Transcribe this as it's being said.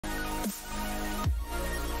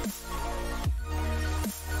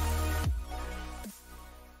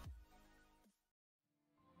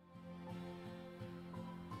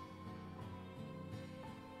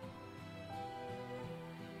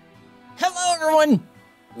everyone,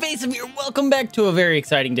 Vaesive here. Welcome back to a very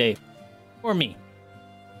exciting day. For me.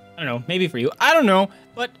 I don't know, maybe for you. I don't know,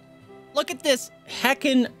 but look at this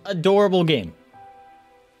heckin' adorable game.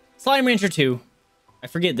 Slime Rancher 2. I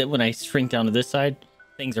forget that when I shrink down to this side,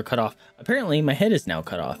 things are cut off. Apparently, my head is now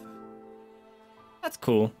cut off. That's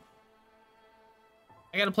cool.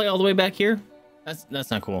 I gotta play all the way back here?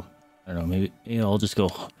 That's not cool. I don't know, maybe I'll just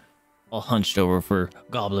go all hunched over for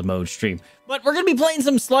Goblin Mode stream. But we're gonna be playing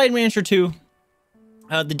some Slime Rancher 2.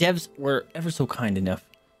 The devs were ever so kind enough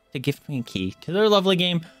to gift me a key to their lovely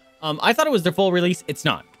game. I thought it was their full release. It's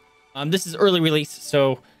not. This is early release,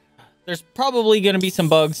 so there's probably going to be some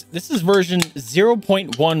bugs. This is version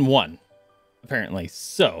 0.11, apparently.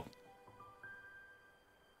 So,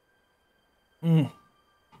 my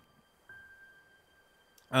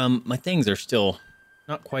things are still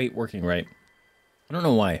not quite working right. I don't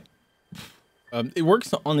know why. It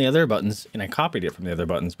works on the other buttons, and I copied it from the other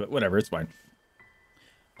buttons, but whatever, it's fine.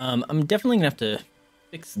 I'm definitely gonna have to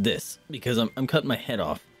fix this because I'm cutting my head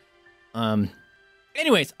off.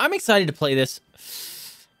 Anyways, I'm excited to play this.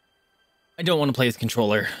 I don't want to play this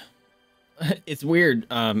controller. It's weird.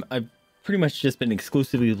 I've pretty much just been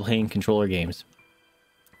exclusively playing controller games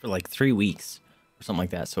for like 3 weeks or something like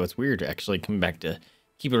that. So it's weird to actually come back to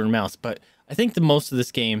keyboard and mouse. But I think the most of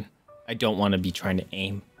this game, I don't want to be trying to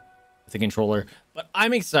aim with a controller. But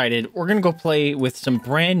I'm excited. We're gonna go play with some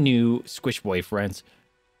brand new SQUISHBOI friends.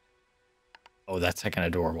 Oh, that's kind of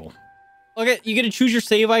adorable. Okay, you get to choose your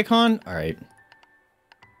save icon. All right.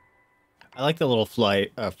 I like the little fire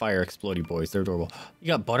explodey boys. They're adorable. You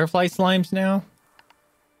got butterfly slimes now.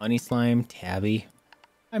 Honey slime, tabby.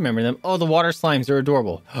 I remember them. Oh, the water slimes are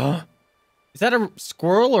adorable. Is that a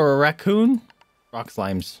squirrel or a raccoon? Rock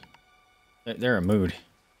slimes. They're a mood.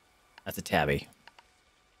 That's a tabby.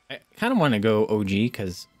 I kind of want to go OG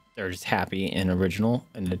because they're just happy and original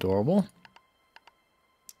and adorable.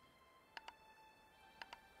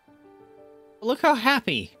 Look how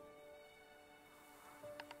happy.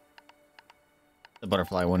 The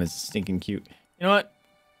butterfly one is stinking cute. You know what?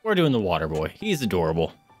 We're doing the water boy. He's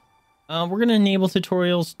adorable. We're going to enable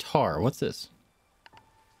tutorials. Tar. What's this?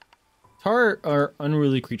 Tar are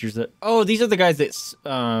unruly creatures that... Oh, these are the guys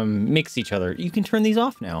that mix each other. You can turn these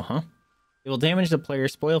off now, huh? They will damage the player,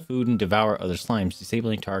 spoil food, and devour other slimes.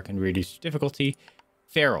 Disabling Tar can reduce difficulty.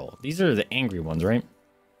 Feral. These are the angry ones, right?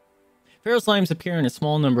 Feral slimes appear in a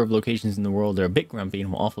small number of locations in the world. They're a bit grumpy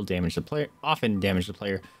and will often damage the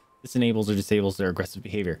player. This enables or disables their aggressive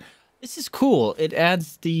behavior. This is cool. It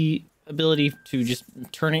adds the ability to just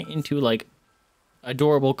turn it into like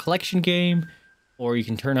adorable collection game, or you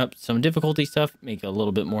can turn up some difficulty stuff, make it a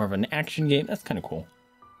little bit more of an action game. That's kind of cool.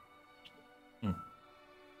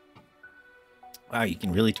 Wow, you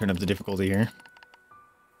can really turn up the difficulty here.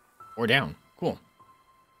 Or down. Cool.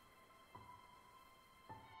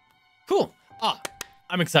 Cool.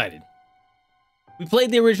 I'm excited. We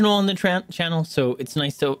played the original on the channel, so it's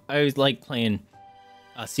nice to... I always like playing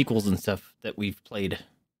sequels and stuff that we've played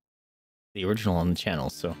the original on the channel,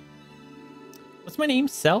 so... What's my name?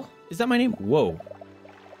 Cell? Is that my name? Whoa.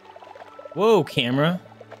 Whoa, camera.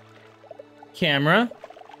 Camera.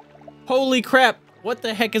 Holy crap. What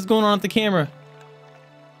the heck is going on with the camera?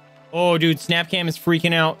 Oh, dude, Snapcam is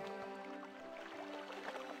freaking out.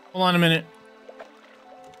 Hold on a minute.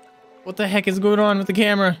 What the heck is going on with the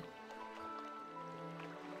camera?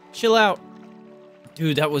 Chill out.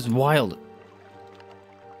 Dude, that was wild.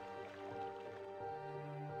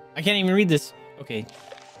 I can't even read this. Okay.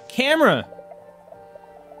 Camera!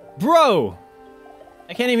 Bro!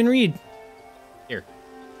 I can't even read. Here.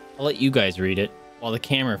 I'll let you guys read it while the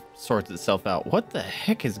camera sorts itself out. What the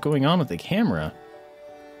heck is going on with the camera?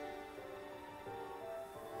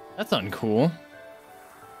 That's uncool.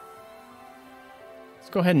 Let's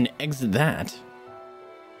go ahead and exit that.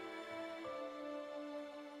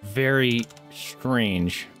 Very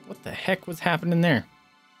strange. What the heck was happening there?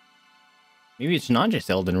 Maybe it's not just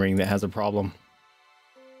Elden Ring that has a problem.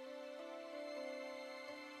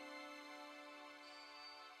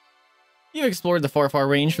 You've explored the far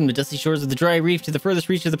range from the dusty shores of the dry reef to the furthest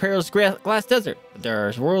reach of the perilous glass desert. But there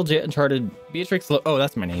are worlds yet uncharted. Beatrix... Oh,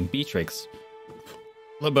 that's my name. Beatrix.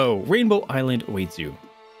 LeBeau. Rainbow Island awaits you.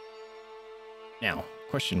 Now,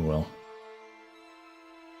 question, Will.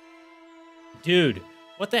 Dude,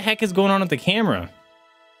 what the heck is going on with the camera?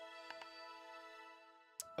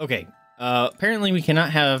 Okay, apparently we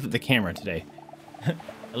cannot have the camera today.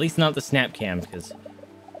 At least not the snap cam, because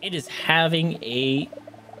it is having a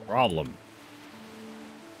problem.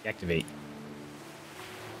 Deactivate.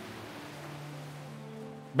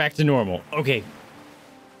 Back to normal. Okay.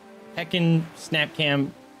 Heckin' snap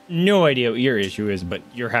cam. No idea what your issue is, but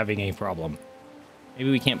you're having a problem. Maybe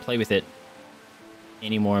we can't play with it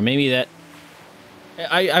anymore. Maybe that...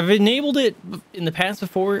 I've enabled it in the past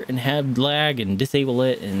before and had lag and disable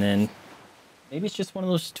it, and then maybe it's just one of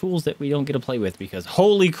those tools that we don't get to play with because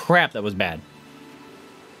holy crap, that was bad.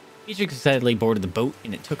 Beatrix excitedly boarded the boat,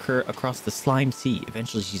 and it took her across the slime sea.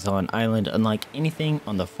 Eventually, she saw an island unlike anything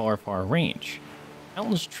on the far, far range.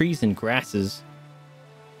 Countless trees and grasses,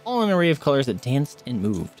 all in an array of colors that danced and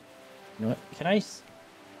moved. You know what? Can I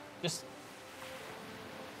just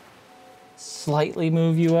slightly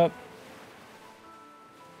move you up?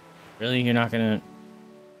 Really? You're not gonna...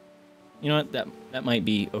 You know what? That might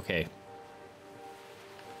be okay.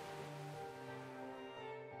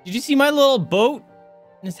 Did you see my little boat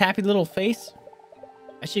and his happy little face?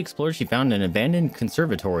 As she explored, she found an abandoned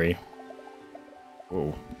conservatory.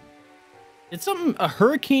 Whoa. Did a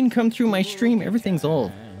hurricane come through my stream? Everything's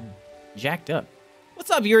all jacked up. What's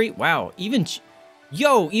up, Yuri? Wow, even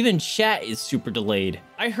chat is super delayed.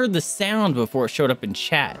 I heard the sound before it showed up in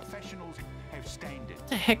chat. What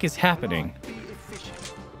the heck is happening?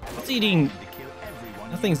 What's eating?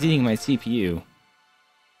 Nothing's eating my CPU.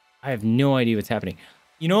 I have no idea what's happening.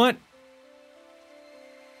 You know what?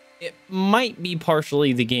 It might be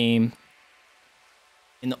partially the game.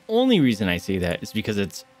 And the only reason I say that is because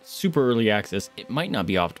it's super early access. It might not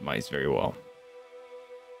be optimized very well.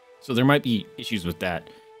 So there might be issues with that.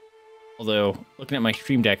 Although, looking at my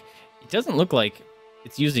stream deck, it doesn't look like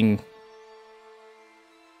it's using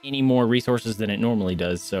any more resources than it normally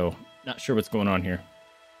does. So, not sure what's going on here.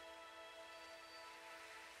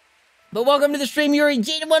 But welcome to the stream, Yuri.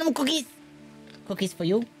 Jada, want some cookies? Cookies for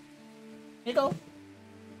you. Here you go.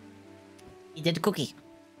 You did the cookie.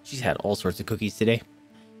 She's had all sorts of cookies today.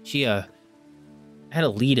 She had to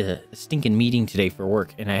lead a stinking meeting today for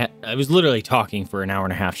work, and I was literally talking for an hour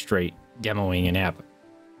and a half straight, demoing an app.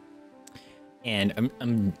 And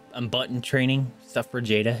I'm button training stuff for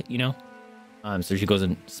Jada, you know. So she goes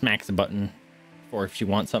and smacks a button for if she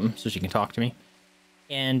wants something, so she can talk to me.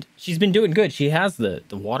 And she's been doing good. She has the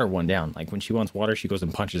water one down. Like when she wants water, she goes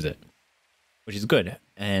and punches it, which is good.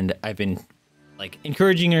 And I've been like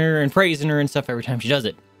encouraging her and praising her and stuff every time she does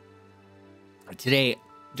it. Today,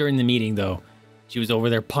 during the meeting though, she was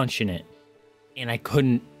over there punching it, and I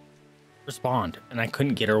couldn't respond, and I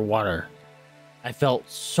couldn't get her water. I felt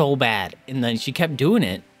so bad, and then she kept doing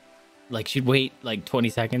it. Like she'd wait like 20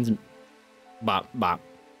 seconds, and bop, bop,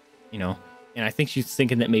 you know. And I think she's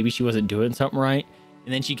thinking that maybe she wasn't doing something right.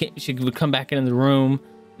 And then she would come back into the room,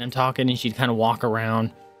 and I'm talking, and she'd kind of walk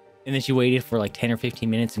around, and then she waited for like 10 or 15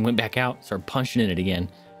 minutes and went back out, started punching it again.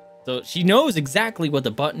 So she knows exactly what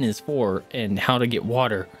the button is for and how to get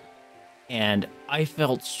water. And I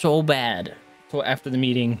felt so bad. So after the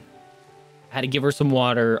meeting, I had to give her some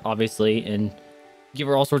water, obviously, and give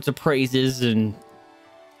her all sorts of praises. And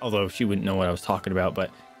although she wouldn't know what I was talking about,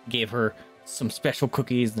 but gave her some special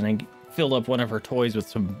cookies. Then I filled up one of her toys with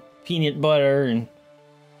some peanut butter, and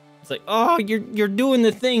it's like, oh, you're doing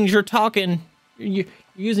the things, you're talking, you're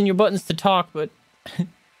using your buttons to talk, but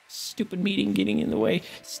stupid meeting getting in the way.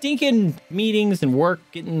 Stinking meetings and work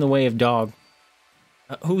getting in the way of dog.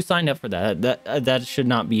 Who signed up for that? That should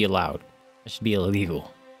not be allowed. That should be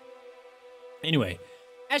illegal. Anyway,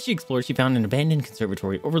 as she explored, she found an abandoned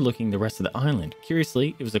conservatory overlooking the rest of the island.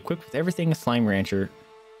 Curiously, it was equipped with everything a slime rancher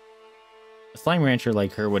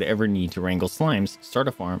like her would ever need to wrangle slimes, start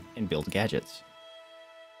a farm, and build gadgets.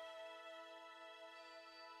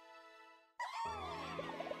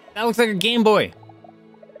 That looks like a Game Boy.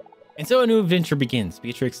 And so a new adventure begins.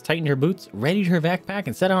 Beatrix tightened her boots, readied her backpack,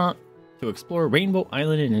 and set out to explore Rainbow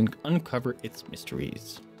Island and uncover its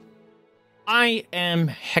mysteries. I am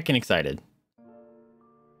heckin' excited.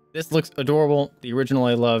 This looks adorable. The original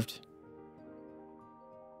I loved.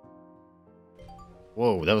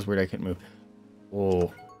 Whoa, that was weird. I couldn't move.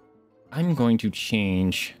 Whoa. I'm going to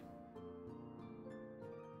change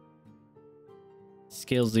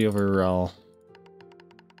scales the overall.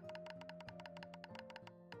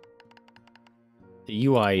 The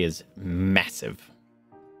UI is massive.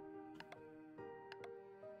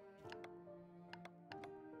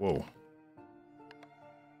 Whoa.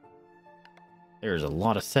 There's a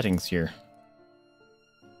lot of settings here.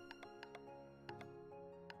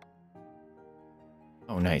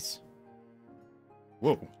 Oh, nice.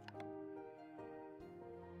 Whoa.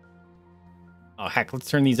 Oh, heck, let's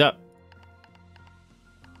turn these up.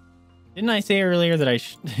 Didn't I say earlier that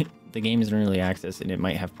the game is in early access and it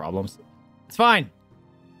might have problems? It's fine.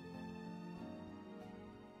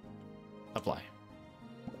 Apply.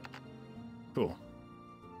 Cool.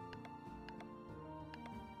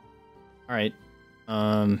 All right.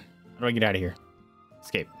 How do I get out of here?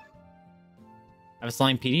 Escape. I have a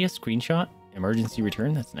Slimepedia screenshot. emergency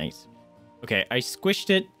return. That's nice. Okay, I squished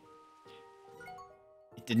it.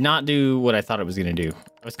 It did not do what I thought it was going to do.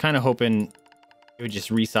 I was kind of hoping it would just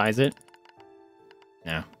resize it.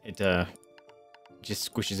 No, it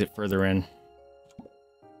just squishes it further in.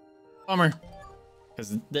 Bummer.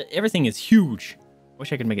 Because everything is huge.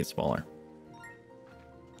 Wish I could make it smaller.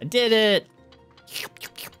 I did it.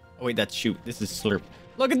 Oh, wait, that's shoot. This is slurp.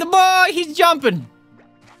 Look at the boy. He's jumping.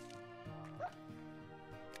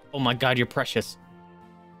 Oh, my God. You're precious.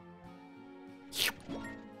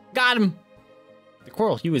 Got him. The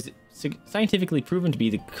coral hue is scientifically proven to be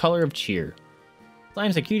the color of cheer.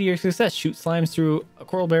 Slimes are key to your success. Shoot slimes through a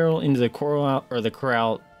coral barrel into the coral or the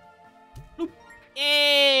corral. Bloop.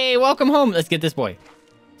 Yay! Welcome home. Let's get this boy.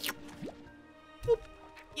 Bloop.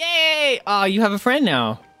 Yay! Oh, you have a friend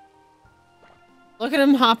now. Look at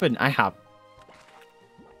him hopping. I hop.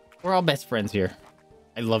 We're all best friends here.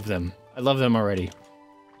 I love them. I love them already.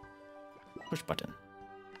 Push button.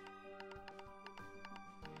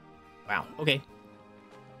 Wow. Okay.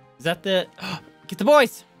 Is that the... Get the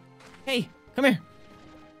boys! Hey, come here.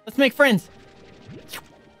 Let's make friends.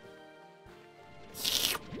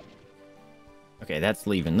 Okay, that's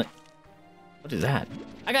leaving. What is that?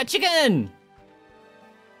 I got chicken!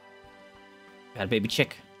 Got a baby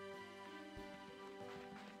chick.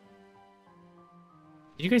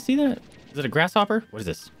 Did you guys see that? Is it a grasshopper? What is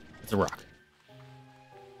this? It's a rock.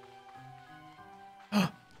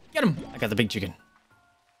 Get him! I got the big chicken.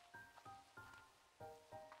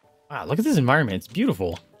 Wow, look at this environment. It's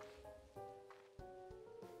beautiful.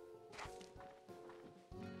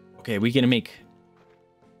 Okay, we gonna make...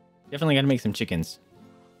 Definitely gotta make some chickens.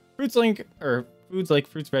 Foods like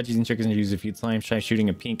fruits, veggies, and chickens are used to feed slime. Try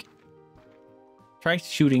shooting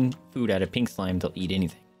food at a pink slime. They'll eat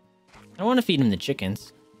anything. I want to feed him the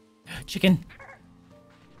chickens. Chicken.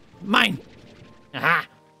 Mine. Aha.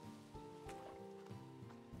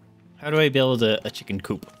 How do I build a chicken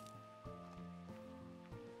coop?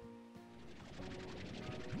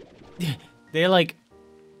 They like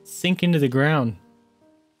sink into the ground.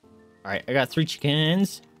 All right, I got 3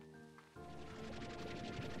 chickens.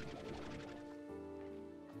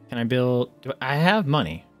 Can I build? I have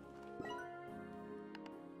money.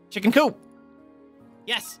 Chicken coop.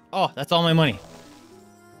 Yes. Oh, that's all my money.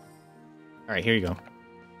 All right, here you go.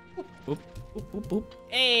 Boop, boop, boop, boop, boop.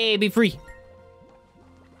 Hey, be free.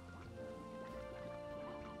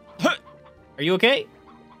 Are you okay?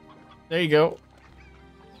 There you go.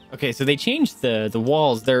 Okay, so they changed the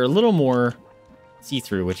walls. They're a little more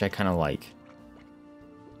see-through, which I kind of like.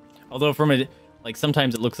 Although from a like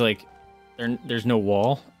sometimes it looks like there's no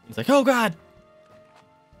wall. It's like, oh god,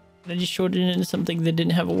 I just showed it into something that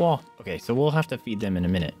didn't have a wall. Okay, so we'll have to feed them in a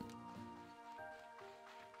minute.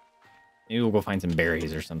 Maybe we'll go find some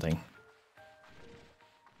berries or something.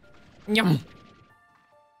 Yum.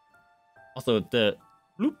 Also, the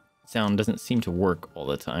bloop sound doesn't seem to work all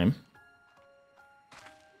the time.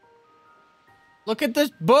 Look at this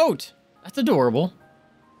boat. That's adorable.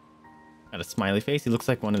 Got a smiley face. He looks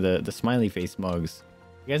like one of the smiley face mugs.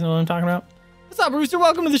 You guys know what I'm talking about? What's up, Rooster?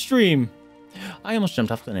 Welcome to the stream. I almost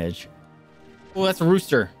jumped off an edge. Oh, that's a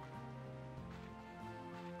rooster.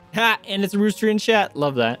 Ha! And it's a rooster in chat.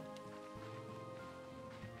 Love that.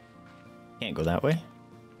 Can't go that way.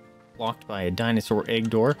 Blocked by a dinosaur egg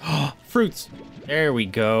door. Fruits. There we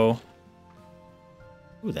go.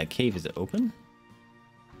 Ooh, that cave is open.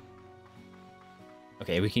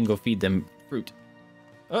 Okay, we can go feed them fruit.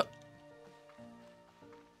 Oh.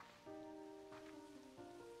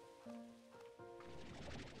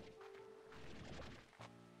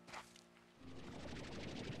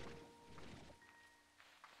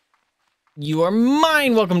 You are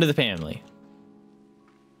mine. Welcome to the family.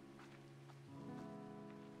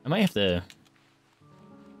 I might have to...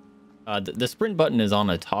 the sprint button is on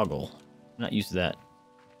a toggle. I'm not used to that.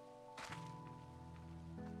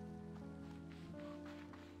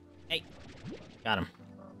 Hey. Got him.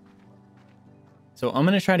 So I'm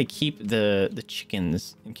going to try to keep the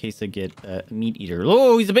chickens in case I get a meat eater.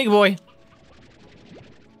 Oh, he's a big boy.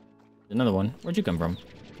 Another one. Where'd you come from?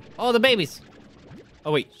 Oh, the babies.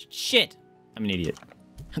 Oh, wait. Shit. I'm an idiot.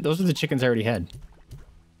 Those are the chickens I already had.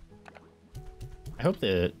 I hope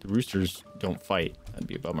the roosters don't fight. That'd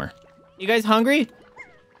be a bummer. You guys hungry?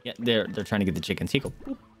 Yeah, they're trying to get the chickens. Here you go.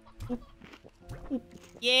 Boop, boop, boop.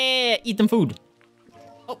 Yeah, eat them food.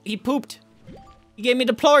 Oh, he pooped. He gave me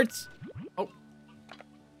the plorts. Oh.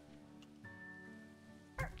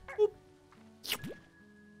 Boop. All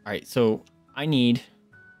right, so I need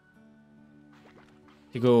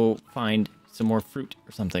to go find some more fruit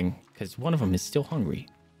or something because one of them is still hungry.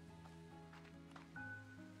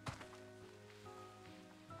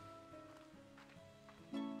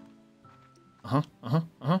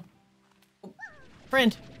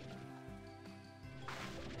 Friend.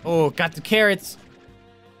 Oh, got the carrots.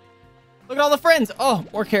 Look at all the friends. Oh,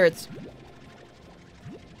 more carrots.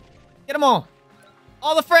 Get them all.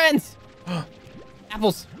 All the friends.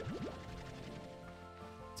 Apples.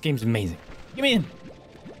 This game's amazing. Give me in.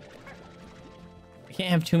 I can't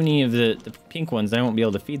have too many of the pink ones. I won't be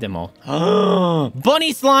able to feed them all.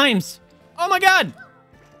 Bunny slimes. Oh my god.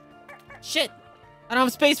 Shit. I don't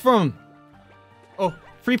have space for them. Oh,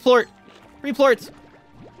 free plort. Free plorts.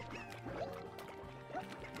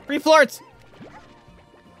 Free plorts.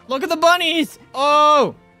 Look at the bunnies.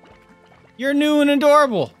 Oh. You're new and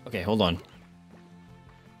adorable. Okay, hold on.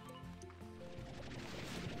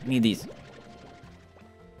 I need these. I'm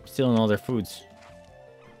stealing all their foods.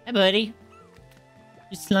 Hi, buddy.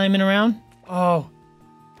 Just sliming around. Oh.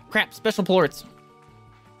 Crap, special plorts.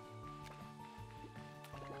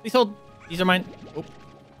 Please hold. These are mine. Oh.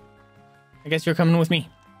 I guess you're coming with me.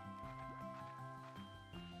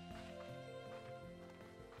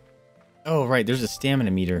 Oh, right. There's a stamina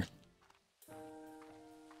meter. All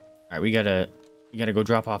right, we gotta go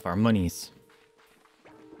drop off our monies.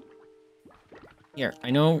 Here,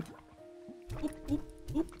 I know. Oop, oop,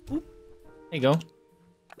 oop, oop. There you go.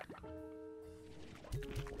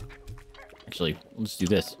 Actually, we'll just do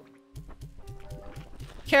this.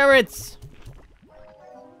 Carrots!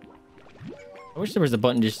 I wish there was a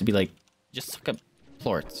button just to be like, just suck up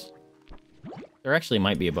plorts. There actually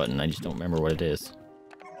might be a button, I just don't remember what it is.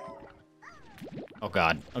 Oh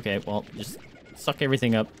god. Okay, well, just suck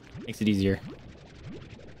everything up. Makes it easier.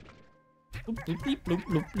 Bloop, bloop, bleep, bloop,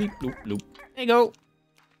 bloop, bleep, bloop, bloop. There you go.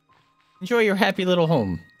 Enjoy your happy little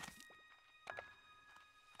home.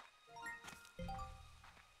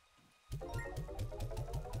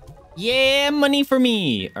 Yeah, money for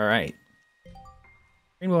me. All right.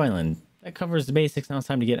 Rainbow Island. That covers the basics. Now it's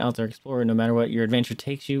time to get out there, explore. No matter what your adventure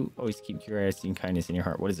takes you, always keep curiosity and kindness in your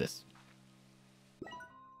heart. What is this?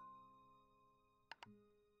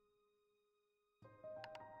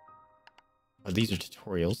 Oh, these are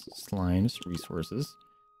tutorials, slimes, resources,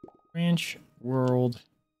 ranch, world,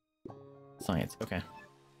 science. Okay.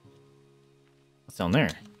 What's down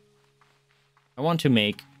there? I want to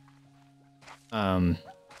make, like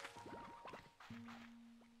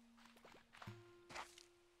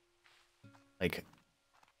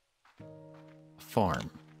a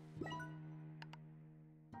farm.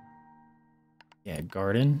 Yeah,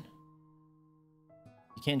 garden.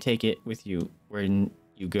 You can't take it with you when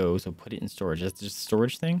you go, so put it in storage. That's just a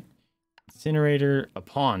storage thing. Incinerator, a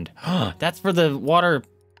pond. That's for the water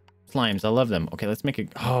slimes. I love them. Okay, let's make a...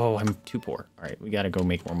 Oh, I'm too poor. All right, we gotta go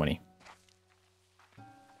make more money.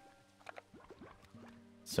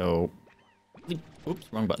 So... Bleep. Oops,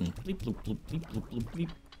 wrong button. Bleep, bloop, bloop, bleep, bloop, bloop, bleep.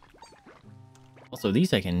 Also,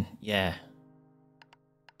 these I can... Yeah.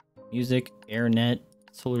 Music, air net,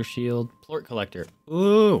 solar shield, plort collector.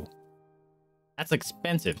 Ooh! That's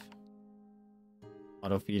expensive.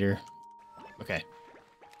 Auto feeder. Okay.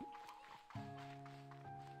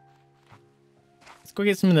 Let's go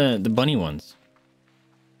get some of the bunny ones.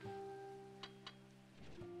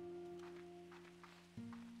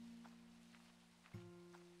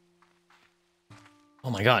 Oh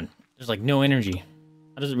my god. There's like no energy.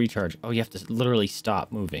 How does it recharge? Oh, you have to literally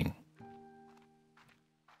stop moving.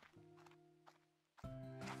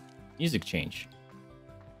 Music change.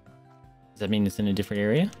 Does that mean it's in a different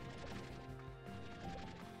area?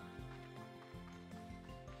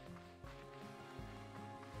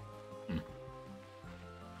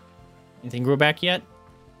 Anything grow back yet?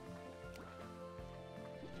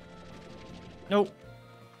 Nope.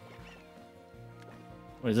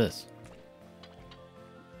 What is this?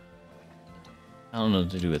 I don't know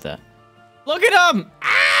what to do with that. Look at him!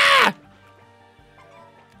 Ah!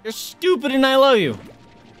 You're stupid and I love you.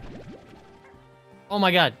 Oh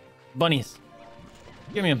my god. Bunnies.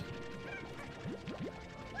 Give me them.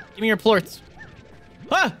 Give me your plorts.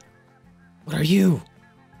 Ah! What are you?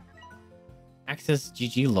 Access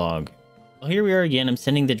GG log. Well, here we are again. I'm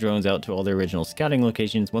sending the drones out to all their original scouting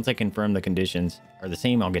locations. Once I confirm the conditions are the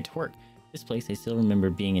same, I'll get to work. This place, I still remember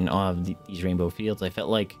being in awe of these rainbow fields. I felt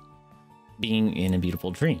like being in a beautiful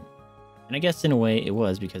dream. And I guess in a way it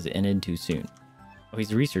was because it ended too soon. Oh,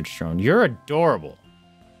 he's a research drone. You're adorable.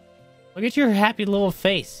 Look at your happy little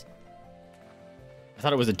face. I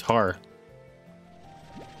thought it was a tar.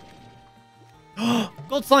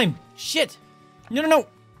 Gold slime. Shit. No, no, no.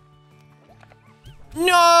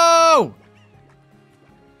 No!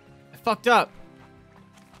 I fucked up.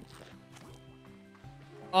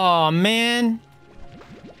 Oh man.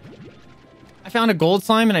 I found a gold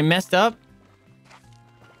slime and I messed up.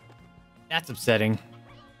 That's upsetting.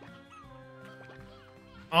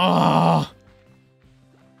 Oh!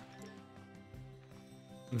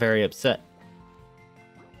 I'm very upset.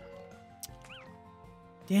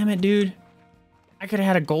 Damn it, dude. I could have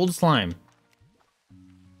had a gold slime.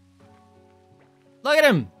 Look at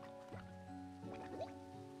him!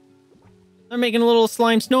 They're making a little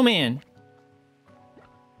slime snowman.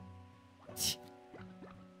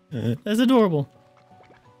 That's adorable.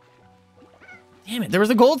 Damn it, there was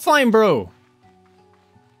a gold slime, bro.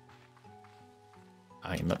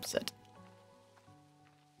 I am upset.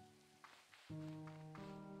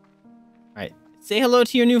 Alright, say hello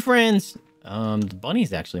to your new friends. The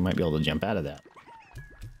bunnies actually might be able to jump out of that.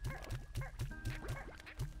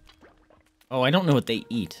 Oh, I don't know what they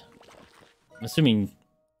eat. I'm assuming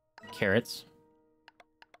carrots.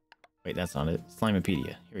 Wait, that's not it.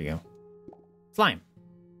 Slimepedia. Here we go. Slime.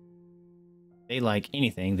 They like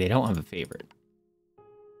anything. They don't have a favorite.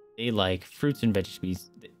 They like fruits and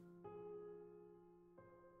vegetables.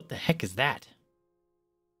 What the heck is that?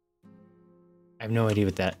 I have no idea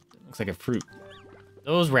what that looks like. A fruit.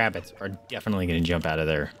 Those rabbits are definitely going to jump out of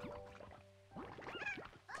there.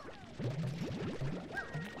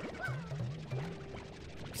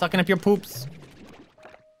 Sucking up your poops.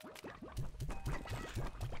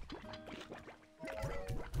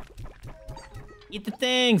 Eat the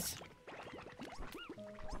things.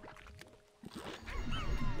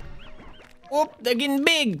 Whoop, they're getting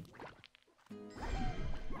big.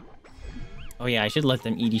 Oh yeah, I should let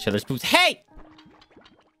them eat each other's poops. Hey!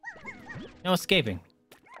 No escaping.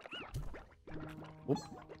 Whoop.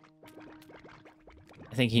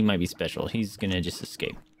 I think he might be special. He's gonna just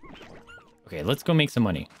escape. Okay, let's go make some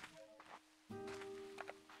money.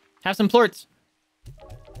 Have some plorts.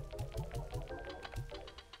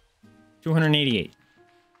 288.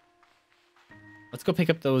 Let's go pick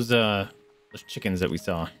up those chickens that we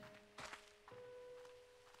saw.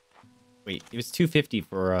 Wait, it was 250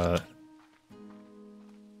 for a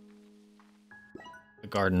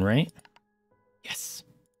garden, right? Yes.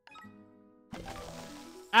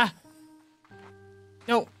 Ah.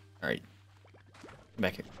 No. All right. Come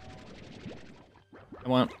back here. I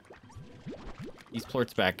want these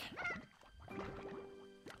plorts back.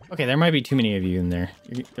 Okay, there might be too many of you in there.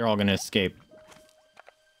 They're all gonna escape.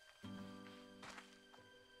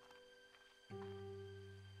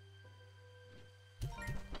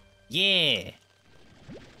 Yeah!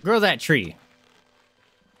 Grow that tree.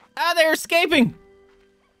 Ah, they're escaping!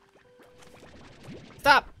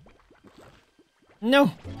 Stop!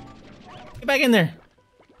 No! Get back in there!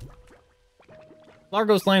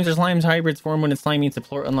 Largo slimes or slimes hybrids form when a slime eats a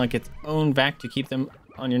plort, unlike its own vac to keep them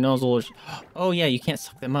on your nozzle. Oh yeah, you can't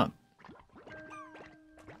suck them up.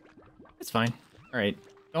 It's fine. Alright.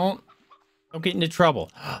 Don't get into trouble.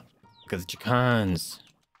 Look at the chickens.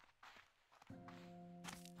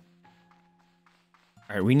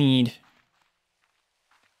 Alright, we need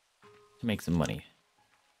to make some money.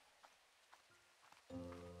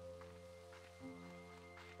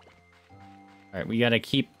 Alright, we gotta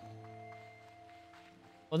keep...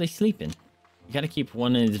 Well, they sleeping. We gotta keep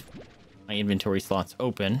one of my inventory slots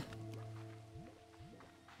open.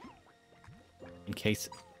 In case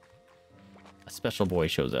a special boy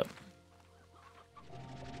shows up.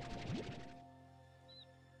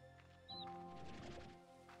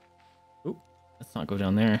 Oop, let's not go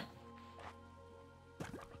down there.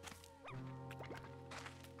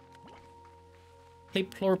 They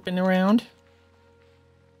plorping around.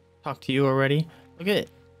 Talk to you already. Look at it.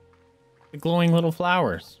 The glowing little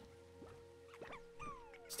flowers.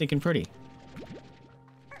 Stinking pretty.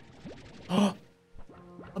 Oh!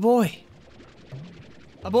 A boy!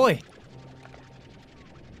 A boy!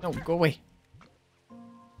 No, go away.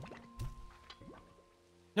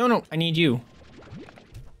 No, no, I need you.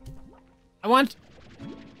 I want...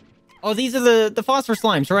 Oh, these are the phosphor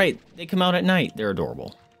slimes, right? They come out at night. They're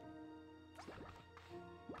adorable.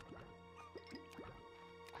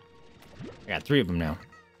 I got 3 of them now.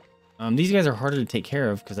 These guys are harder to take care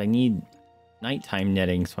of because I need nighttime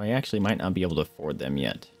netting, so I actually might not be able to afford them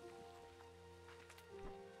yet.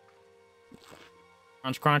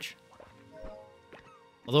 Crunch, crunch.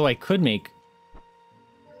 Although I could make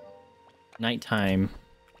nighttime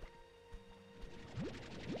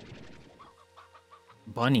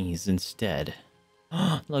bunnies instead.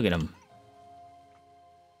 Look at them.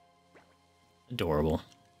 Adorable.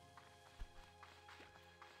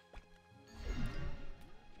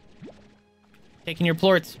 Taking your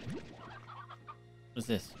plorts. What's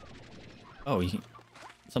this? Oh,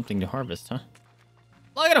 something to harvest, huh?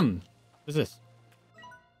 Look at him! What's this?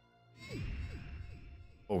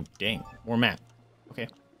 Oh, dang. More map. Okay.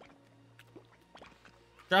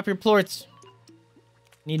 Drop your plorts.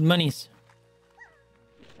 Need monies.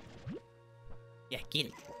 Yeah, get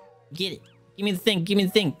it. Get it. Give me the thing. Give me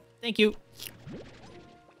the thing. Thank you.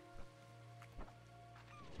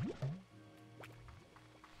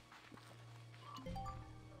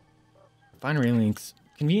 Refinery links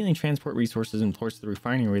conveniently transport resources and ports to the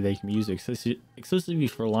refinery where they can be used exclusively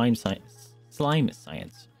for slime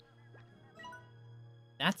science.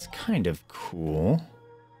 That's kind of cool.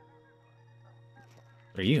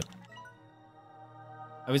 What are you?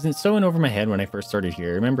 I was so in over my head when I first started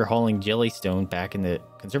here. I remember hauling jellystone back in the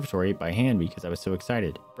conservatory by hand because I was so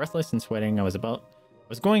excited. Breathless and sweating, I was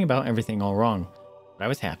going about everything all wrong, but I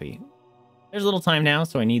was happy. There's a little time now,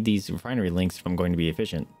 so I need these refinery links if I'm going to be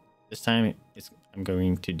efficient. This time, I'm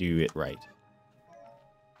going to do it right.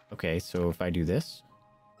 Okay, so if I do this.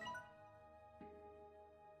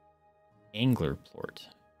 Angler port.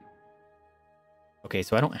 Okay,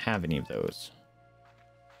 so I don't have any of those.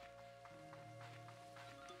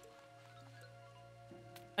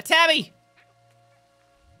 A tabby!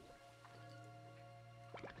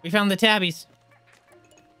 We found the tabbies.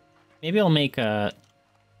 Maybe I'll make tabby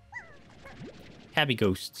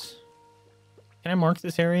ghosts. Can I mark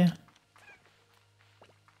this area?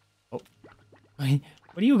 Oh. What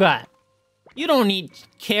do you got? You don't need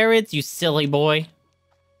carrots, you silly boy.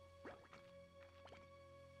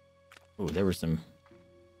 Oh, there was some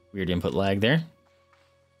weird input lag there.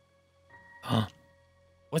 Huh.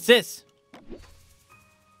 What's this?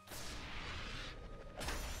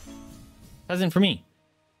 Present for me.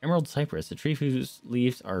 Emerald cypress. The tree whose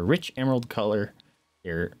leaves are rich emerald color.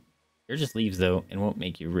 They're just leaves, though, and won't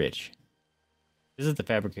make you rich. This is the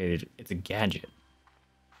fabricated. It's a gadget.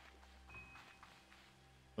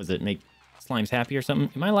 Was it make slimes happy or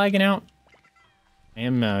something? Am I lagging out? I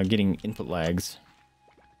am getting input lags.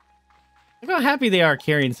 Look how happy they are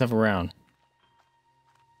carrying stuff around.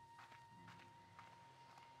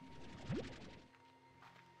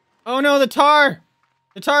 Oh no, the tar!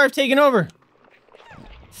 The tar have taken over.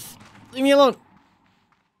 Leave me alone.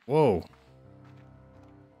 Whoa.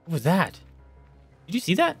 What was that? Did you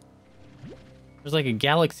see that? There's like a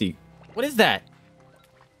galaxy. What is that?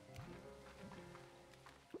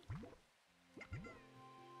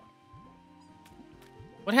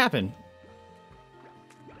 What happened?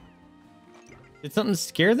 Did something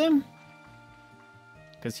scare them?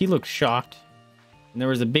 Because he looked shocked. And there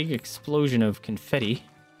was a big explosion of confetti.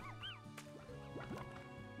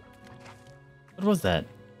 What was that?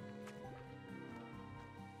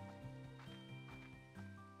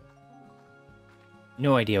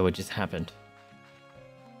 No idea what just happened.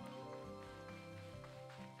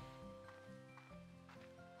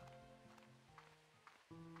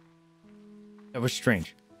 That was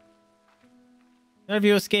strange. None of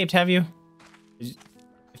you escaped, have you?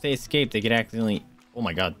 If they escape, they could accidentally... Oh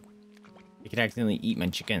my god. They could accidentally eat my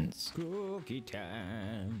chickens. Cookie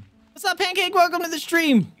time. What's up, Pancake? Welcome to the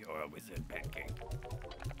stream. You're a wizard, Pancake.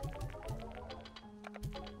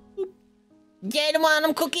 Get one of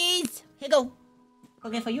them cookies. Here you go.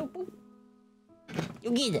 Cookie for you.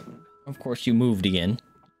 You get it. Of course, you moved again.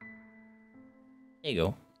 There you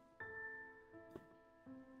go.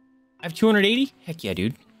 I have 280? Heck yeah,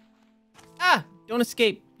 dude. Ah! Don't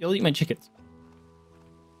escape. You'll eat my chickens.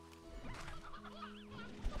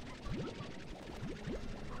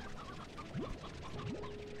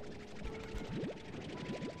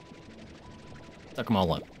 Suck them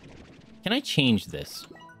all up. Can I change this?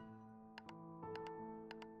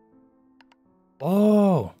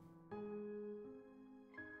 Oh!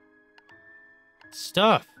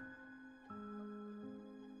 Stuff.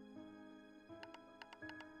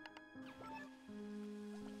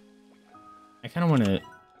 I kind of want to...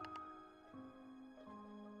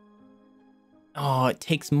 Oh, it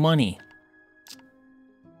takes money.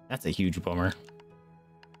 That's a huge bummer.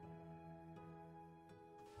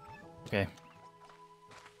 Okay.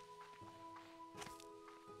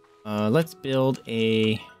 Let's build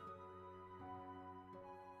a...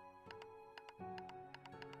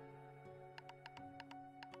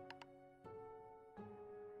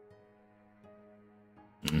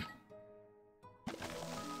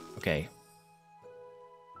 Okay.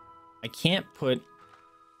 I can't put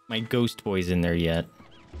my ghost boys in there yet.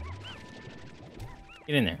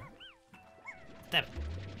 Get in there. Stab it.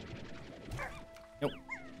 Nope.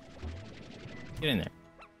 Get in there.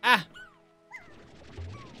 Ah!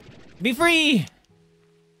 Be free!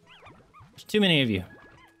 There's too many of you.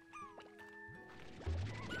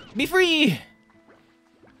 Be free!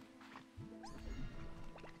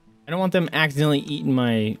 I don't want them accidentally eating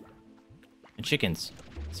my chickens.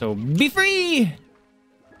 So be free!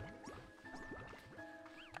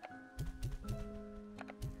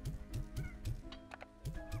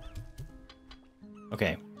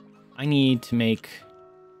 Okay. I need to make...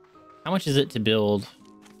 How much is it to build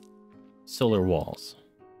solar walls?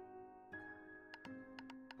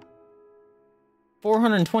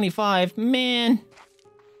 425, man.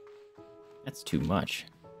 That's too much.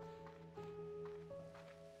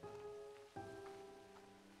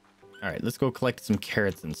 All right, let's go collect some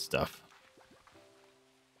carrots and stuff.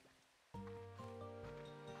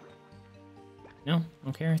 No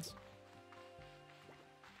carrots.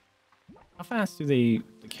 How fast do the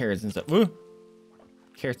carrots and stuff? Woo!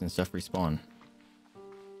 Carrots and stuff respawn.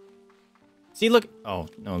 See, look. Oh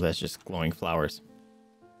no, that's just glowing flowers.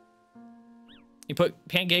 You put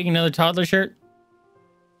Pancake in another toddler shirt.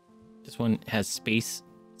 This one has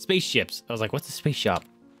spaceships. I was like, what's a space shop?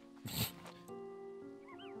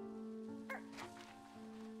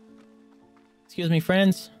 Excuse me,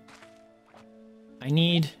 friends. I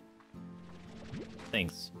need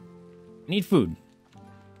things. I need food.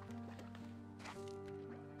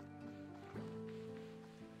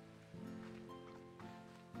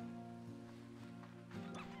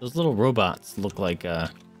 Those little robots look like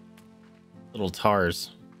little tars.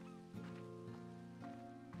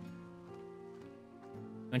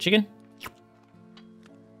 Want chicken?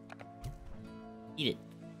 Eat it.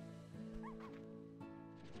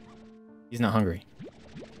 He's not hungry.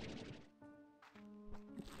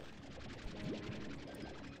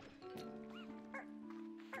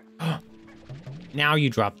 Now you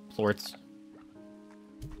drop plorts.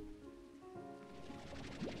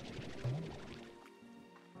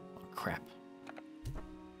 Oh, crap.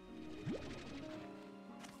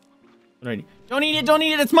 What do I do? Don't eat it! Don't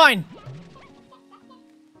eat it! It's mine!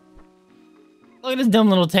 Look at his dumb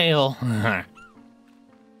little tail. That's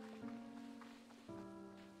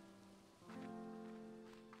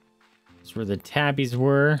where the tabbies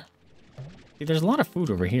were. See, there's a lot of food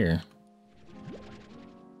over here.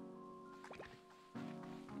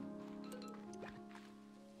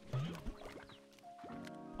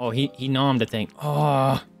 Oh, he nommed a thing.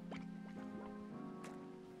 Oh.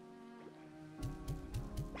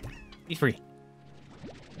 Be free.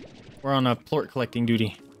 We're on a plort collecting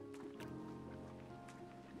duty.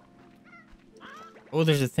 Oh,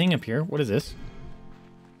 there's a thing up here. What is this?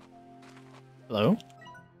 Hello?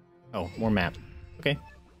 Oh, more map. Okay,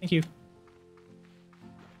 thank you.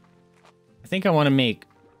 I think I want to make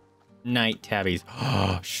night tabbies.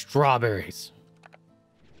 Oh, strawberries.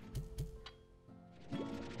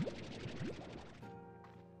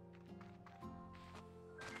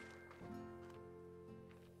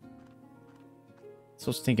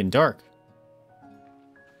 So stinking dark.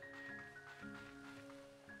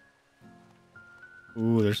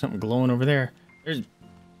 Ooh, there's something glowing over there. There's...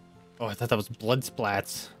 Oh, I thought that was blood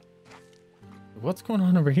splats. What's going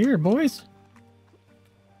on over here, boys?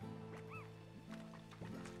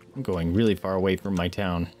 I'm going really far away from my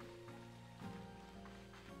town.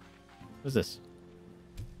 What's this?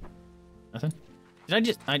 Nothing? Did I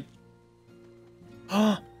just...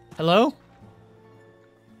 Oh, hello?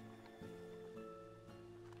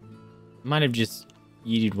 Might have just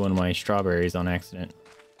yeeted one of my strawberries on accident.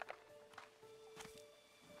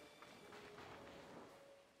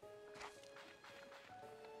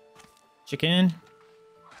 Chicken.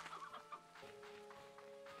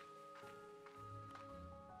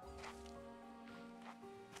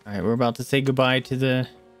 All right, we're about to say goodbye to the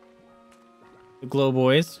glow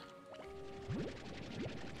boys.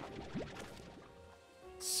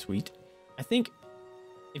 Sweet. I think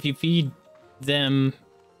if you feed them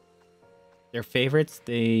their favorites,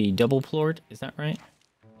 they double plort. Is that right?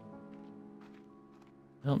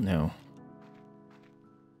 I don't know.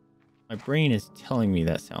 My brain is telling me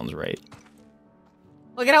that sounds right.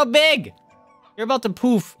 Look at how big! You're about to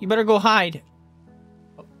poof. You better go hide.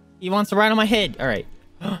 Oh, he wants to ride on my head. All right.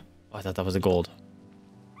 Oh, I thought that was a gold.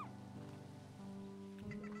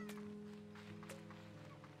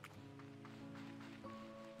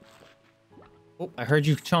 Oh, I heard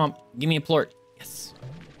you chomp. Give me a plort. Yes.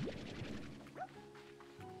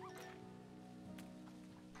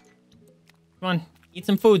 Come on, eat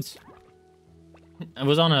some foods. I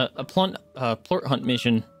was on a plort hunt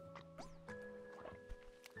mission.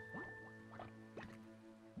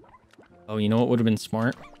 Oh, you know what would have been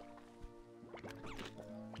smart?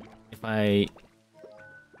 If I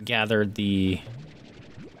gathered the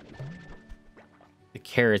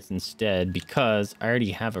carrots instead, because I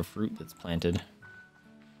already have a fruit that's planted.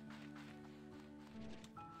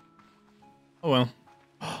 Oh well.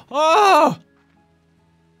 Oh!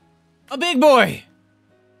 A big boy!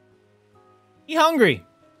 He hungry.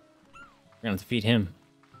 We're gonna have to feed him.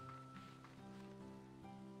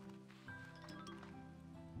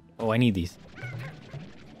 Oh, I need these.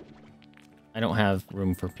 I don't have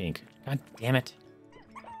room for pink. God damn it.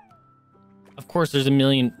 Of course there's a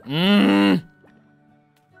million. Mm.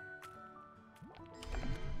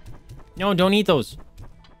 No, don't eat those.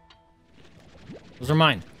 Those are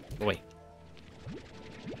mine. Go away.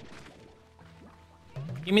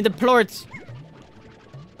 Give me the plorts.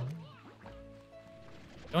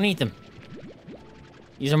 Don't eat them.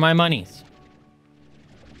 These are my monies.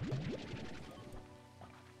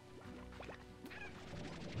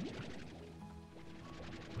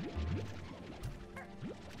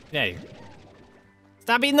 Get out of here.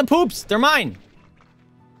 Stop eating the poops. They're mine.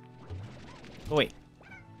 Go away.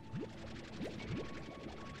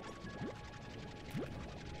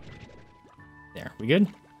 There, we good?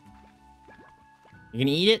 You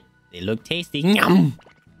gonna eat it? They look tasty. Yum!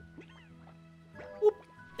 Whoop.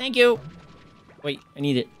 Thank you. Wait, I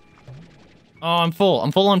need it. Oh, I'm full.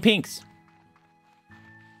 I'm full on pinks.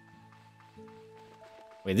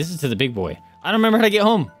 Wait, this is to the big boy. I don't remember how to get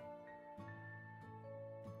home.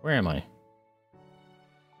 Where am I?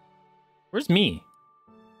 Where's me?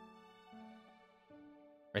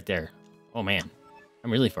 Right there. Oh, man.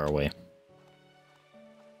 I'm really far away.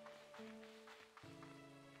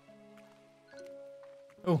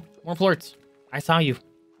 Oh, more plorts. I saw you.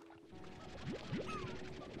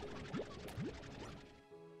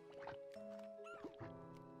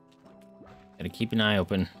 Gotta keep an eye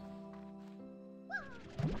open.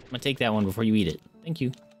 I'm gonna take that one before you eat it. Thank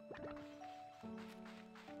you.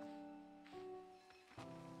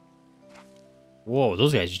 Whoa,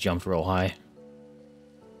 those guys jumped real high.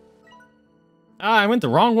 Ah, I went the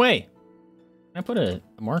wrong way. Can I put a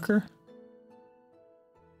marker?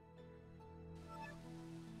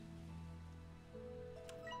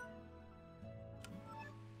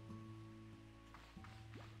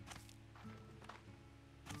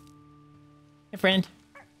 Hey, friend.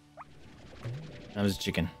 That was a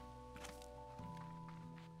chicken.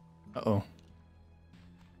 Uh-oh.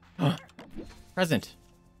 Present.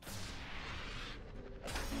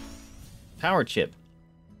 Power chip.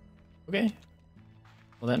 Okay.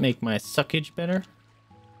 Will that make my suckage better?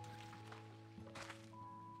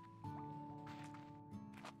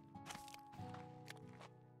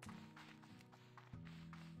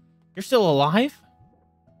 You're still alive?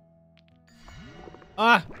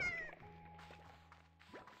 Ah!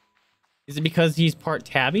 Is it because he's part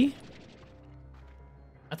tabby?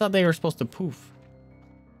 I thought they were supposed to poof.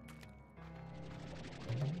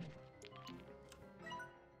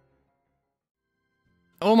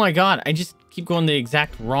 Oh my god, I just keep going the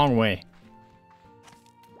exact wrong way.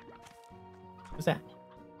 What's that?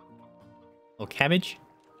 Oh, cabbage?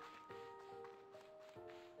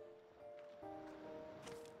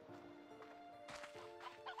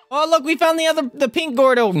 Oh, look, we found the pink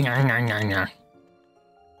Gordo. What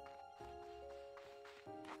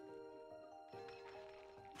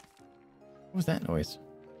was that noise?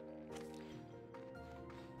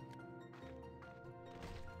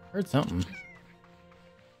 Heard something.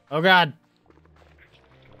 Oh god.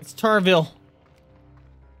 It's Tarville.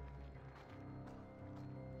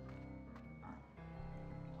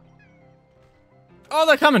 Oh,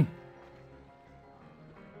 they're coming.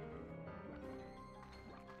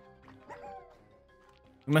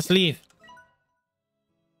 We must leave.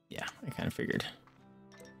 Yeah, I kind of figured.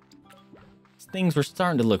 These things were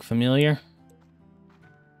starting to look familiar.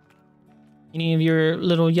 Any of your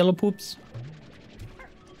little yellow poops?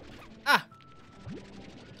 Ah!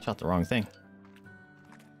 Shot the wrong thing.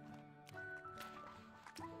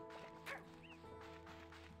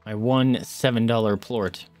 My one $7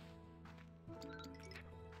 plort.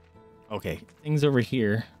 Okay, things over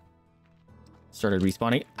here started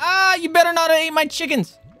respawning. Ah, you better not have ate my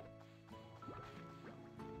chickens!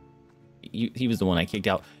 He was the one I kicked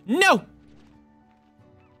out. No!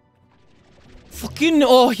 Fucking,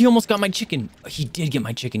 oh, he almost got my chicken. He did get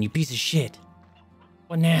my chicken, you piece of shit.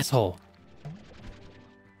 What an asshole.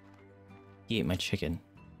 He ate my chicken.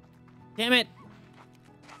 Damn it.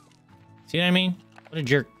 See what I mean? What a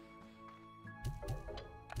jerk.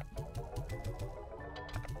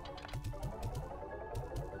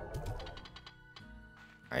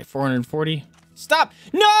 All right, 440. Stop!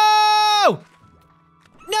 No!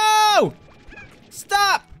 No!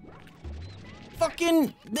 Stop!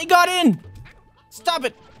 Fucking, they got in. Stop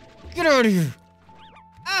it. Get out of here.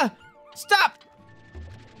 Ah! Stop!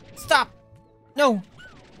 Stop! No!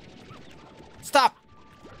 Stop!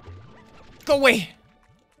 Go away!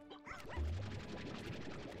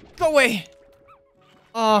 Go away!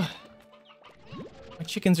 My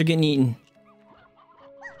chickens are getting eaten.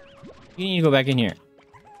 You need to go back in here.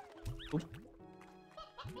 Oop.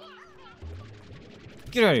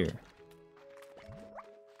 Get out of here.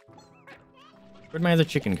 Where'd my other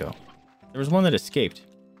chicken go? There was one that escaped.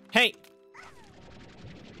 Hey!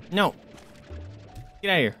 No. Get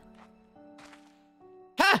out of here.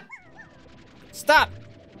 Ha! Stop!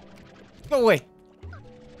 Go away.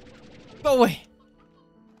 Go away.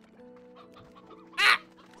 Ah!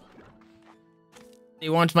 They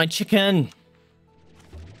want my chicken.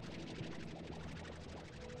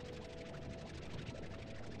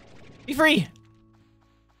 Be free.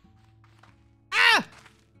 Ah!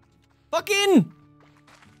 Fucking!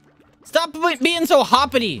 Stop being so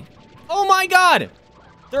hoppity. Oh my god!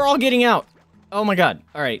 They're all getting out. Oh my god.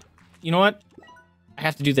 All right. You know what? I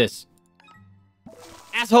have to do this.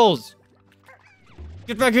 Assholes!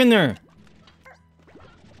 Get back in there.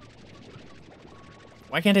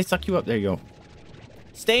 Why can't I suck you up? There you go.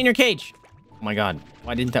 Stay in your cage. Oh my god.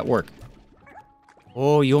 Why didn't that work?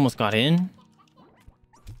 Oh, you almost got in?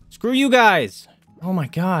 Screw you guys. Oh my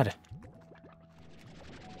god.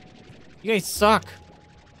 You guys suck.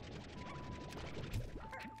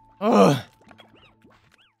 Ugh.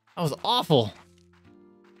 That was awful.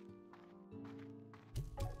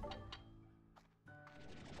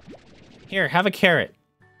 Here, have a carrot.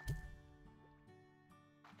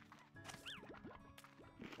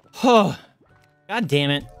 Oh, god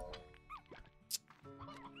damn it.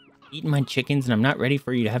 Eating my chickens and I'm not ready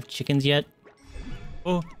for you to have chickens yet.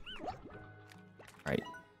 Oh. Alright.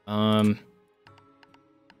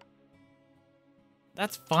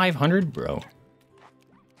 That's 500, bro.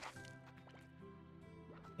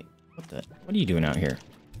 Hey, what are you doing out here?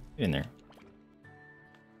 Get in there.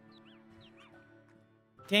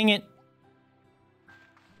 Dang it.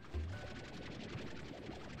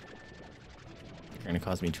 You're gonna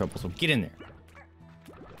cause me trouble, so get in there.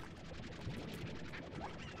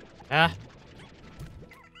 Ah.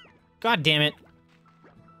 God damn it.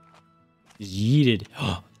 Just yeeted.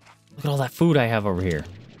 Look at all that food I have over here.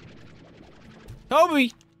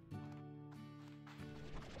 Toby!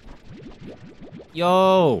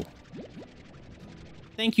 Yo.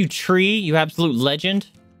 Thank you, tree, you absolute legend.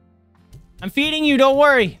 I'm feeding you, don't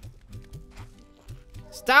worry.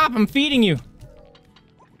 Stop, I'm feeding you.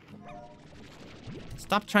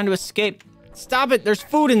 Stop trying to escape. Stop it, there's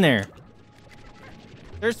food in there.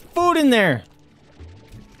 There's food in there.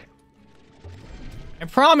 I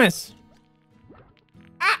promise.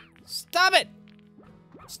 Ah! Stop it!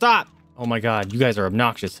 Stop! Oh my god, you guys are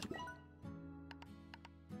obnoxious.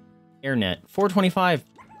 Airnet, 425.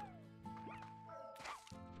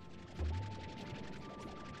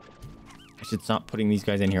 I should stop putting these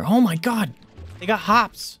guys in here. Oh my god! They got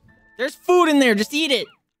hops. There's food in there, just eat it!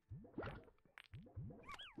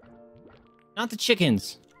 Not the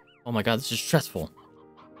chickens. Oh my god, this is stressful.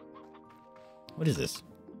 What is this?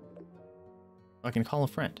 Oh, I can call a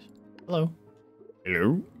friend. Hello.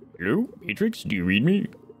 Hello? Hello? Matrix, do you read me?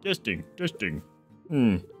 Testing, testing.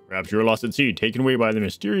 Perhaps you're lost at sea, taken away by the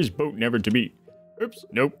mysterious boat never to be. Oops,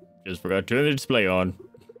 nope. Just forgot to turn the display on.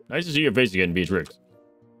 Nice to see your face again, Beatrix.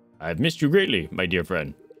 I've missed you greatly, my dear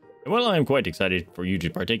friend. And while I am quite excited for you to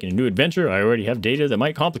partake in a new adventure, I already have data that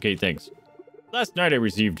might complicate things. Last night I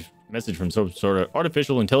received a message from some sort of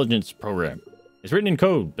artificial intelligence program. It's written in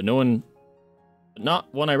code, but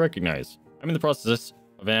not one I recognize. I'm in the process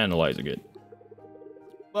of analyzing it.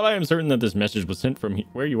 But I am certain that this message was sent from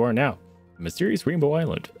where you are now, a mysterious Rainbow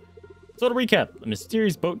Island. So to recap, a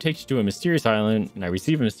mysterious boat takes you to a mysterious island, and I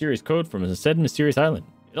receive a mysterious code from a said mysterious island.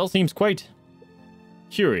 It all seems quite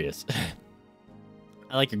curious.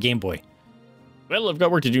 I like your Game Boy. Well, I've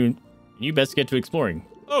got work to do, and you best get to exploring.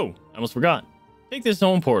 Oh, I almost forgot. Take this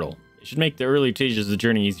home portal. It should make the early stages of the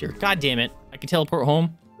journey easier. God damn it. I can teleport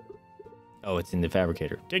home. Oh, it's in the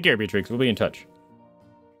fabricator. Take care, Beatrix. We'll be in touch.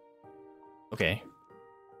 Okay.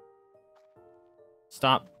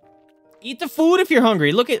 Stop. Eat the food if you're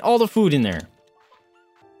hungry. Look at all the food in there.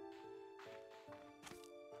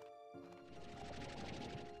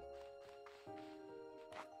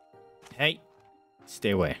 Hey.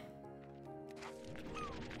 Stay away.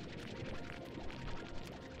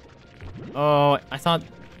 Oh, I thought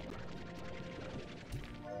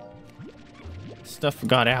stuff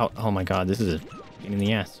got out. Oh my god, this is a pain in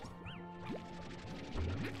the ass.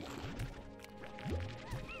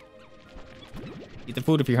 Eat the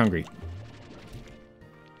food if you're hungry.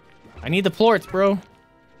 I need the plorts, bro.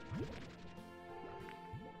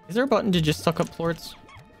 Is there a button to just suck up plorts?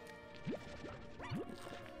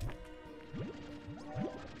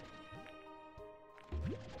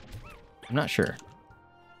 I'm not sure.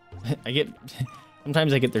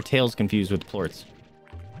 Sometimes I get their tails confused with plorts.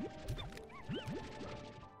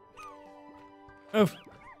 Oh.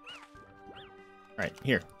 Alright,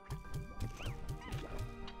 here.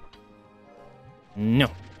 No.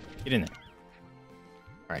 Get in there.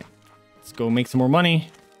 Alright. Let's go make some more money.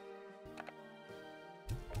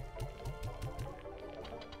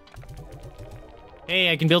 Hey,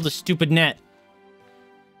 I can build a stupid net.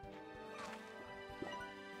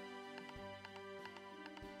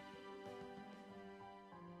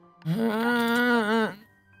 This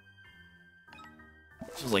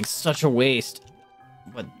is like such a waste.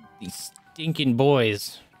 But these stinking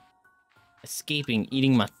boys escaping,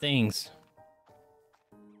 eating my things.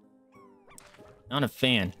 Not a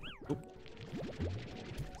fan. Oop.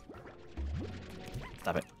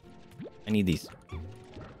 Stop it. I need these.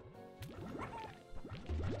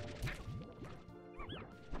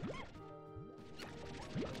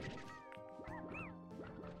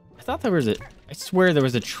 I thought there was a... I swear there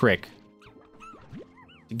was a trick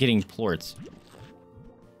to getting plorts.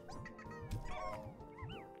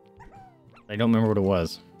 I don't remember what it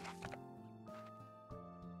was.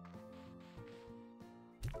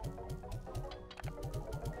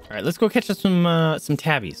 All right, let's go catch us some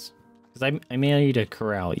tabbies. Because I made a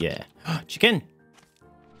corral, yeah. Chicken!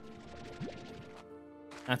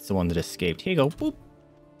 That's the one that escaped. Here you go. Boop.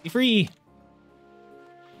 Be free.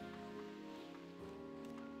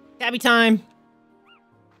 Tabby time.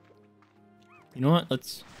 You know what?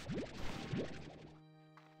 Let's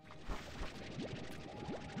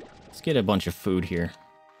get a bunch of food here.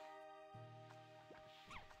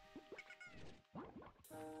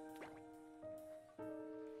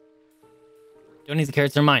 Don't need the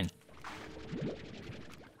carrots, they're mine.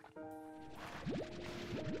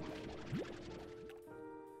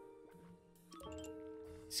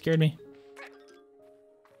 Scared me.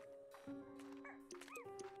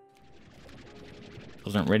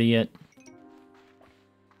 Those aren't ready yet.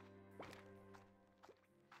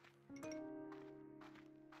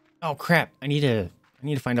 Oh crap! I need to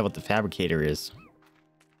find out what the fabricator is,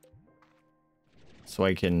 so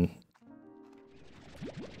I can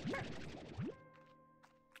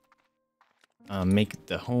make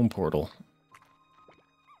the home portal.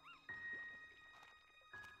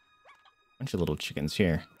 Bunch of little chickens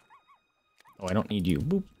here. Oh, I don't need you.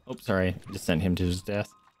 Boop. Oh, sorry. I just sent him to his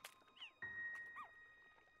death.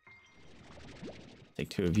 Take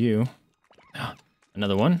 2 of you.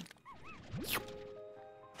 Another one. Is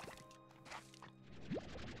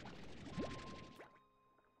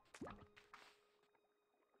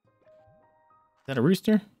that a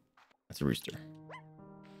rooster? That's a rooster.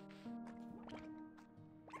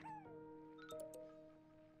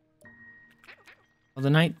 Oh, the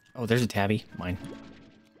night. Oh, there's a tabby. Mine.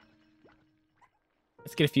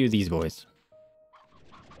 Let's get a few of these boys.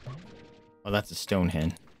 Oh, that's a stone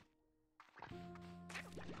hen.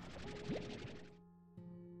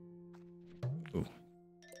 Ooh.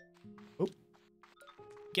 Ooh.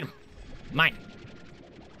 Get him. Mine.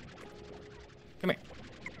 Come here.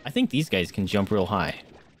 I think these guys can jump real high.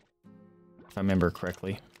 If I remember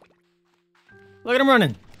correctly. Look at him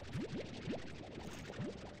running.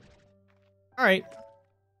 All right.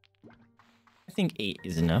 I think 8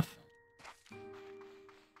 is enough.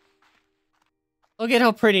 Look at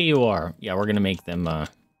how pretty you are. Yeah, we're gonna make them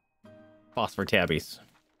phosphor tabbies.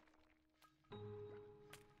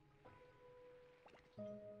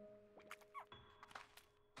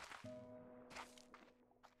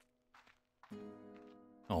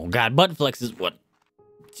 Oh god, butt flex is 1,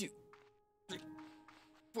 2, 3,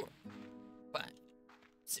 4, 5,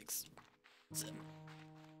 6, 7,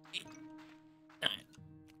 8, 9,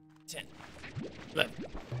 10, 11,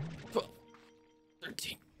 12,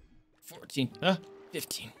 13, 14,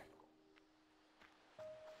 15.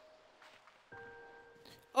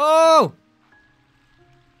 Oh!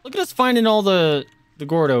 Look at us finding all the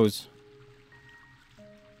Gordos.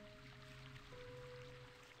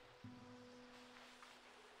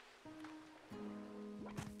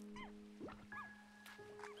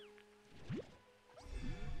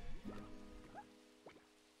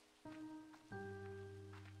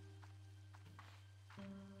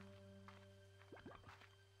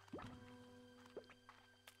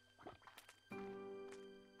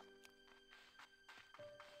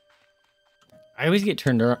 I always get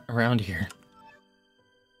turned around here.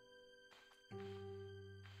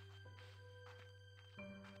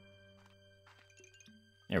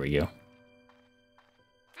 There we go.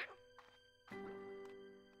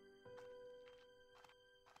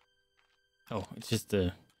 Oh, it's just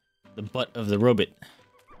the butt of the robot.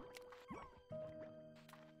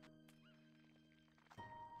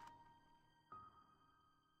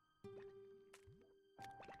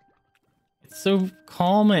 It's so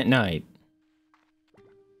calm at night.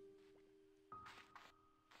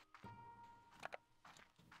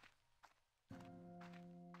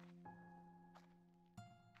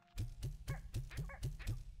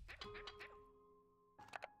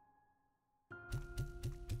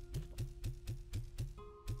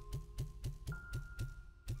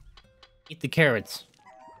 Eat the carrots.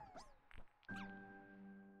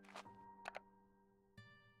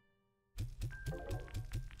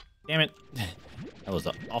 Damn it. That was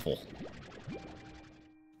awful.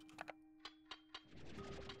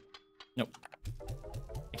 Nope.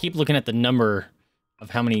 I keep looking at the number of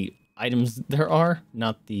how many items there are,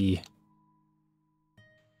 not the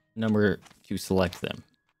number to select them.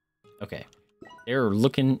 Okay. They're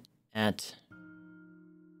looking at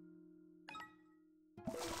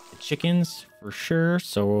the chickens for sure,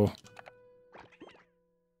 so...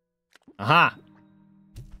 Aha!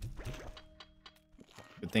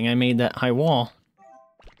 Good thing I made that high wall.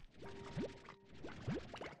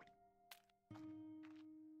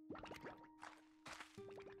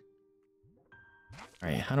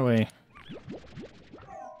 Alright, how do I...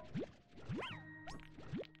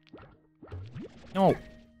 No!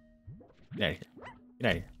 Get out of here. Get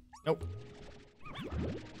out of here. Nope.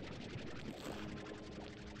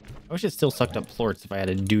 I wish it still sucked up plorts if I had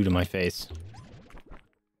a dew to my face.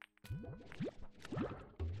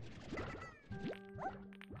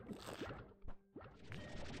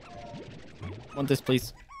 Want this,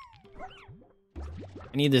 please?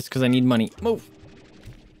 I need this because I need money. Move!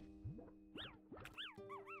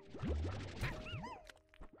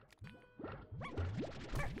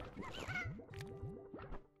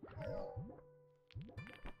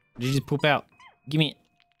 Did you just poop out? Give me it.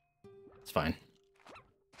 It's fine.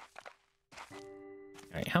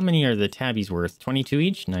 Alright, how many are the tabbies worth? 22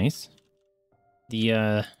 each? Nice.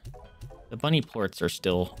 The bunny plorts are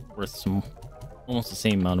still worth some... almost the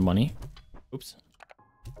same amount of money. Oops.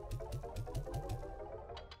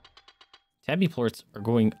 Tabby plorts are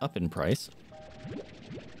going up in price.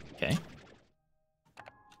 Okay.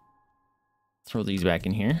 Throw these back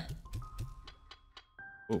in here.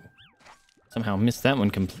 Oh. Somehow missed that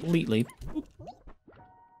one completely.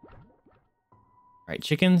 Alright,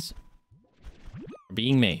 chickens are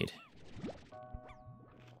being made.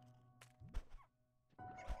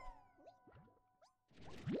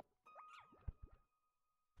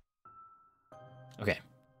 Okay.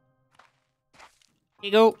 Here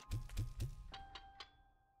you go.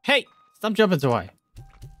 Hey! Stop jumping so high.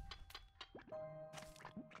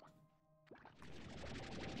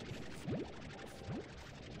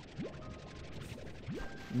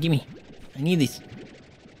 Gimme. I need these.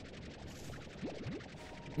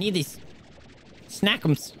 Need these.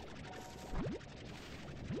 Snack'ems.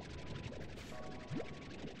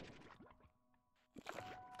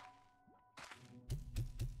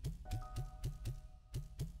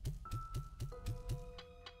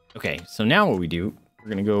 Okay, so now what we do, we're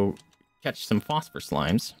gonna go catch some phosphor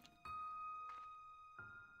slimes.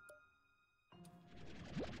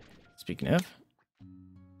 Speaking of,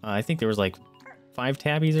 I think there was like 5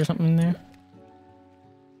 tabbies or something in there.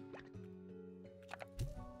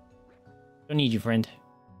 Don't need you, friend.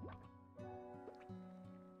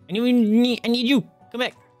 I need you. Come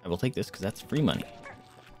back. I will take this because that's free money.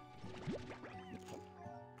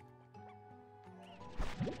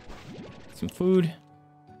 Some food.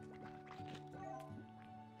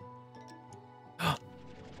 A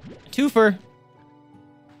twofer.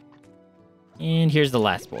 And here's the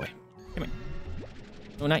last boy. Come here.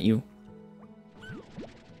 No, not you.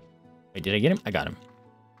 Wait, did I get him? I got him.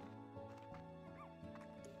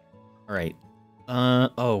 All right.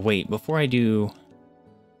 Oh, wait. Before I do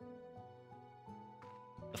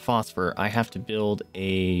the phosphor, I have to build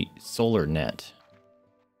a solar net.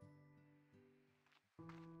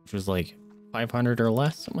 Which was like 500 or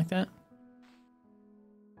less, something like that.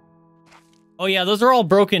 Oh, yeah, those are all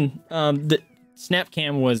broken. The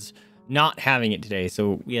Snapcam was not having it today,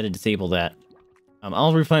 so we had to disable that.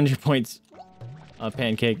 I'll refund your points,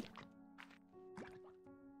 Pancake.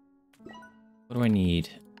 What do I need?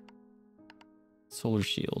 Solar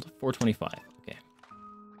shield, 425. Okay.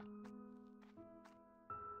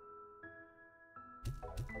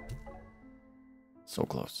 So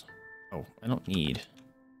close. Oh, I don't need.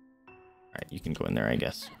 All right, you can go in there, I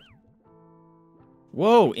guess.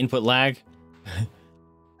 Whoa, input lag.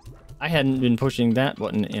 I hadn't been pushing that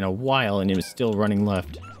button in a while, and it was still running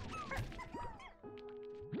left.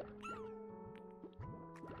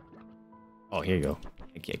 Oh, here you go.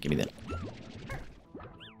 Okay, give me that.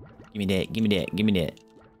 Give me that, give me that, give me that.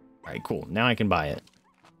 Alright, cool. Now I can buy it.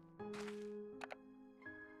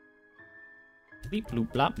 Beep,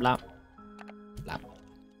 bloop, blop, blop. Blop.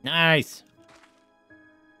 Nice!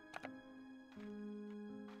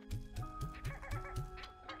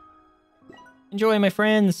 Enjoy, my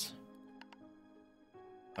friends!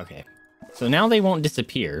 Okay. So now they won't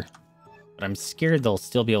disappear, but I'm scared they'll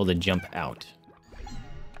still be able to jump out.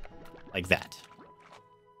 Like that.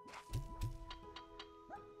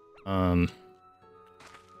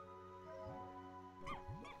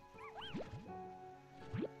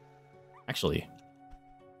 Actually,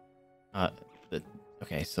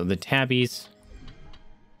 okay, so the tabbies,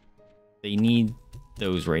 they need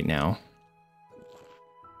those right now.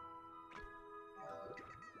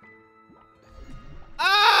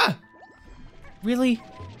 Ah! Really?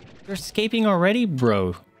 You're escaping already,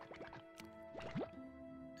 bro?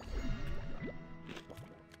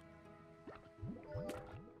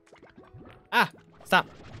 Ah! Stop.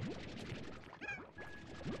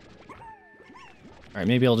 Alright,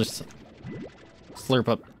 maybe I'll just slurp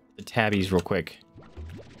up the tabbies real quick.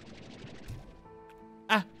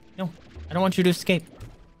 Ah! No. I don't want you to escape.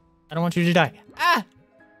 I don't want you to die. Ah!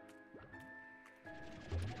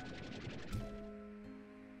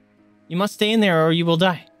 You must stay in there or you will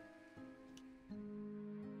die.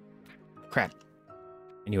 Crap.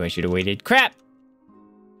 I knew I should have waited. Crap!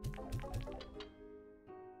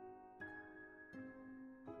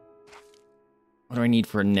 What do I need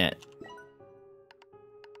for a net?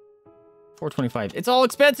 425. It's all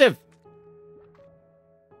expensive!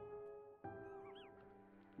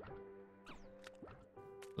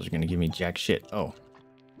 Those are gonna give me jack shit. Oh.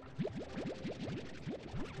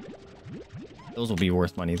 Those will be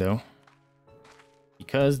worth money, though.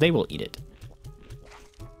 Because they will eat it.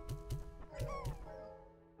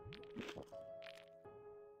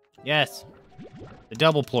 Yes. The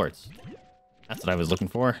double plorts. That's what I was looking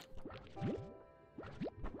for.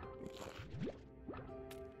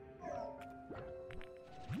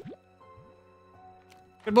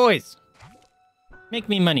 Good boys. Make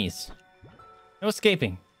me monies. No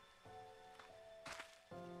escaping.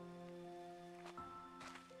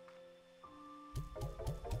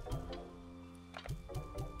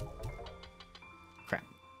 Crap.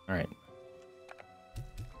 All right.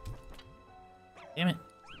 Damn it.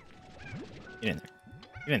 Get in there.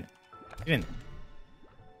 Get in there. Get in there.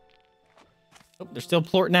 Oh, they're still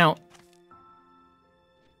plorting out.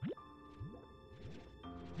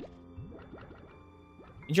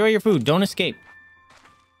 Enjoy your food. Don't escape.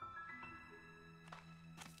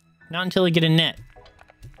 Not until we get a net.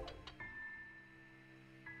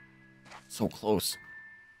 So close.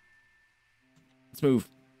 Let's move.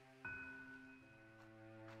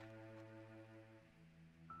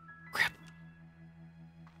 Crap.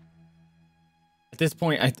 At this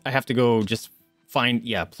point, I have to go just find,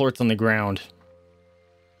 yeah, plorts on the ground.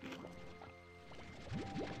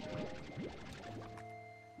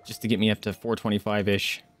 Just to get me up to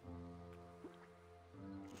 425-ish.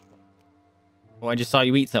 Oh, I just saw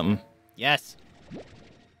you eat something. Yes.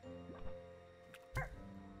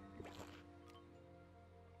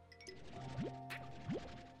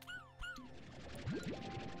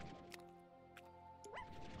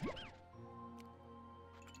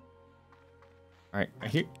 All right,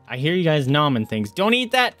 I hear you guys nomming things. Don't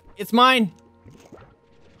eat that. It's mine.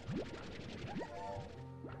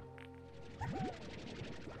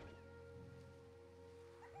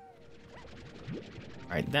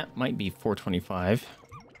 All right, that might be 425.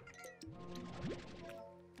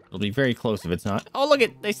 It'll be very close if it's not. Oh, look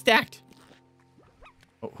it, they stacked.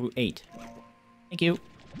 Oh, who ate? Thank you.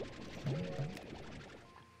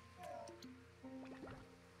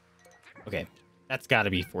 Okay, that's got to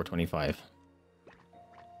be 425.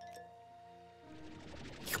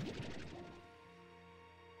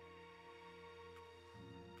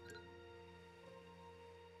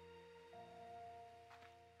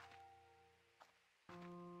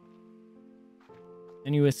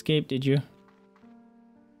 And you escaped, did you?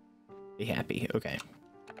 Be happy. Okay.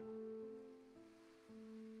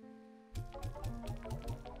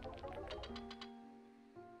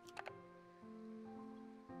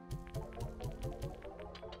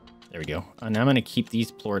 There we go. And I'm going to keep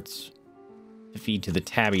these plorts to feed to the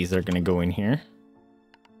tabbies that are going to go in here.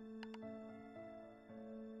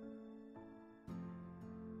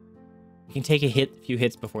 You can take a few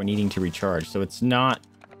hits before needing to recharge, so it's not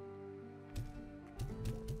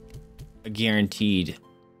a guaranteed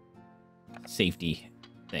safety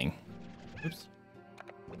thing. Oops.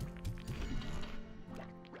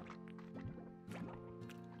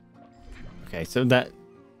 Okay, so that's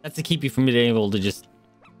to keep you from being able to just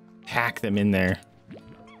pack them in there.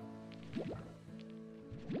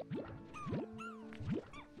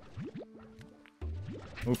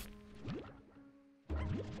 Oof.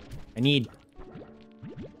 I need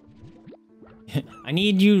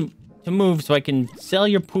you to move so I can sell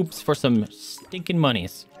your poops for some stinking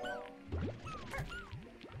monies.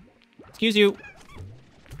 Excuse you.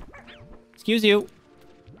 Excuse you.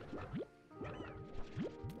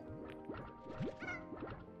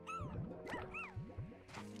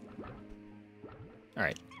 All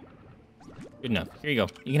right. Good enough. Here you go.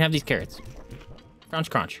 You can have these carrots. Crunch,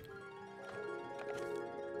 crunch.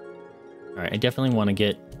 All right, I definitely want to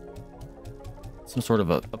get some sort of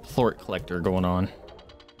a plort collector going on.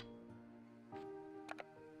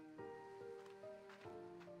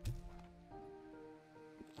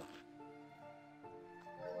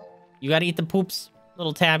 You gotta eat the poops,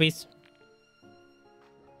 little tabbies.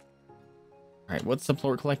 All right, what's the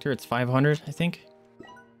plort collector? It's 500, I think.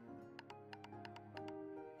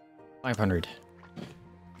 500.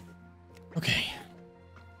 Okay.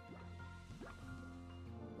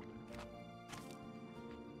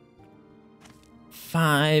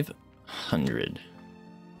 $500.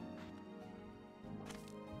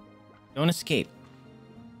 Don't escape.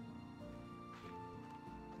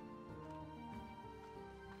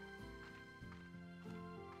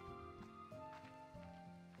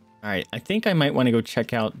 All right, I think I might want to go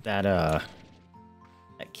check out that that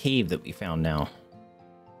cave that we found now.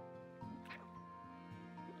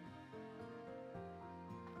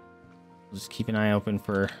 Just keep an eye open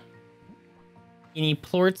for any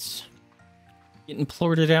plorts getting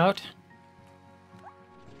plorted out.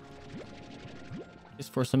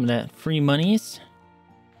 Just for some of that free monies.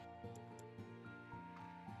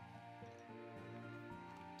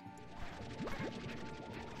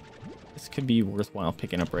 This could be worthwhile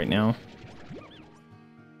picking up right now.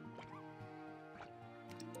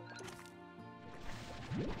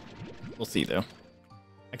 We'll see though.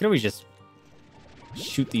 I could always just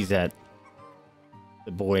shoot these at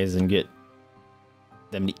the boys and get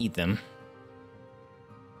them to eat them.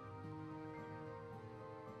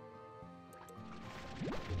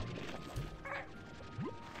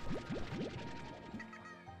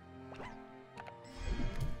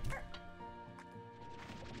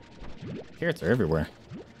 Carrots are everywhere.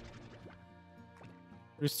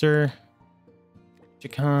 Rooster.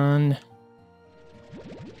 Chicken.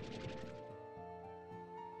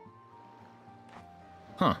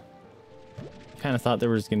 Huh. Kind of thought there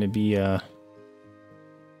was going to be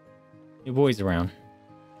new boys around.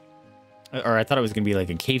 Or I thought it was going to be like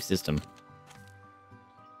a cave system.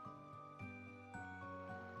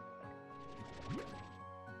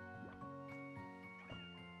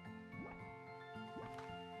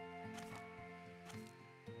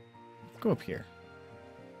 Let's go up here.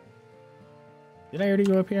 Did I already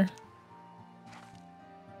go up here?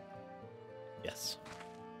 Yes.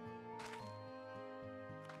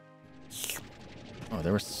 Oh,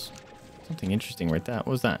 there was something interesting right there. What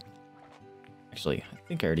was that? Actually, I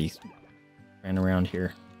think I already ran around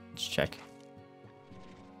here. Let's check.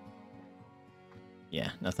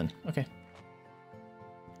 Yeah, nothing. Okay.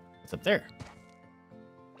 What's up there?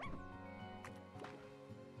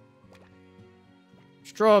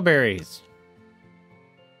 Strawberries.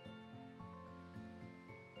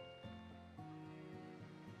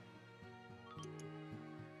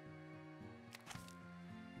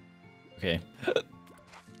 Okay.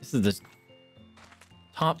 This is the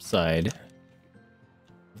top side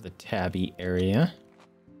of the tabby area.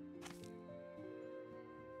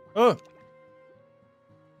 Oh!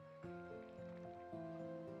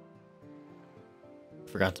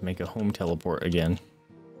 Forgot to make a home teleport again.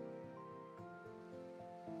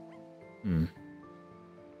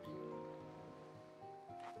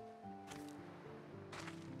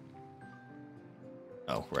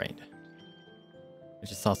 Oh, right. I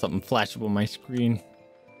just saw something flash up on my screen.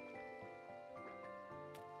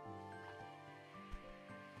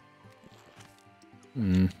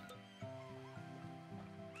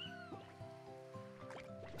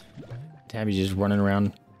 Tabby's just running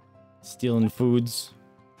around stealing foods.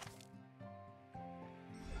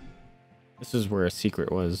 This is where a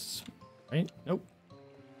secret was, right? Nope.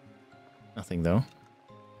 Nothing though.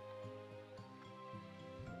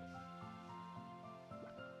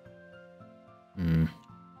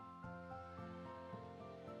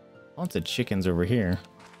 Lots of chickens over here.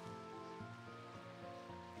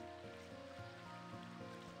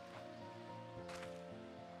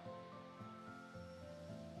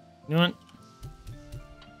 You know what?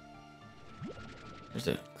 There's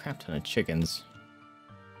a crap ton of chickens.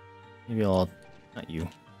 Maybe I'll... Not you.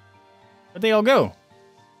 Where'd they all go?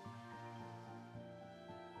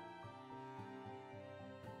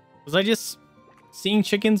 Was I just seeing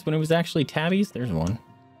chickens when it was actually tabbies? There's one.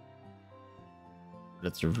 But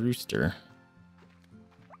it's a rooster.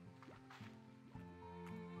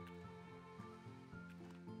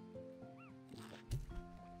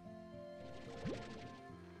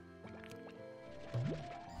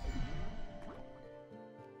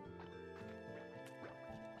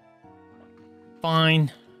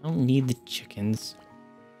 Fine. I don't need the chickens.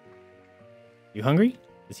 You hungry?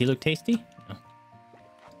 Does he look tasty? No.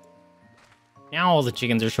 Now all the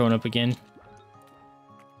chickens are showing up again.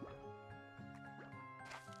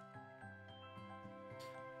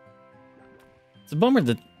 It's a bummer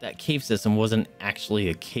that that cave system wasn't actually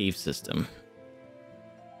a cave system.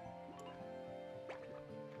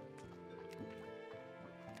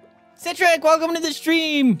 Citric, welcome to the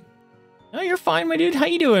stream. Oh, you're fine, my dude. How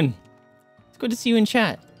you doing? It's good to see you in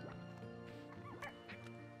chat.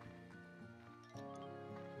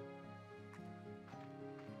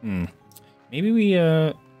 Maybe we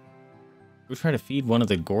go try to feed one of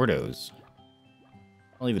the Gordos.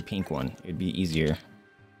 Only the pink one. It'd be easier.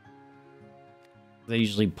 They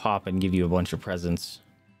usually pop and give you a bunch of presents.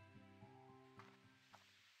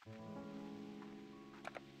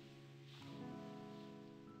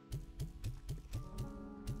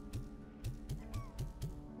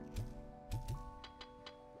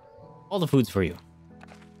 All the food's for you.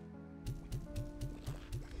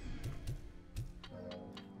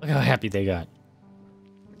 Look how happy they got.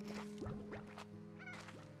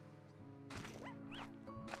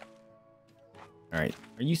 Alright,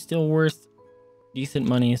 are you still worth decent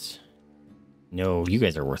monies? No, you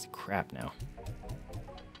guys are worth crap now.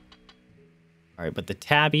 Alright, but the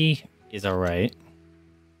tabby is alright.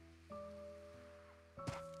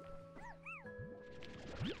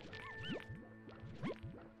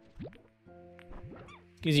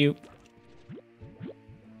 Excuse you.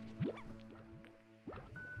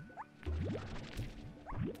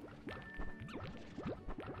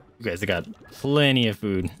 You guys have got plenty of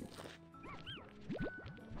food.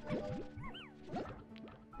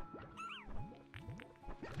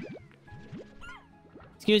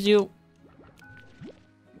 Excuse you.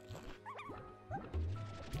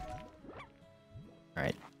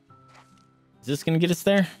 Alright. Is this gonna get us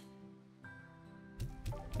there?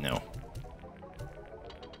 No.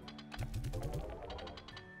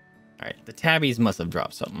 Alright, the tabbies must have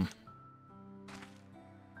dropped something.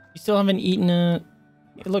 You still haven't eaten a...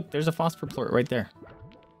 Hey, look, there's a phosphor plort right there.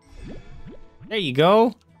 There you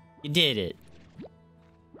go. You did it.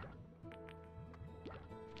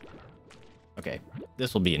 Okay,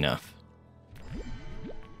 this will be enough.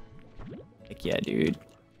 Heck yeah, dude.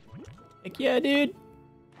 Heck yeah, dude.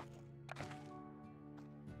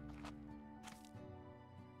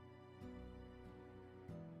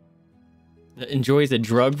 That enjoys a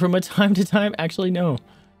drug from a time to time? Actually, no.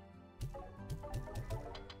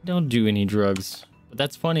 Don't do any drugs. But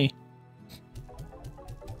that's funny.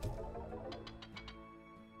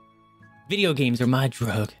 Video games are my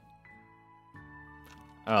drug.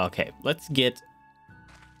 Okay, let's get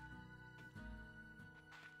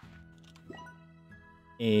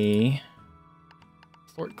a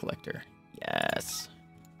plort collector. Yes.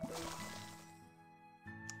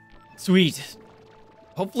 Sweet.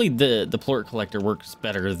 Hopefully the plort collector works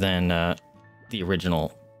better than the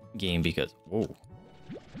original game because... Whoa.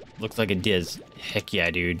 Looks like it does. Heck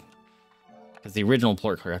yeah, dude. Because the original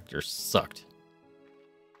plort collector sucked.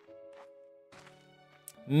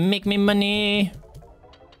 Make me money.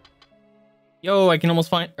 Yo, I can almost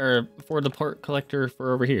find or afford the plort collector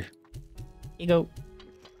for over here. Here you go.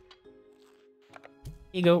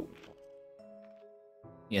 Here you go.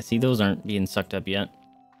 Yeah, see, those aren't being sucked up yet.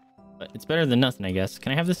 But it's better than nothing, I guess.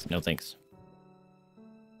 Can I have this? No, thanks.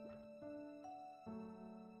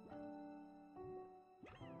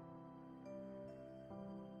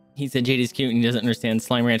 He said JD's cute and he doesn't understand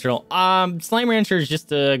Slime Rancher at all. Slime Rancher is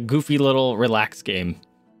just a goofy little relax game.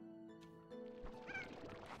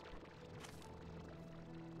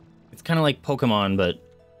 It's kind of like Pokemon, but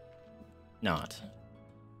not.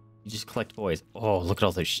 You just collect boys. Oh, look at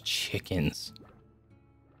all those chickens.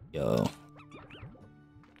 Yo. All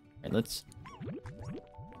right, let's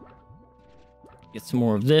get some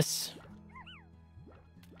more of this.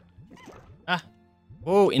 Ah.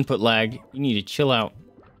 Whoa, input lag. You need to chill out.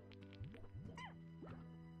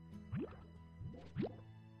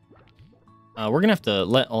 We're gonna have to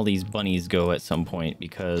let all these bunnies go at some point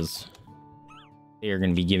because they are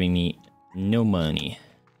gonna be giving me no money.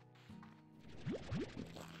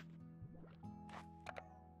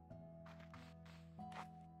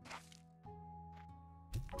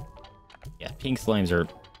 Yeah, pink slimes are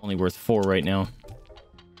only worth 4 right now.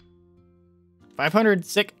 500,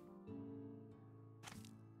 sick.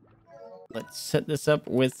 Let's set this up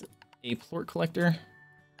with a plort collector.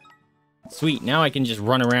 Sweet, now I can just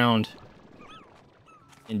run around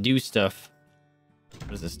and do stuff.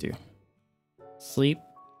 What does this do? Sleep?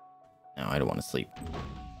 No, I don't want to sleep.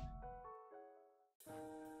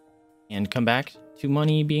 And come back to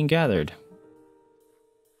money being gathered.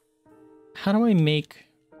 How do I make...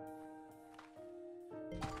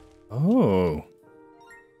 Oh.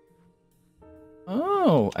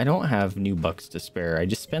 Oh, I don't have new bucks to spare. I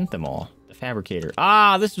just spent them all. The fabricator.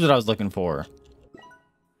 Ah, this is what I was looking for.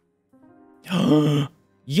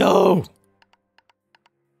 Yo!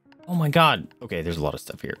 Oh my god. Okay, there's a lot of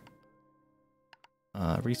stuff here.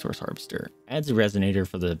 Resource harvester. Adds a resonator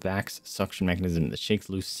for the VAX suction mechanism that shakes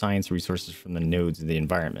loose science resources from the nodes of the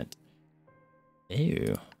environment.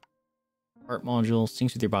 Ew. Heart module.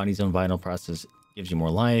 Syncs with your body's own vital process. Gives you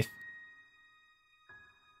more life.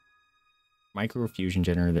 Microfusion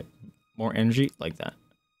generator. More energy. Like that.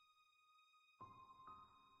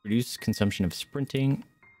 Reduce consumption of sprinting.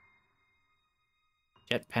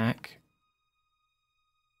 Jetpack.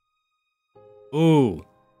 Ooh.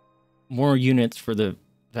 More units for the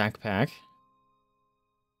backpack.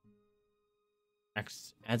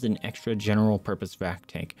 Adds an extra general purpose vac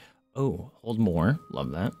tank. Oh, hold more.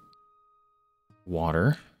 Love that.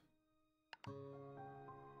 Water.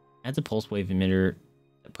 Adds a pulse wave emitter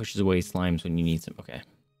that pushes away slimes when you need some. Okay.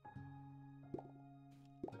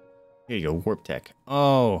 Here you go. Warp tech.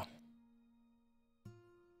 Oh.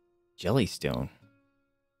 Jellystone.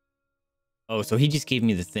 Oh, so he just gave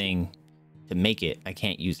me the thing to make it. I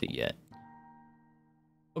can't use it yet.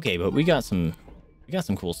 Okay, but we got some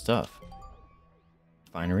cool stuff.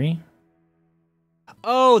 Refinery.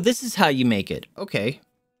 Oh, this is how you make it. Okay.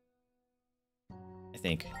 I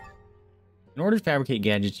think. In order to fabricate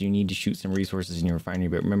gadgets, you need to shoot some resources in your refinery,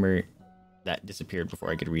 but remember that disappeared before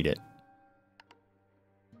I could read it.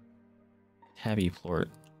 Tabby plort.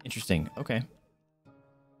 Interesting. Okay.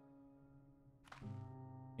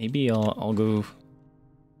 Maybe I'll go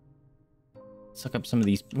suck up some of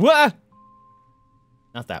these. Wah!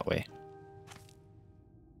 Not that way.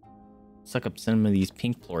 Suck up some of these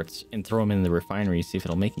pink plorts and throw them in the refinery, see if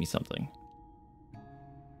it'll make me something.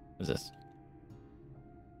 What is this?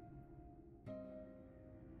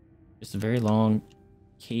 Just a very long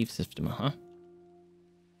cave system, huh?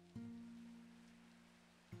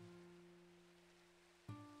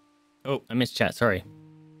 Oh, I missed chat, sorry.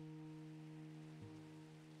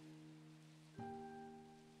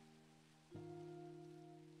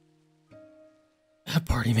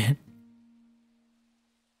 Party man.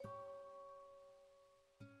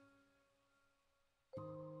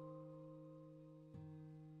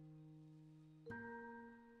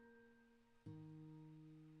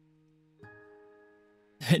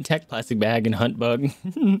 Tech plastic bag and hunt bug.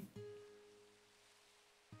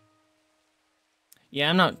 Yeah,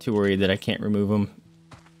 I'm not too worried that I can't remove them.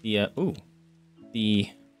 The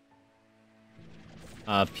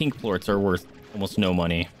pink plorts are worth almost no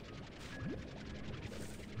money.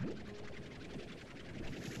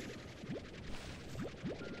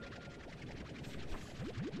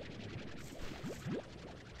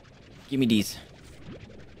 Give me these.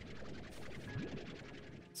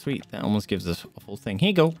 Sweet, that almost gives us a full thing. Here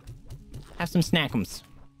you go. Have some snackums.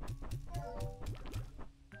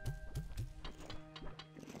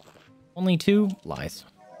 Only 2? Lies.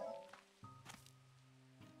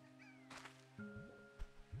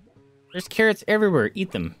 There's carrots everywhere.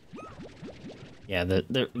 Eat them. Yeah,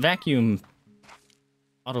 the vacuum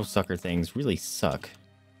auto sucker things really suck.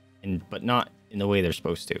 But not in the way they're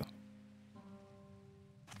supposed to.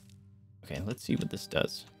 Okay, let's see what this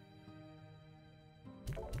does.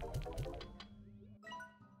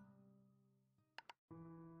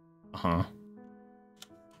 Uh-huh.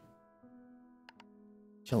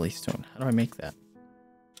 Jellystone. How do I make that?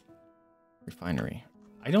 Refinery.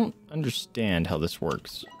 I don't understand how this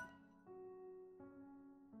works.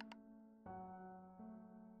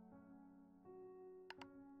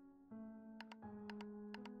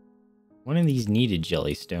 One of these needed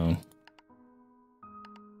jellystone.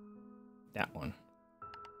 That one.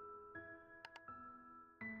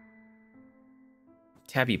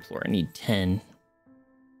 Tabby plort. I need 10.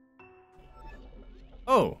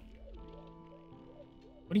 Oh.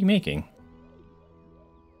 What are you making?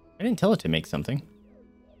 I didn't tell it to make something.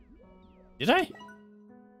 Did I?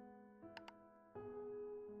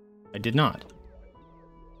 I did not.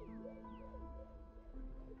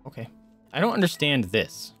 Okay. I don't understand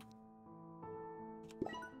this.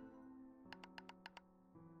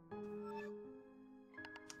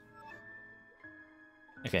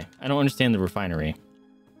 Okay, I don't understand the refinery.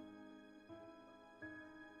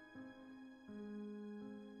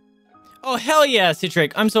 Oh, hell yeah,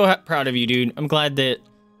 Citric. I'm so proud of you, dude. I'm glad that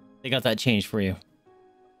they got that changed for you.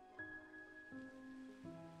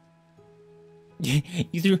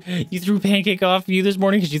 You threw Pancake off you this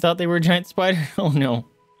morning because you thought they were a giant spider? Oh, no.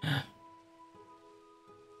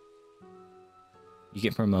 You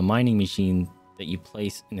get from a mining machine that you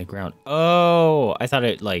place in the ground. Oh, I thought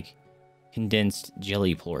it, like, condensed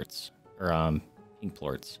jelly plorts. Or, pink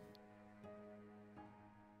plorts.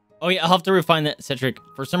 Oh yeah, I'll have to refine that, Cedric.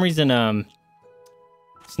 For some reason,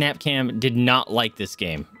 Snapcam did not like this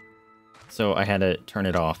game, so I had to turn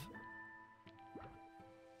it off.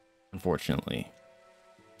 Unfortunately.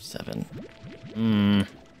 7. Do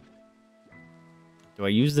I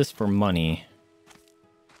use this for money?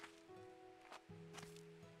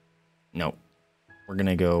 No. We're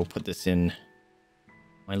gonna go put this in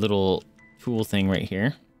my little tool thing right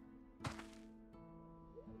here.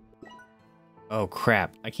 Oh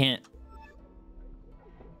crap, I can't.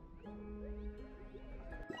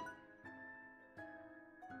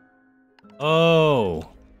 Oh.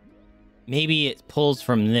 Maybe it pulls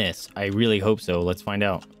from this. I really hope so. Let's find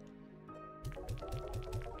out.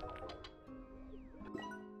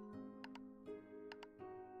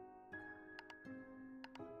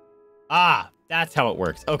 Ah, that's how it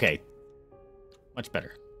works. Okay. Much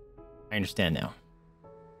better. I understand now.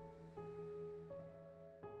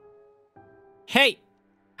 Hey!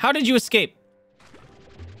 How did you escape?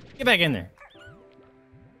 Get back in there.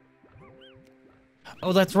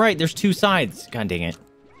 Oh, that's right. There's 2 sides. God dang it.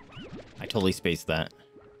 I totally spaced that.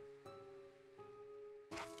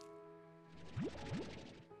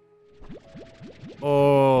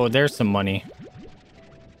 Oh, there's some money.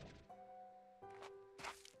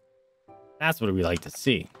 That's what we like to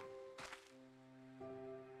see.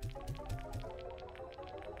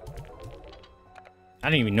 I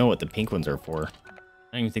don't even know what the pink ones are for. I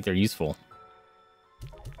don't even think they're useful.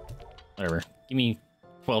 Whatever. Give me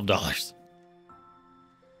 $12.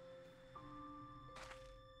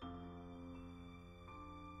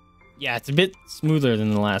 Yeah, it's a bit smoother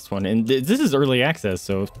than the last one. And this is early access,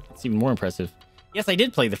 so it's even more impressive. Yes, I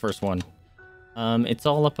did play the first one. It's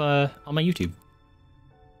all up on my YouTube.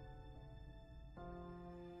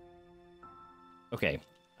 Okay,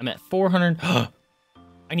 I'm at 400. I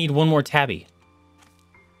need one more tabby.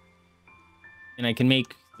 And I can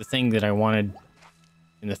make the thing that I wanted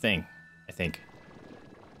in the thing, I think.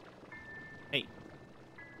 Hey.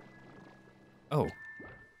 Oh.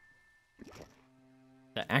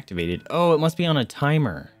 That activated. Oh, it must be on a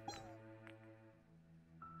timer.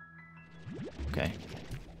 Okay.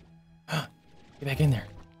 Get back in there.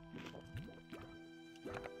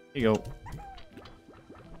 There you go.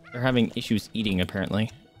 They're having issues eating, apparently.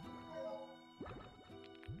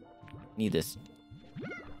 Need this.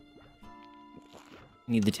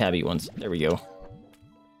 Need the tabby ones. There we go.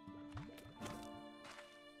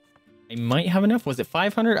 I might have enough. Was it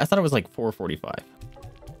 500? I thought it was like 445.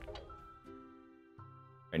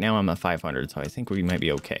 Right now I'm at 500, so I think we might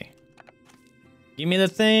be okay. Give me the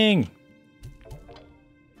thing!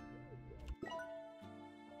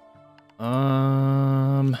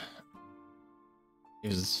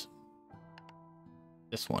 Is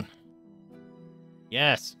this one.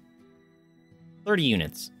 Yes! 30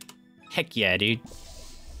 units. Heck yeah, dude.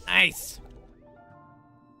 Nice!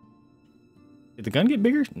 Did the gun get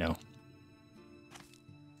bigger? No.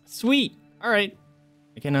 Sweet! Alright.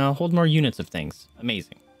 I can hold more units of things.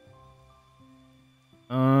 Amazing.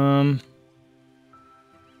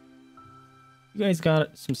 You guys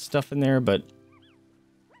got some stuff in there, but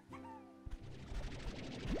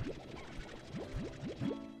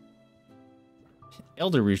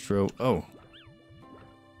Elder Roostro. Oh.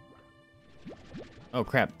 Oh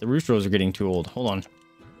crap, the Roostros are getting too old. Hold on.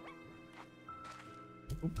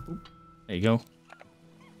 Oop, oop. There you go.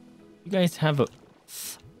 You guys have a...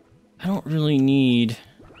 I don't really need...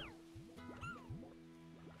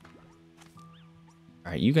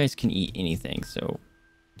 Alright, you guys can eat anything, so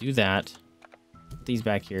do that. Put these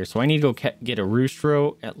back here. So I need to go get a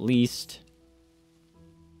Roostro at least.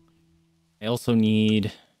 I also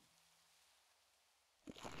need...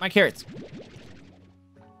 my carrots.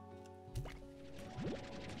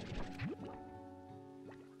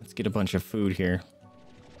 Let's get a bunch of food here.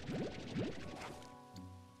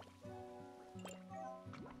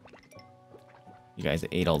 You guys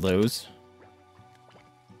ate all those.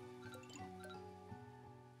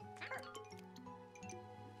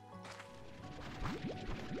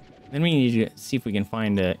 Then we need to see if we can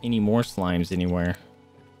find any more slimes anywhere.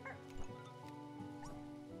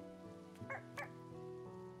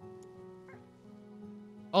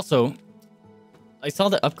 Also, I saw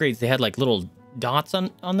the upgrades, they had like little dots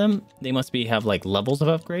on them. They must have like levels of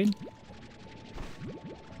upgrade.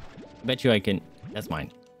 I bet you I can... That's mine.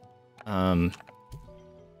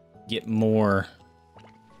 Get more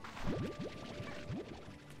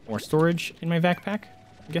storage in my backpack,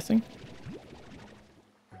 I'm guessing.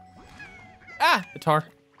 Ah! The tar.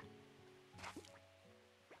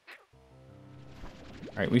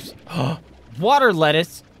 Alright, we've... water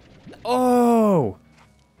lettuce! Oh!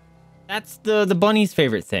 That's the bunny's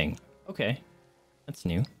favorite thing. Okay. That's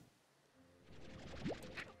new.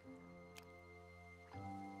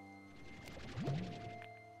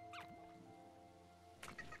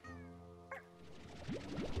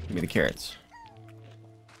 Give me the carrots.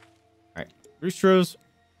 All right, Roostros.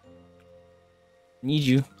 Need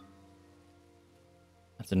you.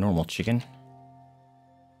 That's a normal chicken.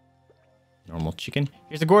 Normal chicken.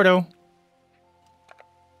 Here's a Gordo.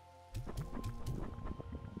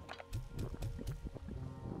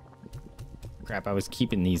 Crap, I was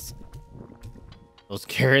keeping those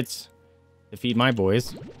carrots to feed my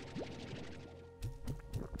boys.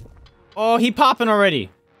 Oh, he popping already.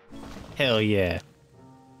 Hell yeah.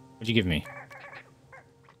 What'd you give me?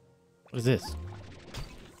 What is this?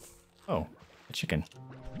 Oh, a chicken.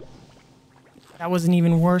 That wasn't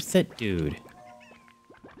even worth it, dude.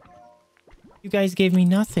 You guys gave me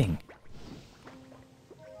nothing.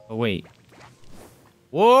 Oh, wait.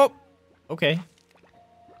 Whoop! Okay.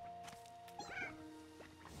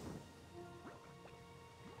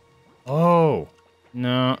 Oh,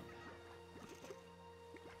 no.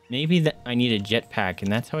 Maybe that I need a jetpack,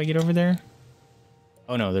 and that's how I get over there?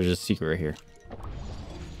 Oh, no, there's a secret right here.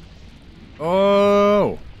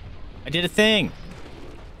 Oh! I did a thing!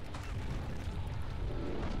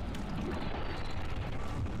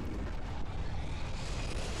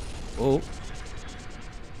 Oh.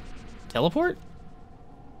 Teleport?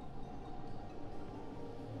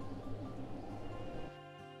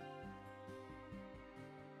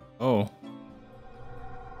 Oh.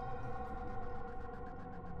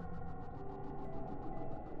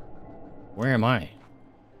 Where am I?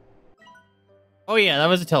 Oh yeah, that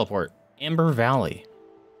was a teleport. Amber Valley.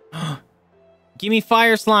 Give me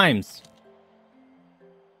fire slimes.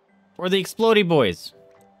 Or the explodey boys.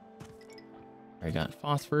 I got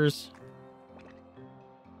phosphors.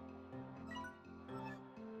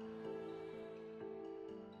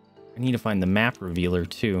 I need to find the map revealer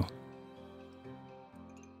too.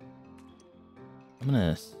 I'm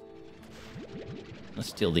gonna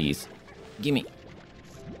steal these. Gimme.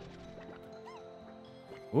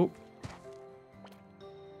 Oh.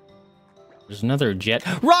 There's another jet.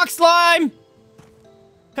 Rock slime!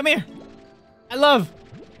 Come here. I love.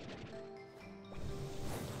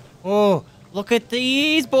 Oh, look at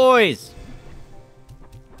these boys.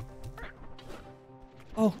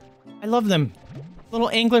 Oh, I love them. Little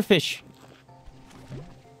anglerfish.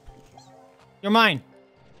 You're mine.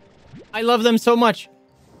 I love them so much.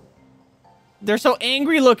 They're so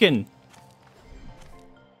angry looking.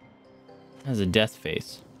 Has a death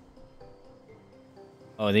face.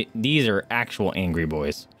 Oh, these are actual angry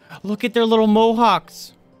boys. Look at their little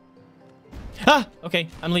mohawks. Ah, okay,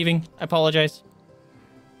 I'm leaving. I apologize.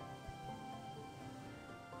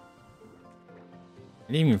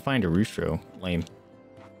 I didn't even find a roostro. Lame.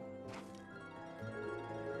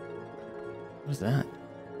 What is that?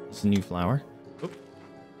 It's a new flower. Oop.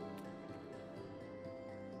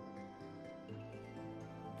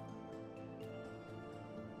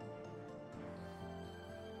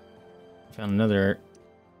 Found another.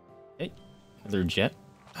 Hey, another jet.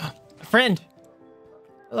 A friend.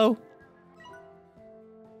 Hello.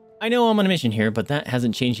 I know I'm on a mission here, but that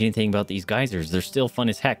hasn't changed anything about these geysers. They're still fun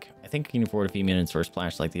as heck. I think I can afford a few minutes for a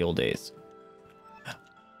splash like the old days.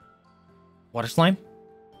 Water slime?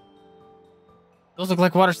 Those look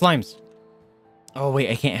like water slimes. Oh, wait,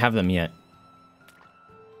 I can't have them yet.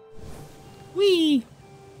 Whee!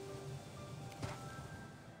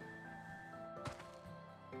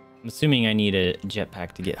 I'm assuming I need a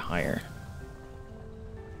jetpack to get higher.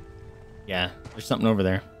 Yeah, there's something over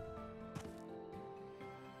there.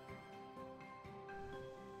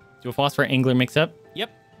 Do a phosphor angler mix up?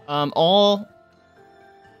 Yep. All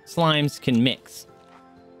slimes can mix.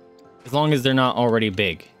 As long as they're not already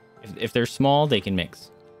big. If they're small, they can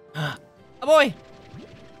mix. A boy!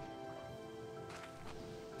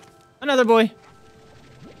 Another boy.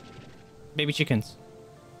 Baby chickens.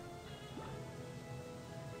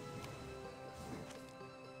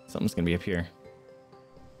 Something's gonna be up here.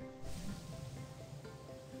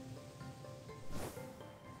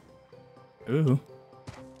 Ooh.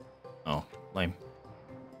 Oh, lame.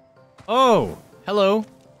 Oh, hello.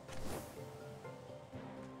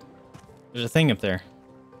 There's a thing up there.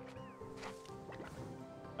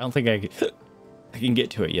 I don't think I can get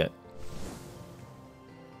to it yet.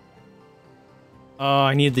 Oh,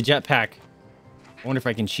 I need the jetpack. I wonder if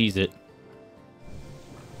I can cheese it.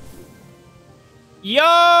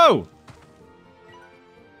 Yo!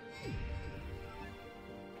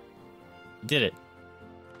 Did it.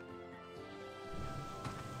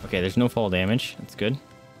 Okay, there's no fall damage. That's good.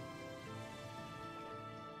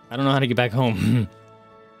 I don't know how to get back home.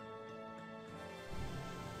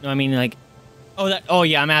 No, I mean like, oh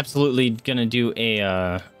yeah, I'm absolutely gonna do a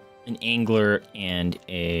an angler and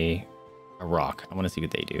a rock. I want to see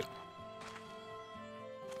what they do.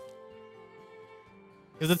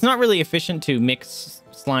 Because it's not really efficient to mix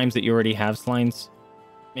slimes that you already have slimes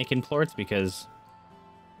making plorts because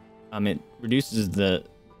it reduces the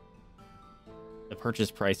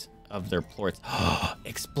purchase price of their plorts.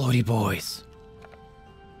 Explodey boys.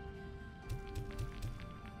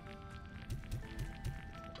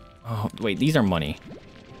 Oh, wait, these are money.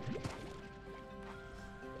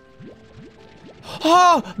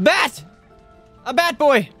 Oh, bat! A bat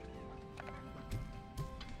boy!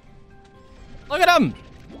 Look at him!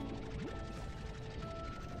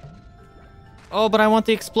 Oh, but I want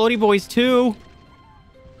the explodey boys too.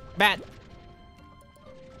 Bat.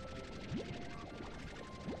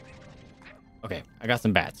 Okay, I got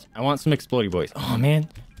some bats. I want some explodey boys. Oh man,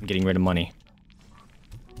 I'm getting rid of money.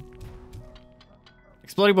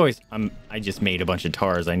 Explodey boys. I just made a bunch of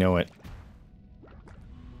tars. I know it.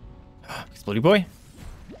 Explodey boy.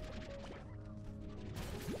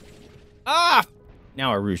 Ah!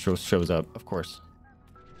 Now our roost shows up, of course.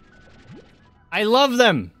 I love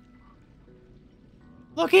them.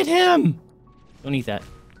 Look at him. Don't eat that.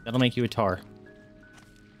 That'll make you a tar.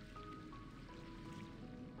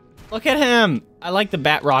 Look at him. I like the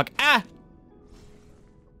bat rock. Ah!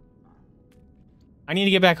 I need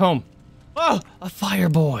to get back home. Oh, a fire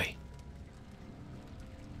boy.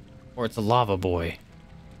 Or it's a lava boy.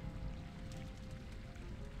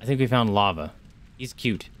 I think we found lava. He's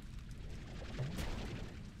cute.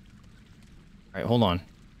 All right, hold on.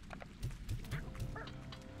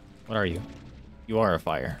 What are you? You are a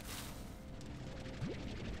fire.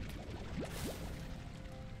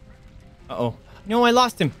 Uh-oh. No, I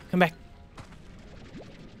lost him. Come back.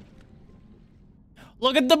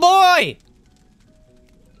 Look at the boy!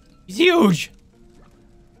 He's huge!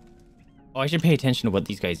 Oh, I should pay attention to what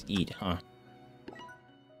these guys eat, huh?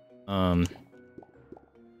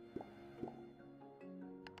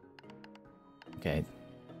 Okay.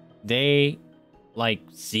 They like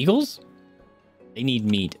seagulls? They need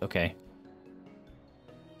meat, okay.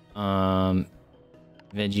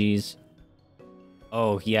 Veggies.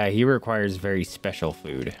 Oh, yeah, he requires very special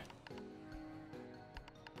food.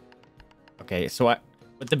 Okay, so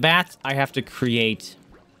with the bats, I have to create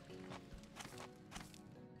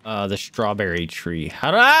the strawberry tree.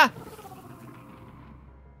 How do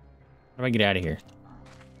I get out of here?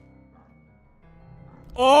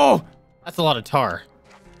 Oh, that's a lot of tar.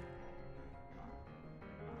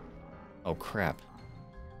 Oh, crap.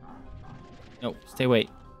 Nope, stay away.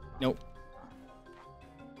 Nope.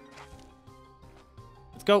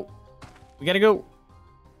 Let's go. We gotta go.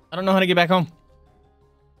 I don't know how to get back home.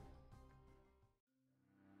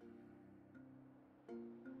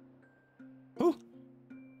 Ooh.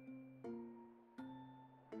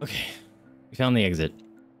 Okay. We found the exit.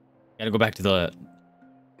 Gotta go back to the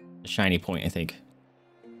shiny point, I think.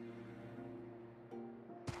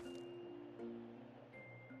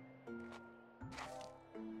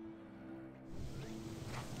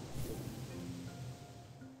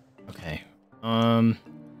 Okay.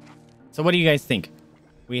 So what do you guys think?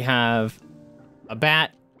 We have a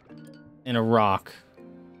bat and a rock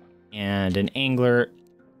and an angler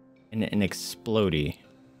and an explodey.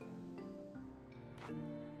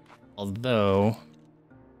 Although,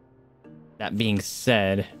 that being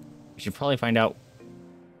said, we should probably find out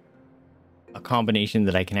a combination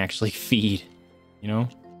that I can actually feed, you know?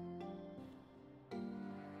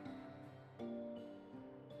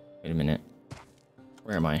 Wait a minute.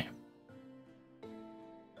 Where am I?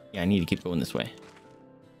 Yeah, I need to keep going this way.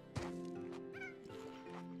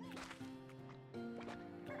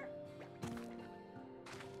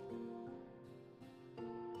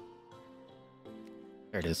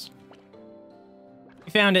 There it is.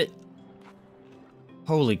 We found it.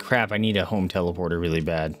 Holy crap, I need a home teleporter really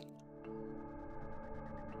bad.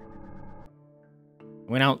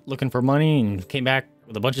 Went out looking for money and came back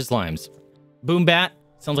with a bunch of slimes. Boom bat.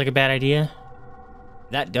 Sounds like a bad idea.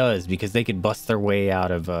 That does, because they could bust their way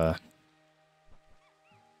out of the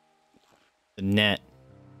net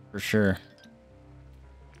for sure.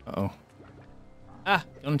 Uh-oh. Ah,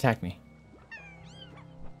 don't attack me.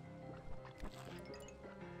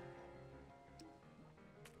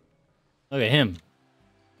 Look at him.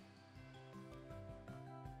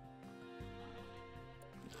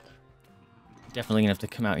 Definitely gonna have to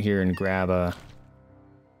come out here and grab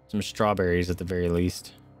some strawberries at the very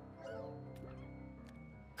least.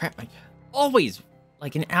 Crap, always,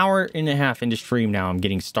 like an hour and a half into stream now, I'm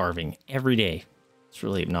getting starving every day. It's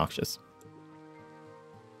really obnoxious.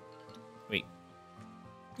 Wait.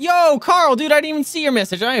 Yo, Carl, dude, I didn't even see your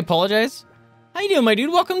message. I apologize. How you doing, my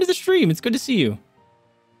dude? Welcome to the stream. It's good to see you.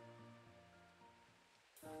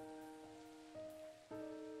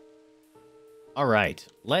 All right,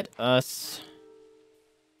 let us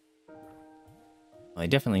Well, I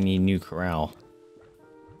definitely need new corral.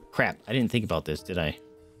 Crap, I didn't think about this, did I?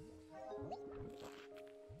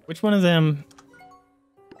 Which one of them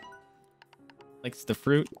likes the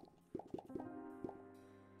fruit?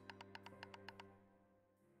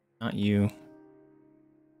 Not you.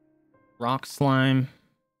 Rock slime.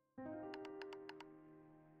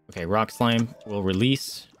 Okay, rock slime will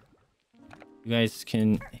release. You guys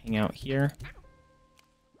can hang out here.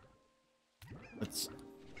 Let's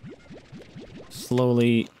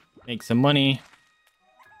slowly make some money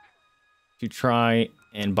to try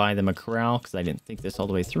and buy them a corral, because I didn't think this all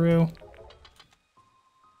the way through.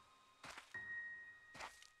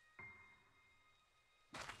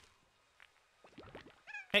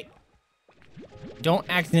 Hey! Don't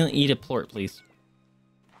accidentally eat a plort, please.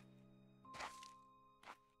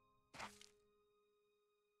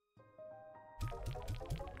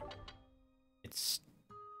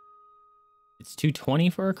 It's 220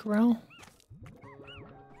 for a corral,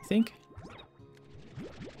 I think.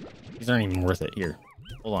 These aren't even worth it. Here,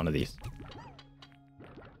 hold on to these.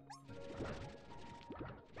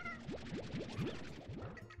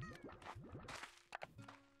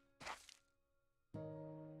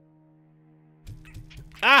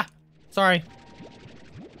 Ah! Sorry.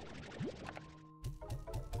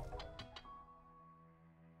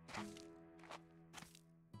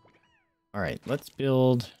 All right, let's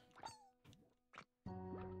build.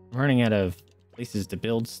 I'm running out of places to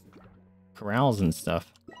build corrals and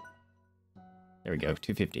stuff. There we go,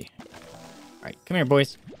 250. All right, come here,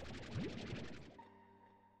 boys.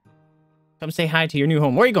 Come say hi to your new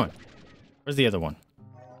home. Where are you going? Where's the other one?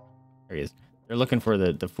 There he is. They're looking for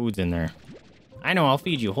the foods in there. I know, I'll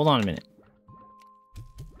feed you. Hold on a minute.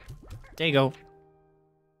 There you go. All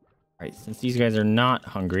right, since these guys are not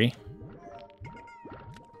hungry.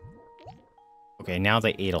 Okay, now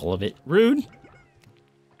they ate all of it. Rude.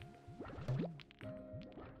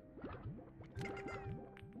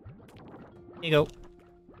 There you go.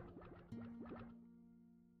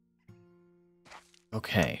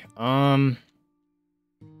 Okay, so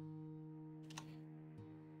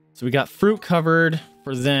we got fruit covered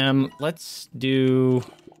for them. Let's do...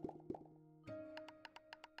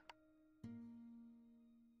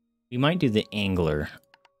 We might do the angler.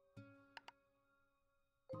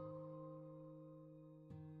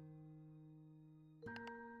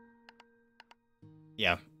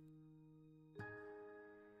 Yeah.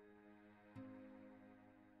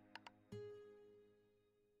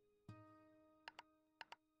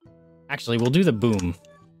 Actually, we'll do the boom.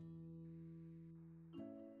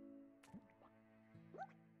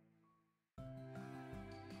 All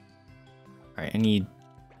right, I need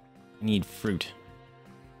fruit.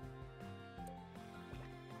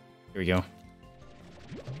 Here we go.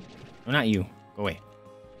 No, not you. Go away.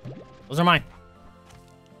 Those are mine.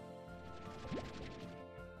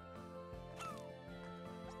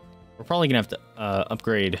 We're probably gonna have to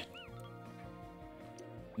upgrade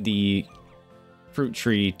the fruit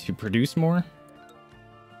tree to produce more.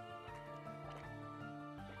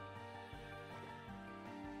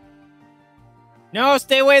 No,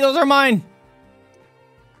 stay away. Those are mine.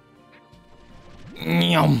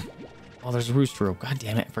 Yum. Oh, there's a rooster rope. God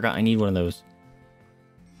damn it. I forgot I need one of those.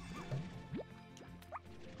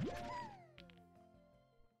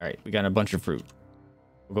 All right, we got a bunch of fruit.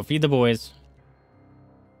 We'll go feed the boys.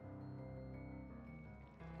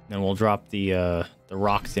 Then we'll drop the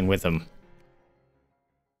rocks in with them.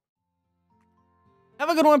 Have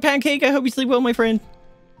a good one, Pancake. I hope you sleep well, my friend.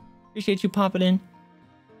 Appreciate you popping in.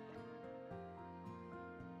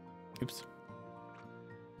 Oops.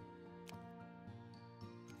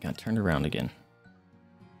 Got turned around again.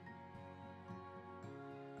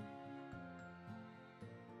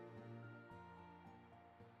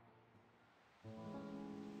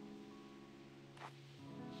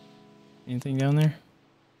 Anything down there?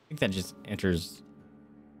 I think that just enters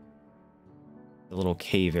the little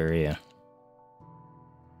cave area.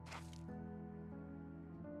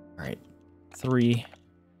 All right, 3.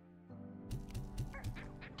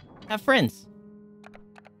 Have friends.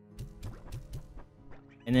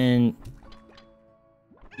 And then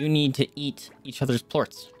you need to eat each other's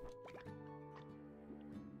plorts.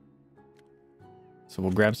 So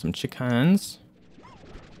we'll grab some chickens.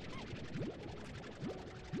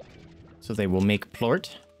 So they will make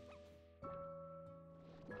plort.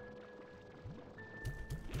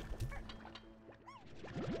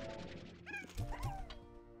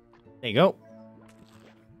 There you go.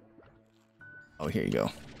 Oh, here you go.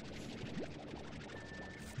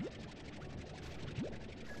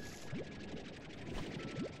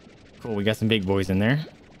 Cool, we got some big boys in there.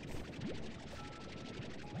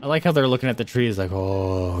 I like how they're looking at the trees like,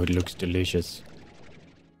 oh, it looks delicious.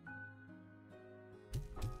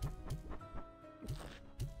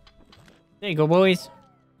 you go, boys.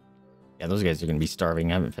 Yeah, those guys are gonna be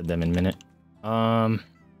starving. I haven't fed them in a minute.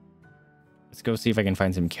 Let's go see if I can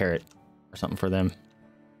find some carrot or something for them.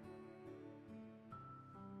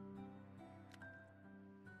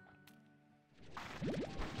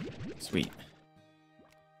 Sweet.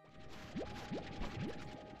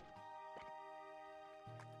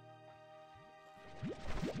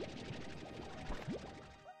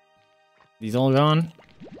 These all gone?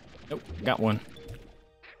 Nope, got one.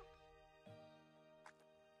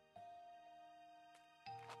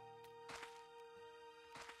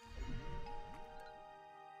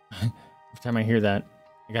 Every time I hear that,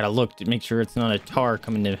 I gotta look to make sure it's not a tar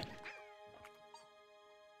coming to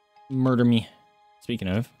murder me. Speaking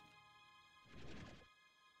of,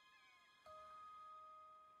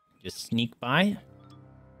 just sneak by.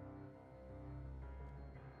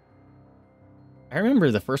 I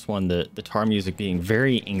remember the first one, the tar music being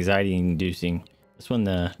very anxiety inducing. This one,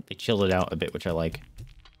 they chilled it out a bit, which I like.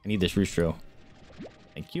 I need this roostro.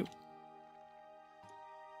 Thank you.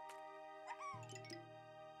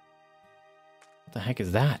 What the heck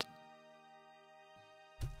is that?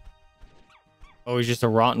 Oh, he's just a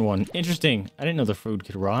rotten one. Interesting. I didn't know the food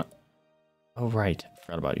could rot. Oh, right.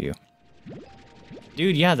 Forgot about you.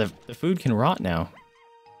 Dude, yeah, the food can rot now.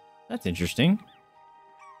 That's interesting.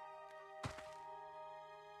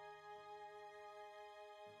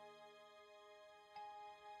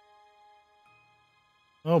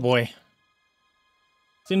 Oh boy.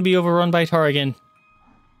 Soon to be overrun by tar again.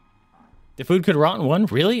 The food could rot in one?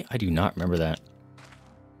 Really? I do not remember that.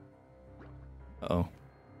 Uh-oh.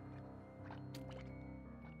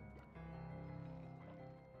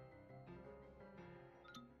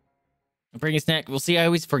 Bring a snack. We'll see, I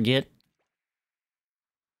always forget.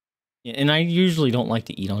 Yeah, and I usually don't like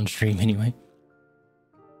to eat on stream anyway.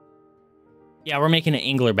 Yeah, we're making an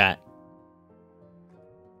angler bat.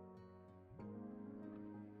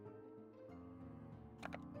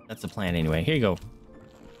 That's the plan anyway. Here you go.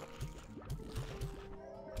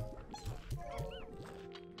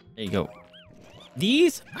 There you go.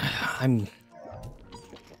 These, I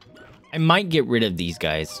might get rid of these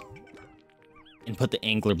guys and put the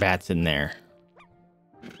angler bats in there.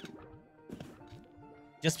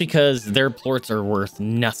 Just because their plorts are worth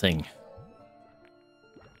nothing.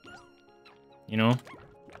 You know?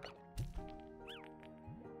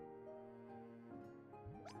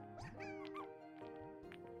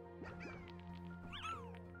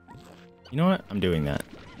 You know what? I'm doing that.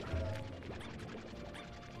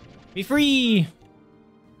 Be free!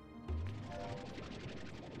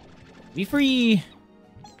 Be free!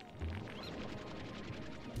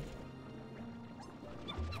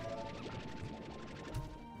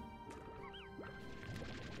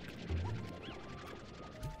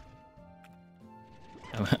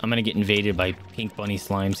 I'm gonna get invaded by pink bunny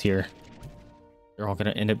slimes here. They're all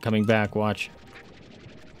gonna end up coming back, watch.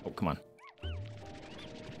 Oh, come on.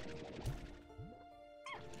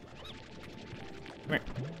 Come here.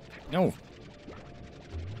 No.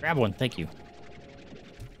 Grab one, thank you.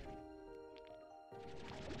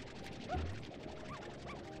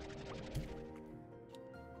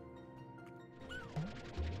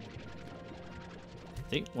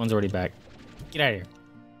 See, one's already back. Get out of here.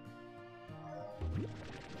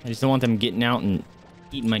 I just don't want them getting out and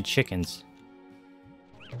eating my chickens.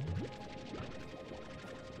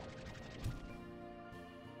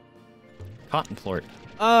 Cotton plort.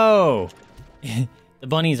 Oh! The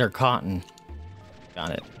bunnies are cotton. Got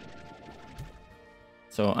it.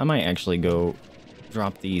 So I might actually go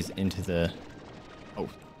drop these into the... Oh,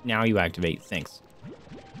 now you activate. Thanks.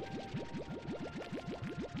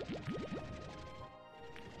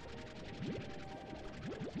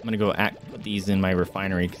 I'm gonna go put these in my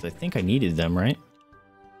refinery because I think I needed them, right?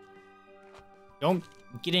 Don't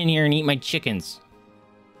get in here and eat my chickens.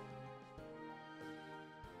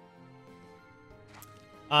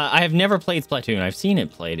 I have never played Splatoon. I've seen it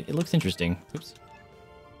played. It looks interesting. Oops.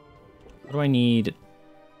 What do I need?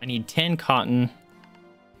 I need 10 cotton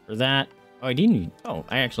for that. Oh, I didn't need... Oh,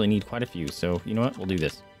 I actually need quite a few. So, you know what? We'll do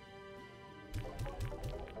this.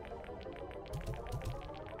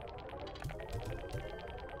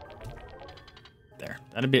 There.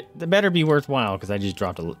 That better be worthwhile because I just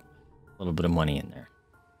dropped a little bit of money in there.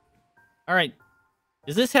 All right.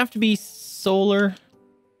 Does this have to be solar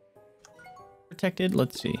protected?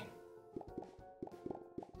 Let's see.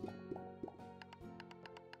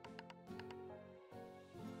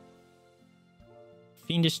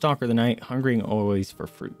 Fiendish stalker of the night, hungering always for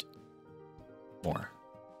fruit. More.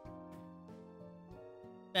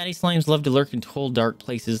 Fatty slimes love to lurk in cold, dark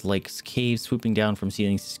places like caves, swooping down from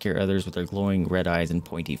ceilings to scare others with their glowing red eyes and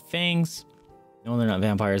pointy fangs. No, they're not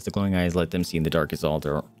vampires. The glowing eyes let them see in the dark as all.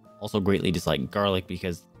 They're also greatly dislike garlic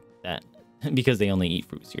because they only eat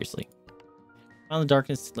fruit. Seriously. Out in the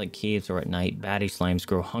darkness, like caves or at night, batty slimes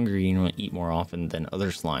grow hungry and will eat more often than other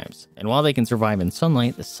slimes. And while they can survive in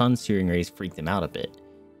sunlight, the sun's searing rays freak them out a bit,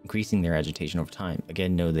 increasing their agitation over time.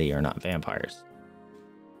 Again, no, they are not vampires.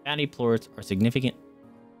 Batty plorts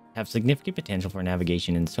have significant potential for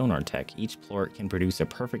navigation and sonar tech. Each plort can produce a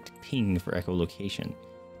perfect ping for echolocation.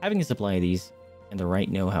 Having a supply of these and the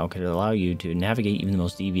right know-how could allow you to navigate even the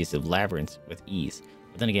most devious of labyrinths with ease.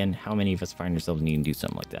 But then again, how many of us find ourselves needing to do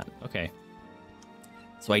something like that? Okay.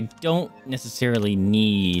 So I don't necessarily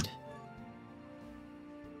need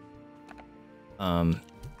oh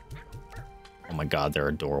my god, they're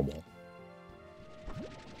adorable.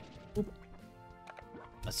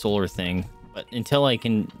 A solar thing, but until I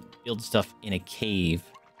can build stuff in a cave,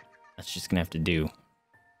 that's just gonna have to do.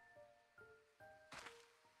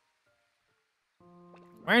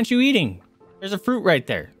 Why aren't you eating? There's a fruit right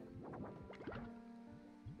there.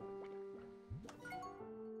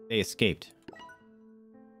 They escaped.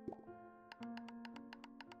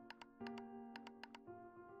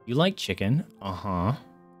 You like chicken? Uh-huh.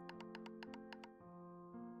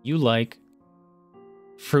 You like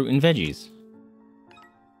fruit and veggies.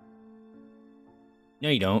 No,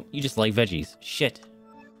 you don't. You just like veggies. Shit.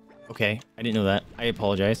 Okay, I didn't know that. I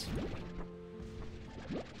apologize.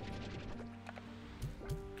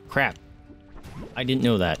 Crap. I didn't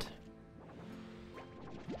know that.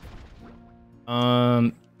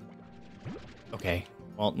 Okay.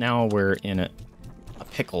 Well, now we're in a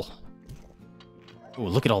pickle. Ooh,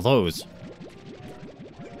 look at all those.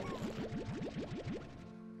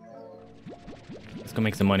 Let's go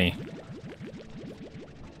make some money.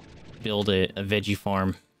 Build a veggie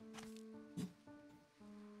farm.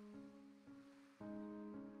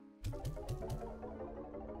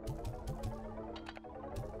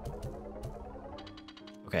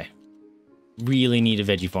 Okay. Really need a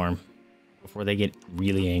veggie farm before they get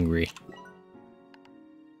really angry.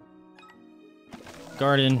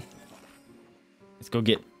 Garden. Let's go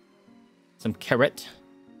get some carrot.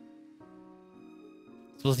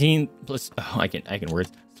 Splatoon plus I can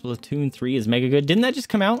words. Splatoon 3 is mega good. Didn't that just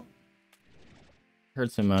come out?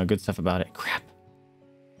 Heard some good stuff about it. Crap.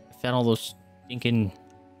 I fed all those stinking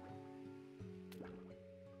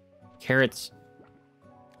carrots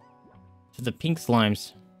to the pink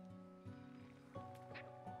slimes.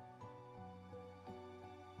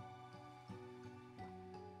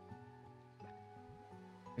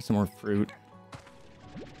 Here's some more fruit.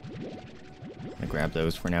 I'm gonna grab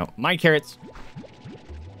those for now. My carrots!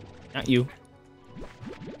 Not you.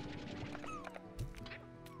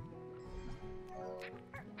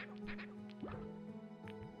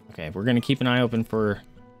 Okay, we're gonna keep an eye open for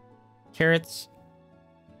carrots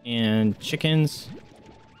and chickens.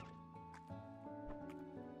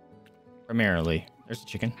 Primarily. There's a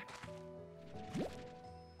chicken.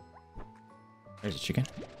 There's a chicken.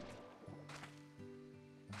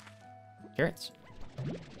 Carrots.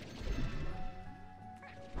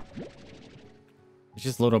 Let's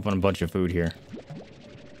just load up on a bunch of food here.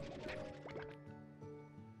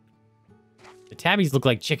 The tabbies look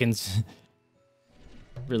like chickens.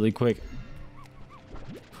 Really quick.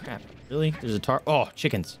 Crap. Really? There's a tar. Oh,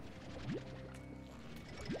 chickens.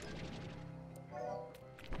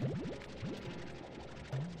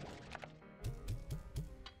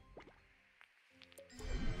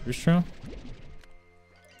 Rooster?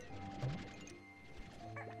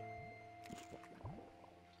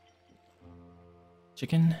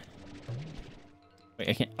 Chicken? Wait,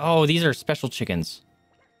 I can't. Oh, these are special chickens.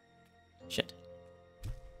 Shit.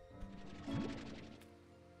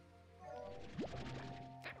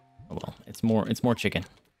 Oh well, it's more chicken.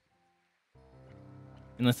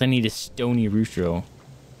 Unless I need a stony rooster. I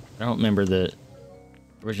don't remember the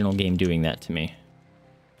original game doing that to me.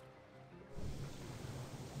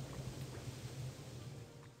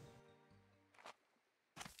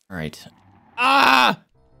 All right. Ah!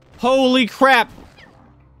 Holy crap!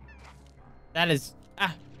 That is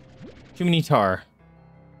too many tar.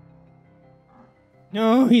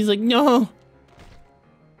 No, he's like, no.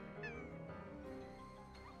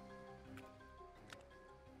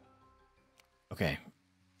 Okay.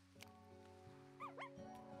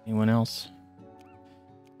 Anyone else?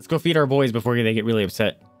 Let's go feed our boys before they get really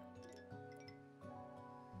upset.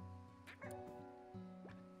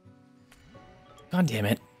 God damn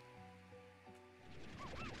it.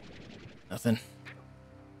 Nothing.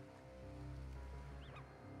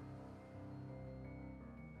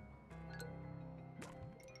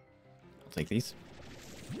 I'll take these.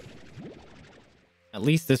 At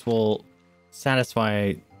least this will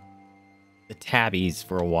satisfy the tabbies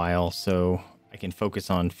for a while so I can focus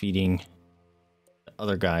on feeding the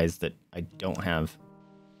other guys that I don't have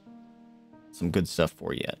some good stuff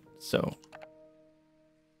for yet. So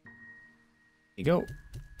there you go.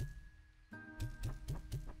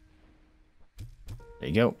 There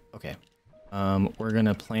you go. Okay. We're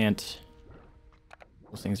gonna plant.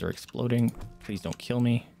 Those things are exploding. Please don't kill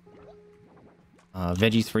me.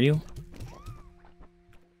 Veggies for you.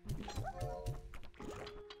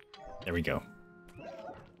 There we go.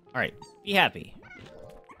 All right, be happy.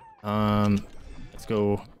 Let's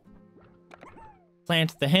go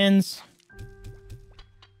plant the hens.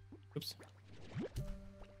 Oops.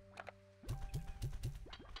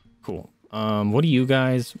 Cool. What do you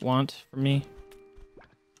guys want from me?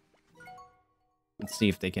 Let's see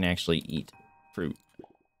if they can actually eat fruit.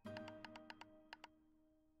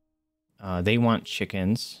 They want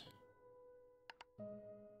chickens.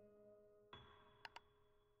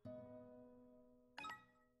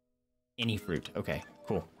 Any fruit. Okay,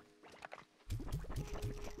 cool.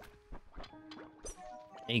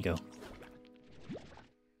 There you go.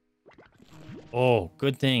 Oh,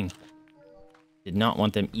 good thing. Did not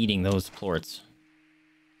want them eating those plorts.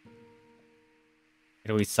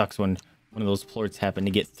 It always sucks when one of those plorts happen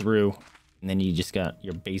to get through, and then you just got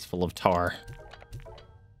your base full of tar.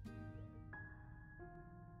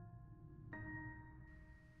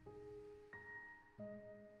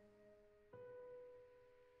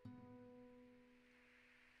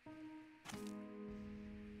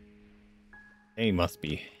 They must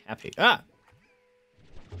be happy. Ah!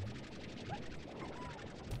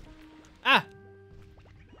 Ah!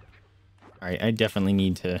 Alright, I definitely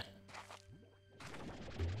need to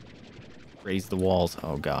raise the walls.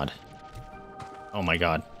 Oh, God. Oh, my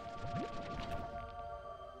God.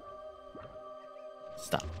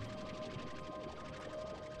 Stop.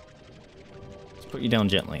 Let's put you down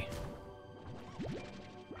gently.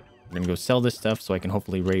 We're gonna go sell this stuff so I can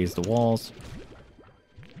hopefully raise the walls.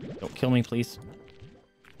 Don't kill me, please.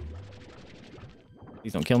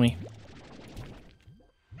 Please don't kill me.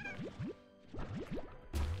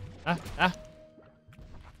 Ah, ah.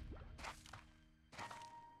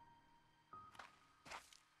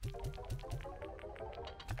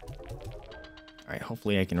 Alright,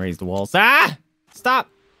 hopefully I can raise the walls. Ah! Stop!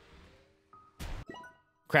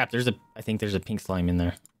 Crap, I think there's a pink slime in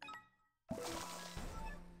there.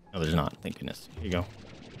 No, there's not. Thank goodness. Here you go.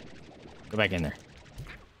 Go back in there.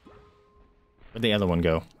 Where'd the other one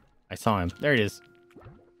go? I saw him. There it is.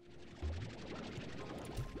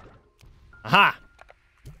 Aha!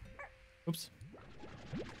 Oops.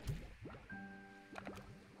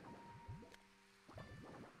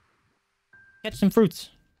 Catch some fruits.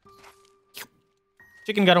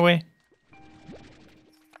 Chicken got away.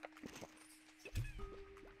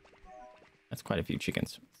 That's quite a few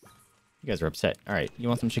chickens. You guys are upset. All right, you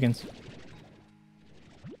want some chickens?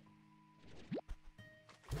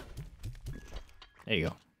 There you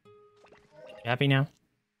go. You happy now?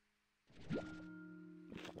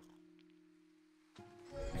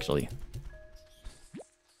 Actually.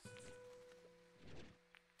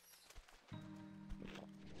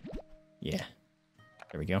 Yeah.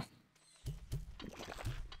 There we go.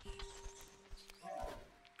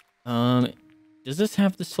 Does this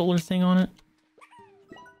have the solar thing on it?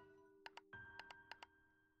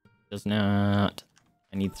 Does not.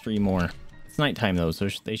 I need 3 more. It's nighttime though, so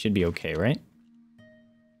they should be okay, right?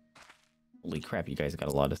 Holy crap, you guys got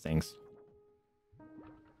a lot of things.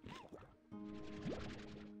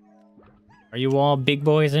 Are you all big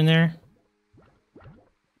boys in there?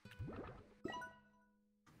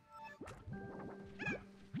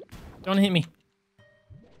 Don't hit me.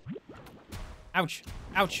 Ouch.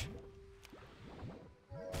 Ouch.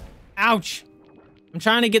 Ouch. I'm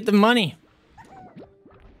trying to get the money.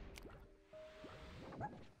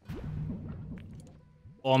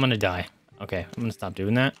 Oh, I'm gonna die. Okay, I'm gonna stop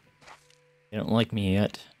doing that. They don't like me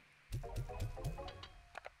yet.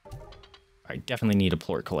 I definitely need a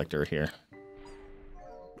plort collector here.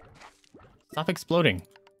 Stop exploding.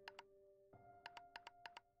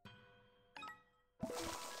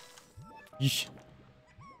 Yeesh.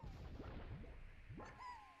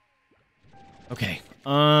 Okay.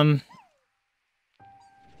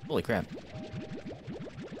 Holy crap.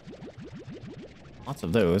 Lots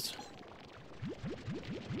of those.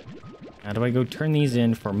 How do I go turn these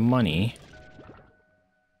in for money?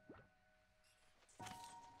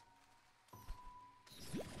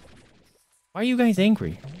 Why are you guys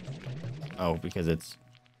angry? Oh, because it's...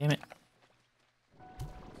 Damn it.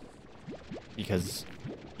 Because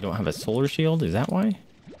you don't have a solar shield? Is that why?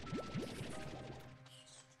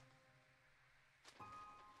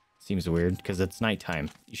 Seems weird, because it's nighttime.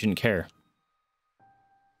 You shouldn't care.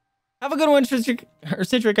 Have a good one, Citric. Or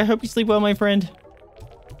Citric, I hope you sleep well, my friend.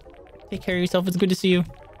 Take care of yourself. It's good to see you.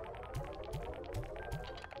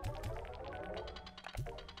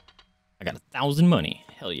 I got 1,000 money.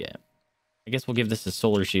 Hell yeah. I guess we'll give this a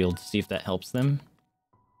solar shield to see if that helps them.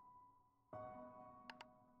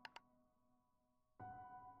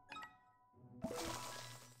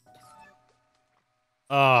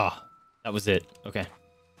 Ah, that was it. Okay.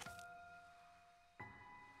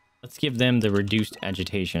 Let's give them the reduced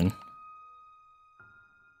agitation.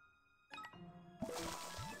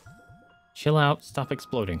 Chill out. Stop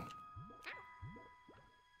exploding.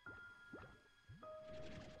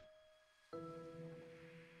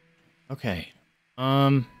 Okay.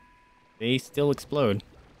 They still explode.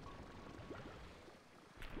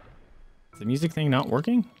 Is the music thing not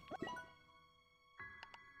working?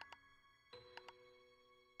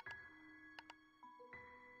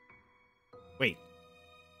 Wait.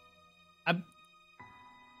 I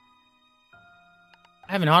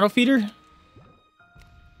have an auto feeder?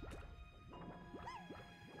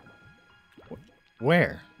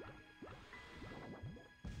 Where?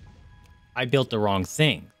 I built the wrong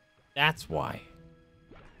thing. That's why.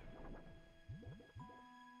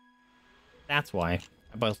 That's why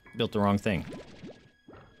I built the wrong thing.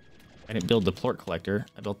 I didn't build the plort collector.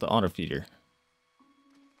 I built the auto feeder.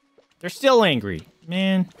 They're still angry.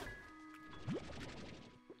 Man.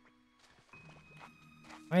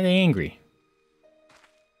 Why are they angry?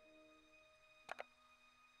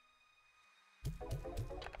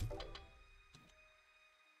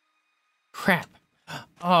 Crap.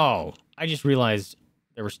 Oh, I just realized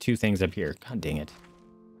there was 2 things up here. God dang it.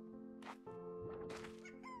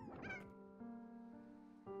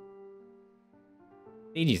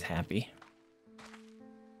 Sadie's happy.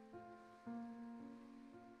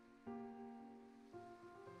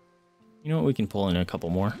 You know what? We can pull in a couple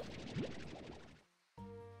more.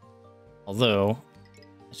 Although,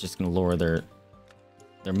 it's just going to lower their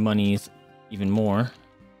monies even more.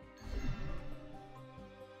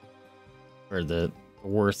 Or the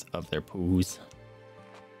worth of their poos.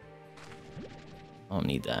 I don't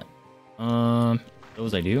need that.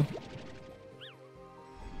 Those I do.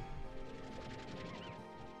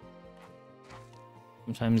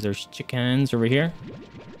 Sometimes there's chickens over here.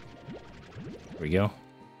 There we go.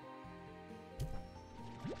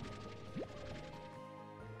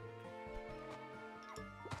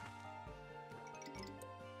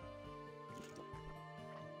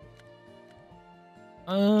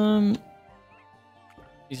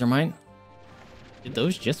 These are mine. Did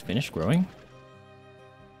those just finish growing?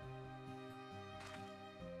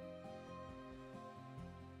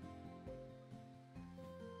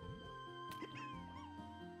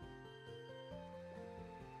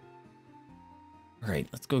 All right,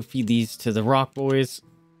 let's go feed these to the rock boys.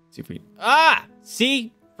 See if we... Ah!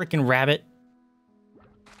 See? Freaking rabbit.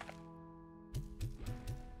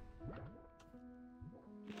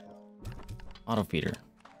 Auto feeder.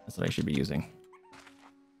 That's what I should be using.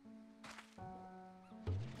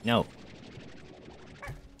 No.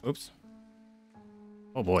 Oops.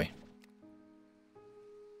 Oh boy.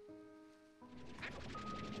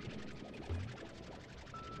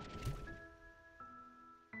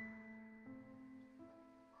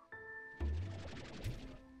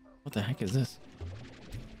 What the heck is this?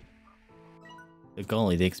 The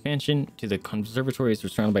gully. The expansion to the conservatories were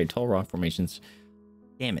surrounded by tall rock formations.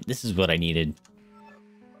 Damn it, this is what I needed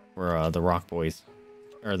for the rock boys.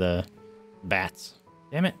 Or the bats.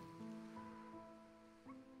 Damn it.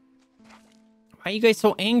 Why are you guys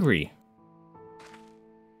so angry?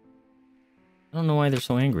 I don't know why they're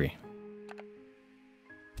so angry.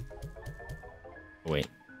 Oh, wait.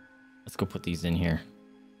 Let's go put these in here.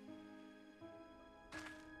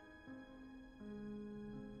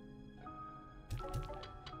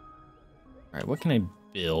 Alright, what can I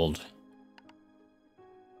build?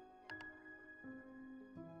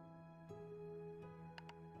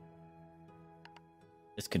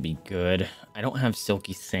 This could be good. I don't have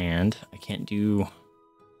silky sand. I can't do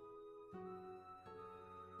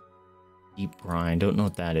deep brine. Don't know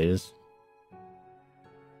what that is.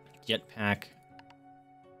 Jetpack.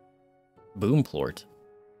 Boom plort.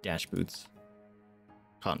 Dash boots.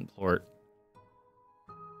 Cotton plort.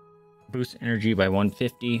 Boost energy by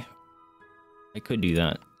 150. I could do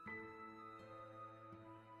that.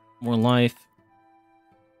 More life.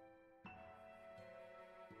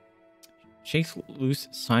 Shakes loose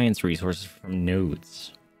science resources from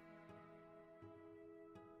nodes.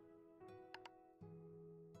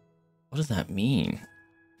 What does that mean?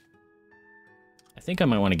 I think I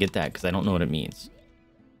might want to get that because I don't know what it means.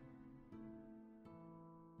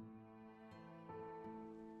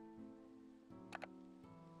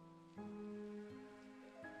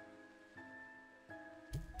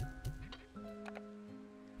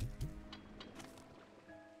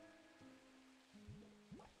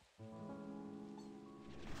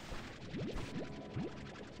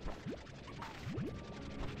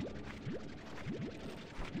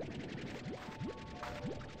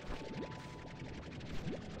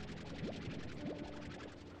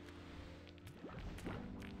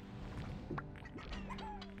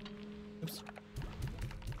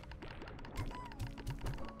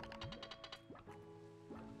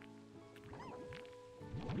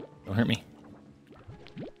 Don't hurt me.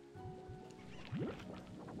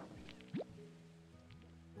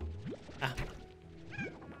 Ah.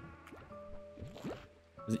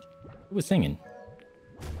 Who was singing?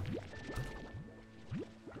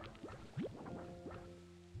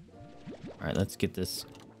 All right, let's get this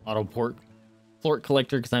auto plort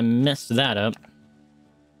collector because I messed that up.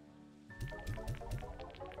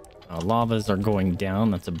 Lavas are going down.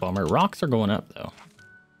 That's a bummer. Rocks are going up, though.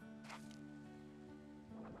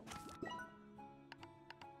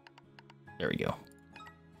 There we go.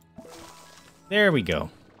 There we go.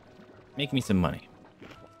 Make me some money.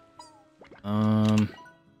 How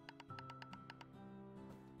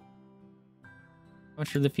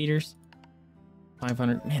much are the feeders?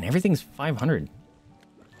 500. Man, everything's 500.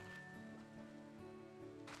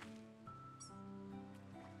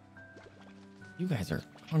 You guys are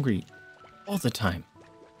hungry all the time.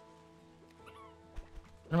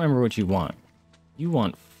 I don't remember what you want. You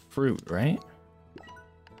want fruit, right?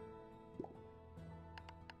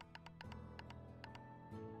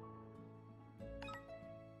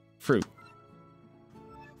 Fruit.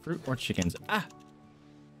 Fruit or chickens? Ah!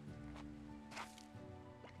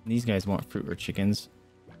 These guys want fruit or chickens.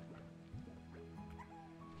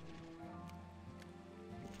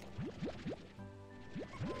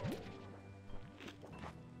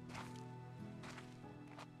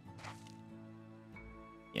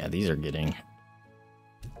 Yeah, these are getting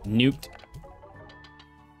nuked.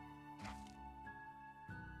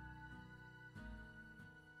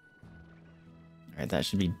 Alright, that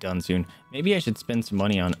should be done soon. Maybe I should spend some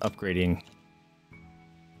money on upgrading.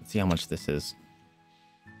 Let's see how much this is.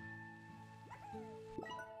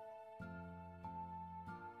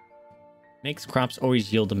 Makes crops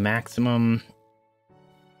always yield the maximum,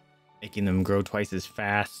 making them grow twice as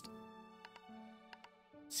fast.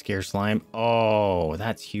 Scare slime. Oh,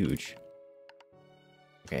 that's huge.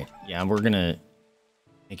 Okay, yeah, we're gonna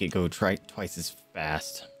make it go twice as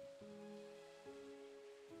fast.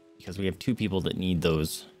 Because we have 2 people that need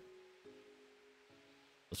those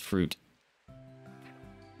fruit.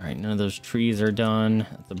 Alright, none of those trees are done.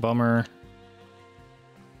 That's a bummer.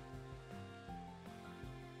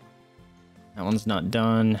 That one's not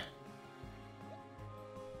done.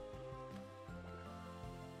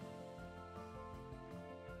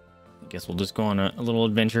 I guess we'll just go on a little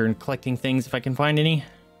adventure and collecting things if I can find any.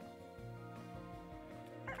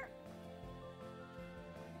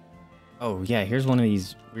 Oh, yeah, here's one of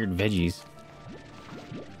these weird veggies.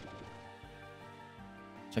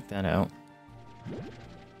 Check that out.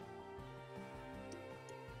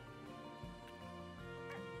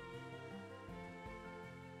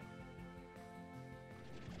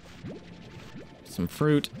 Some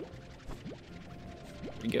fruit.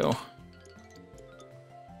 There we go.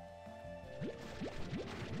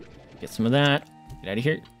 Get some of that. Get out of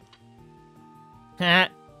here. Ha!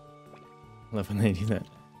 Love when they do that.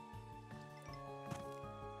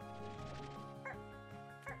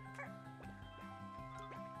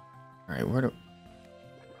 Alright, where do...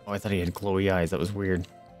 Oh, I thought he had glowy eyes. That was weird.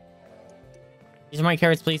 These are my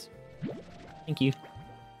carrots, please. Thank you.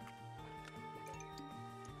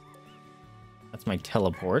 That's my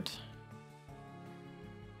teleport.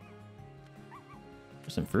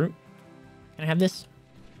 There's some fruit. Can I have this?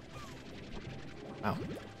 Wow.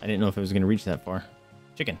 I didn't know if it was going to reach that far.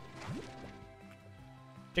 Chicken.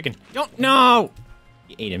 Chicken. Don't... No!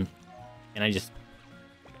 He ate him. And I just...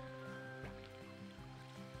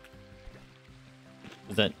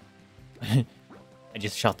 Was that... I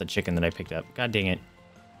just shot the chicken that I picked up. God dang it.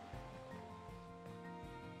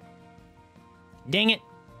 Dang it.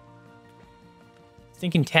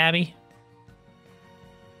 Stinking tabby.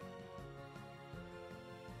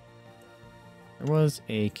 There was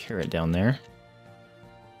a carrot down there.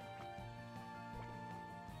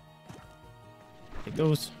 Take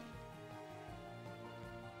those.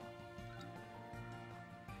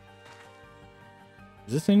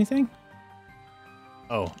 Is this anything?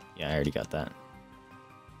 Oh, yeah, I already got that.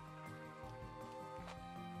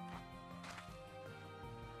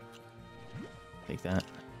 Take that.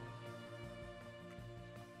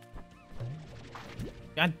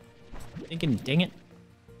 God, thinking, dang it.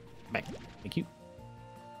 Back. Thank you.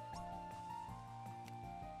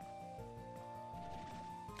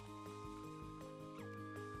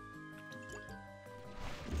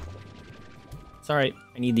 It's alright,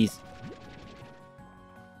 I need these.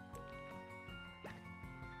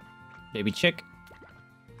 Baby chick.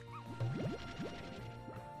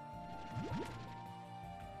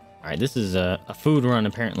 Alright, this is a food run,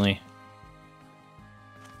 apparently.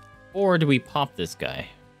 Or do we pop this guy?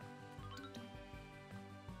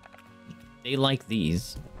 They like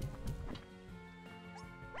these.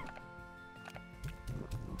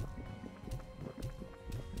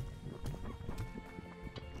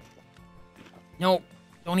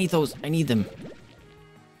 eat those. I need them.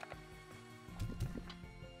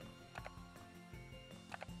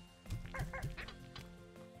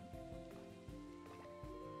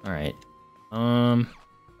 All right. Oh,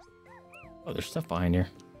 there's stuff behind here.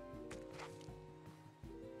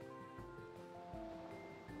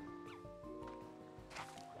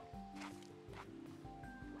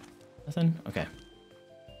 Nothing? Okay.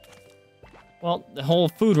 Well, the whole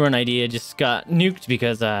food run idea just got nuked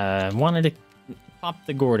because I wanted to pop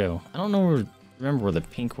the Gordo. I don't know remember where the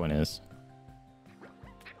pink one is.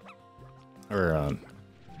 Or,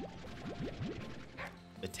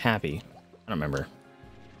 the Tappy. I don't remember.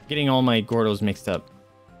 Getting all my Gordos mixed up.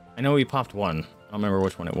 I know we popped one. I don't remember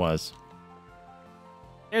which one it was.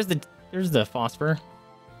 There's the phosphor.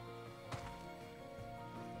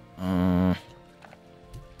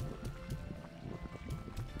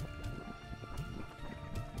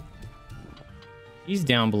 He's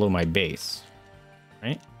down below my base,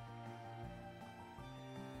 right?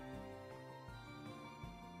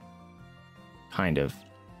 Kind of.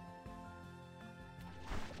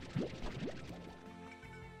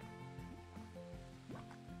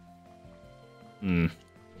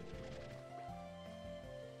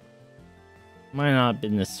 Might not have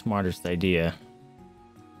been the smartest idea.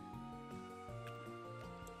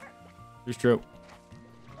 Stroke.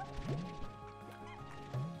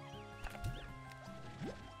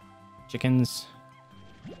 Chickens.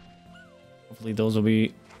 Hopefully those will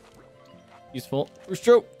be useful.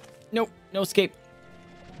 Stroke. Nope, no escape.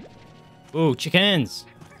 Ooh, chickens.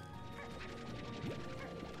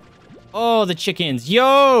 Oh, the chickens.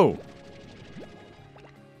 Yo!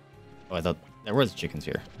 Oh, I thought there was chickens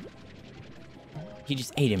here. He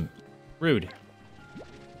just ate him. Rude.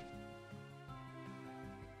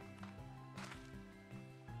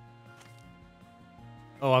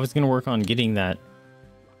 Oh, I was gonna work on getting that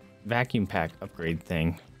vacuum pack upgrade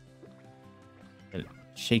thing. That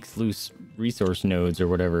shakes loose resource nodes or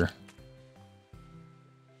whatever.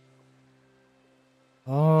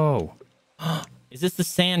 Oh. Is this the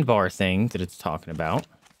sandbar thing that it's talking about?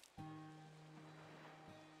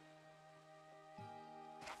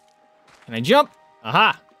 Can I jump?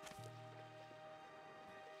 Aha!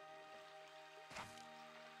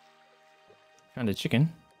 Found a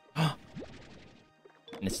chicken. And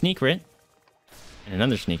a sneak rit. And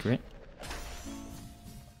another sneak rit.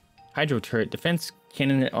 Hydro turret. Defense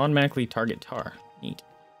cannon that automatically target tar. Neat.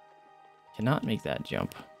 Cannot make that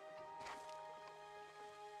jump.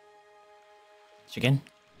 Chicken.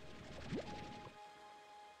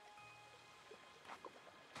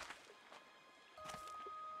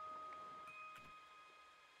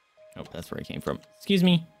 Oh, that's where I came from. Excuse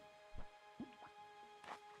me.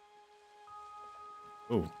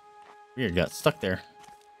 Oh, weird. Got stuck there.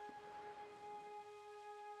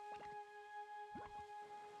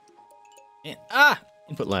 And,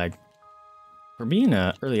 input lag. For being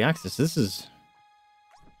early access, this is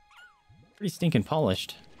pretty stinking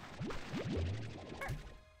polished.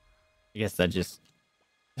 I guess that just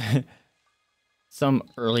some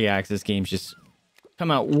early access games just come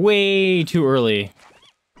out way too early.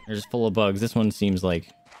 They're just full of bugs. This one seems like,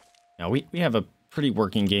 now we have a pretty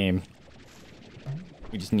working game.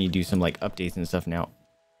 We just need to do some like updates and stuff now.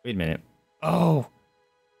 Wait a minute. Oh,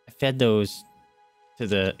 I fed those to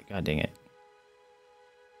the, god dang it.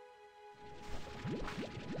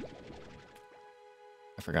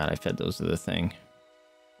 I forgot I fed those to the thing.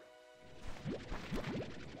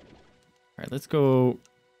 Alright, let's go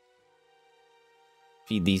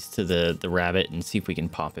feed these to the rabbit and see if we can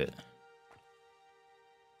pop it.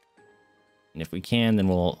 And if we can, then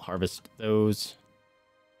we'll harvest those.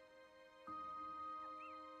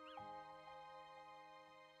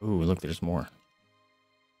 Ooh, look, there's more.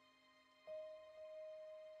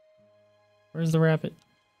 Where's the rabbit?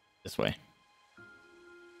 This way.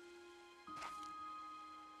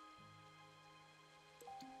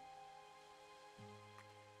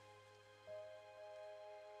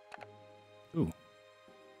 Ooh.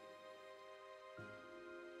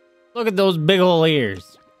 Look at those big ol'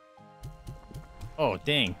 ears. Oh,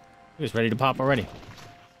 dang. He was ready to pop already.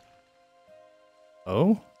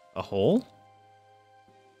 Oh? A hole?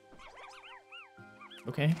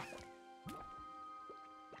 Okay.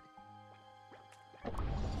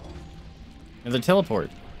 Another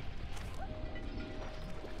teleport.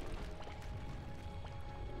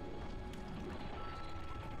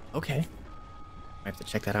 Okay. I have to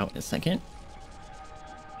check that out in a second.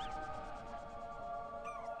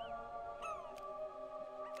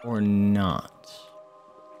 Or not.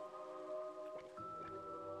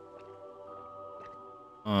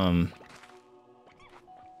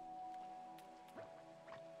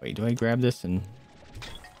 Wait, do I grab this and...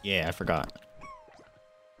 Yeah, I forgot.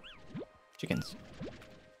 Chickens.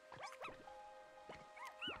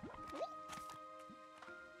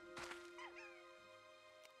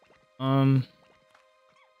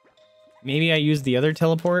 Maybe I use the other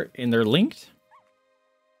teleport and they're linked?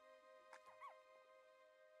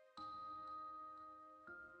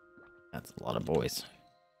 That's a lot of boys.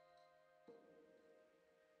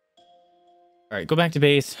 All right, go back to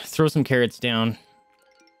base, throw some carrots down,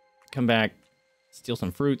 come back, steal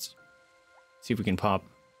some fruits, see if we can pop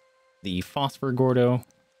the phosphor Gordo.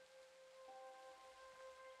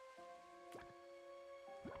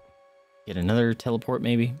 Get another teleport,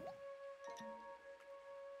 maybe.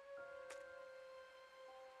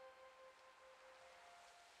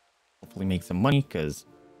 Hopefully make some money, because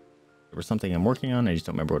there was something I'm working on. I just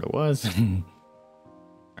don't remember what it was. All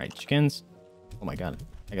right, chickens. Oh my god,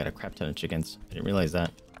 I got a crap ton of chickens. I didn't realize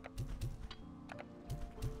that.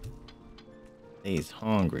 He's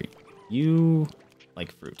hungry. You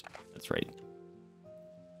like fruit. That's right.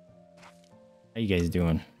 How you guys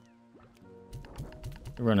doing?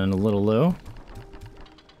 You're running a little low.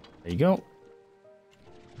 There you go.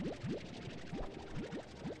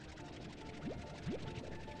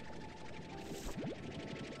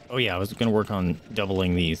 Oh yeah, I was gonna work on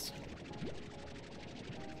doubling these.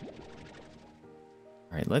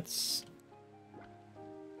 All right, let's...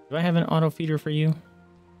 Do I have an auto feeder for you?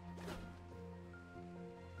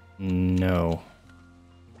 No.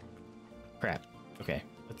 Crap. Okay,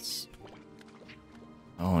 let's...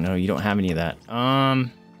 Oh no, you don't have any of that.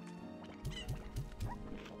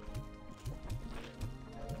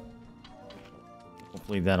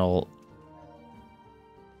 Hopefully that'll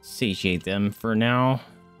satiate them for now.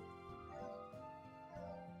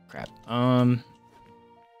 Crap.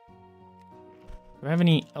 Do I have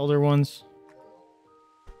any elder ones?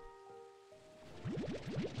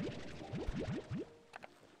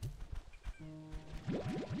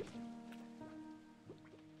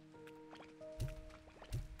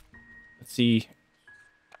 Let's see.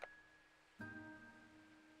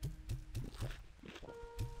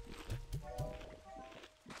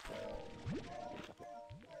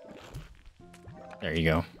 There you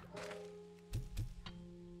go.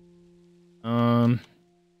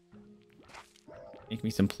 Make me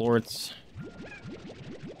some plorts.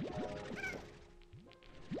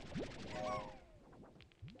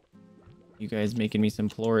 You guys making me some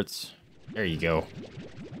plorts. There you go.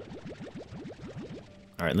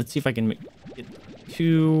 All right, let's see if I can get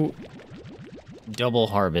 2 double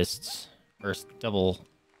harvests, or double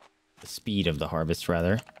the speed of the harvest,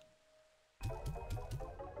 rather.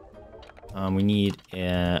 We need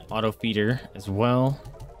an auto feeder as well.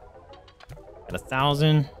 Got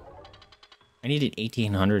 1,000. I needed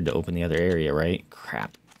 1,800 to open the other area, right?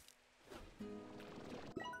 Crap.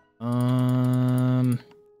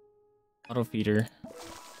 Auto feeder.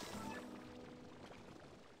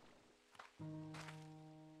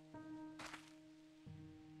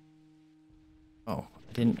 Oh,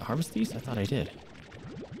 I didn't harvest these? I thought I did.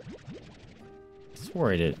 I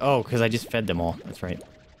swore I did. Oh, because I just fed them all. That's right.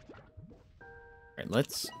 Alright,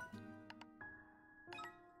 let's...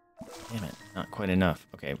 Damn it, not quite enough.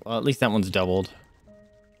 Okay, well, at least that one's doubled.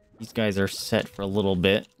 These guys are set for a little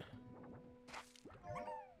bit.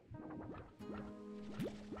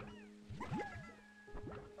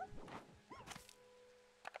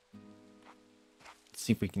 Let's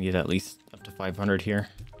see if we can get at least up to 500 here.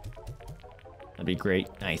 That'd be great.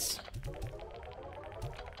 Nice.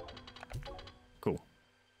 Cool.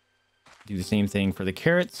 Do the same thing for the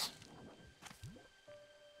carrots.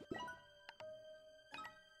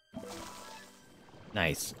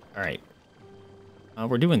 Nice. All right.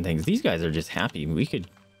 We're doing things. These guys are just happy. We could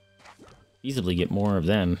easily get more of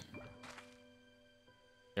them.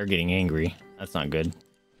 They're getting angry. That's not good.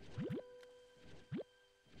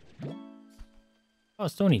 Oh,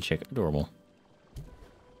 Stony Chick. Adorable.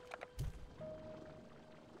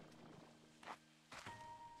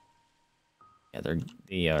 Yeah,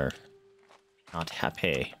 they are not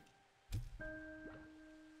happy.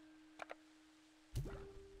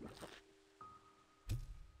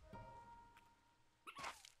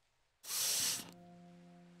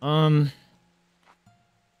 I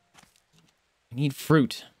need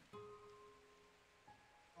fruit.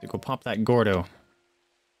 To go pop that Gordo.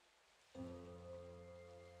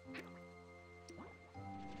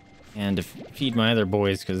 And to feed my other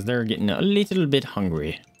boys, because they're getting a little bit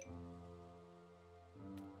hungry.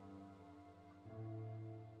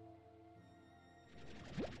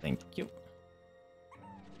 Thank you.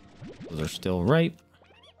 Those are still ripe.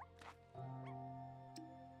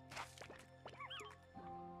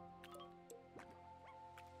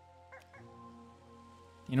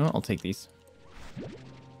 You know what? I'll take these.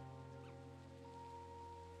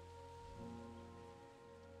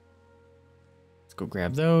 Let's go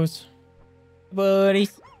grab those.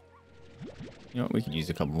 Buddies. You know what? We could use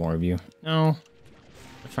a couple more of you. No.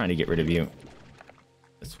 I'm trying to get rid of you.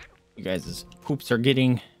 You guys' poops are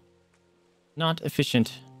getting not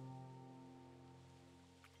efficient.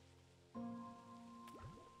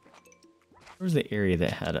 Where's the area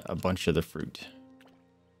that had a bunch of the fruit?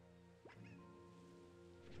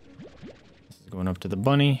 This is going up to the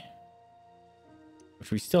bunny.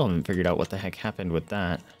 Which we still haven't figured out what the heck happened with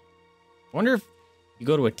that. I wonder if you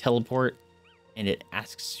go to a teleport and it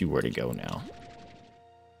asks you where to go now.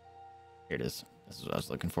 Here it is. This is what I was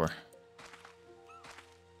looking for.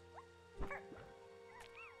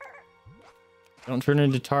 Don't turn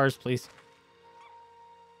into tars, please.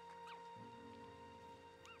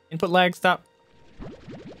 Input lag, stop.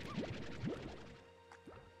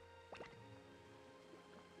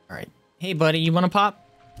 All right. Hey, buddy, you want to pop?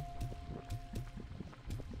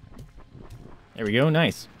 There we go.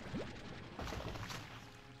 Nice.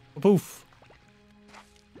 Poof.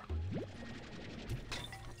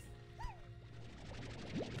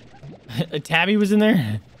 A tabby was in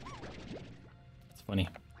there? That's funny.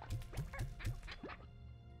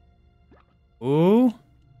 Ooh.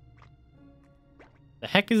 The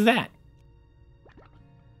heck is that?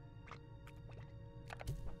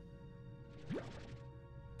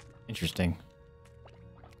 Interesting.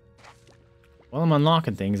 Well, I'm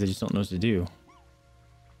unlocking things. I just don't know what to do.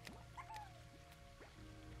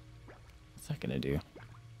 What's that gonna do?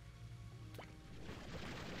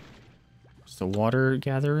 Just a water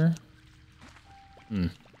gatherer? I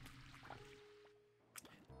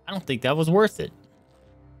don't think that was worth it.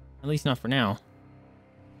 At least not for now.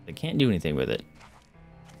 I can't do anything with it.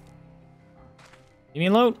 Leave me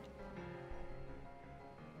alone.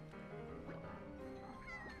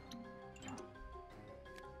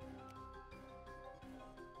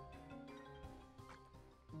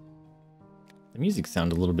 The music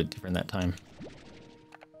sounded a little bit different that time.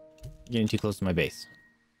 Getting too close to my base.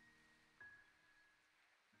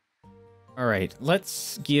 All right,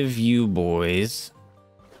 let's give you boys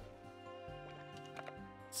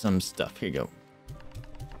some stuff. Here you go.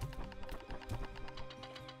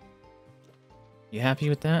 You happy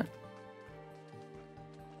with that?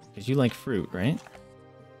 Because you like fruit, right?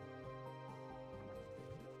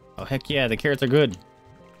 Oh, heck yeah, the carrots are good.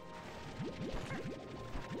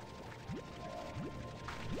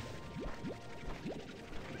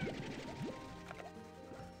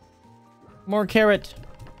 More carrot.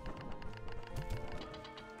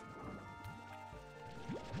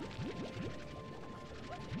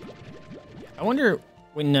 I wonder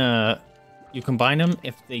when you combine them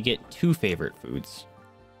if they get two favorite foods.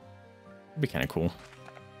 That'd be kind of cool.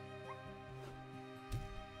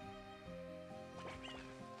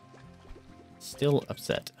 Still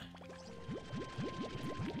upset.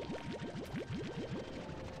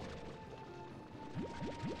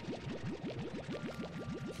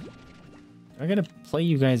 I gotta play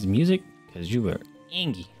you guys music because you were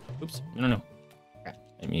angry. Oops, no. Crap,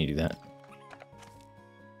 I didn't mean to do that.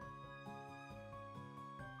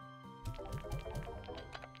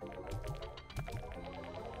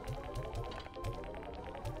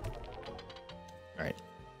 All right,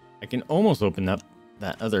 I can almost open up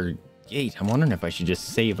that other gate. I'm wondering if I should just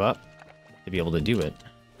save up to be able to do it.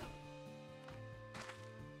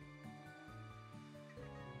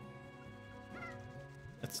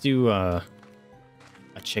 Let's do a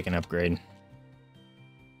chicken upgrade.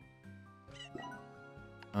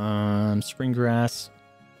 Spring grass.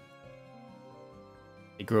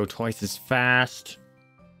 They grow twice as fast.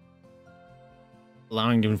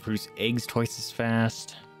 Allowing them to produce eggs twice as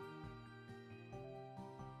fast.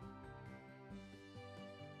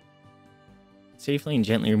 Safely and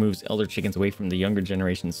gently removes elder chickens away from the younger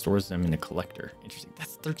generation and stores them in a collector. Interesting.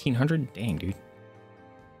 That's 1,300? Dang, dude.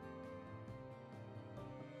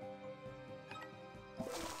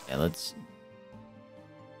 Yeah, let's...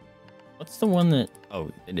 What's the one that...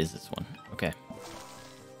 Oh, it is this one. Okay.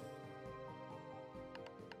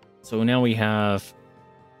 So now we have...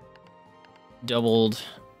 doubled...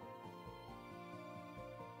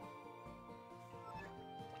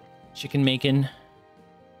 chicken making.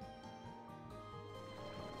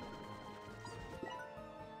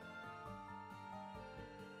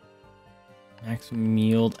 Maximum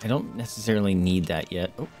yield. I don't necessarily need that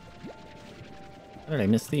yet. Oh. How did I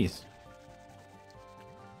miss these?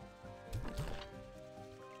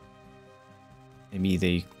 Maybe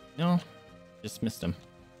they... No. Just missed them.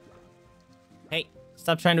 Hey,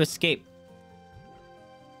 stop trying to escape.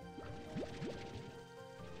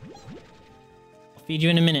 Off feed you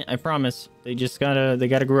in a minute, I promise. They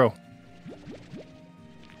gotta grow.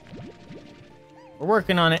 We're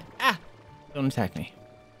working on it. Ah! Don't attack me.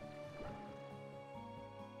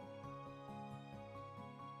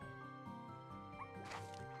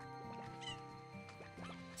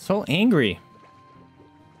 So angry.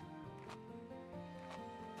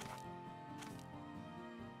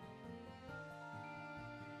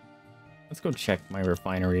 Let's go check my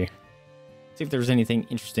refinery. See if there's anything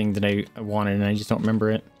interesting that I wanted and I just don't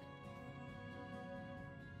remember it.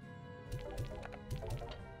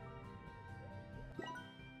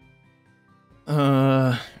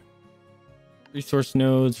 Resource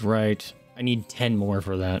nodes, right. I need 10 more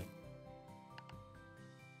for that.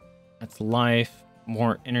 That's life,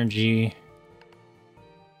 more energy.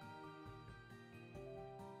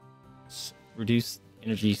 Reduce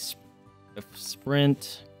energy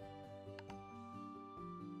sprint.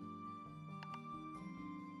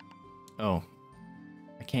 Oh,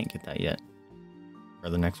 I can't get that yet. Or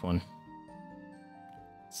the next one.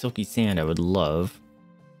 Silky sand I would love.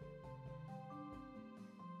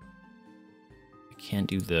 I can't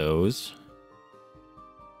do those.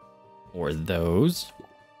 Or those.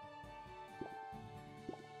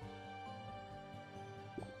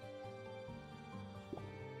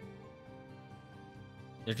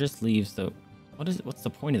 They're just leaves though. What's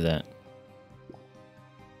the point of that?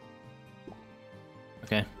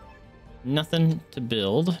 Okay. Nothing to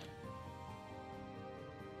build.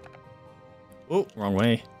 Oh, wrong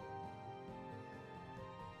way.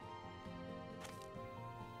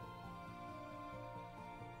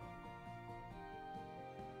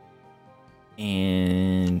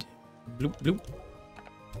 And bloop bloop.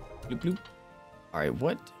 Bloop bloop. Alright,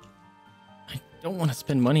 what? I don't want to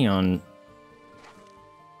spend money on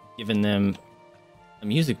giving them a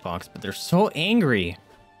music box, but they're so angry.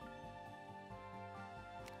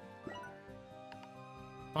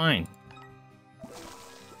 Fine.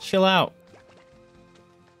 Chill out.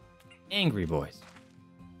 Angry boys.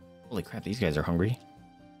 Holy crap, these guys are hungry.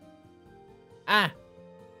 Ah!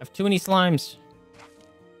 I have too many slimes.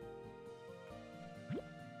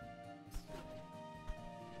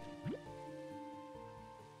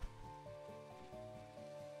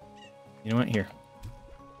 You know what? Here.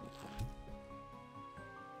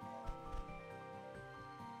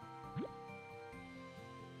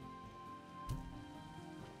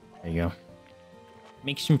 There you go.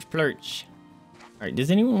 Make some flirts. Alright,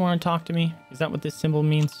 does anyone want to talk to me? Is that what this symbol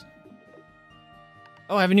means?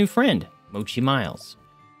 Oh, I have a new friend. Mochi Miles.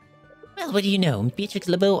 Well, what do you know? Beatrix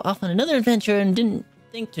LeBeau off on another adventure and didn't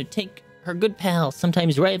think to take her good pal,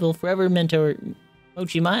 sometimes rival, forever mentor,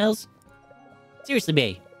 Mochi Miles? Seriously,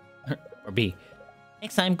 B. Or B.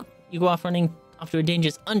 Next time you go off running off to a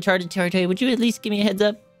dangerous, uncharted territory, would you at least give me a heads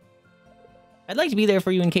up? I'd like to be there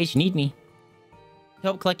for you in case you need me. To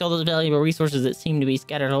help collect all those valuable resources that seem to be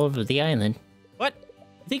scattered all over the island. What?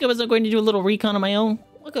 You think I was going to do a little recon on my own?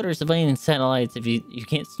 Look at our surveillance satellites if you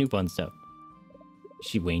can't snoop on stuff.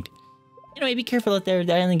 She winked. Anyway, be careful out there.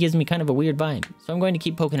 The island gives me kind of a weird vibe, so I'm going to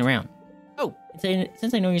keep poking around. Oh,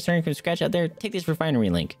 since I know you're starting from scratch out there, take this refinery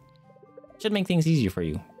link. Should make things easier for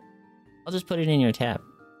you. I'll just put it in your tab.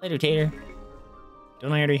 Later, Tater.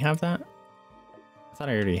 Don't I already have that? I thought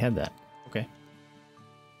I already had that. Okay.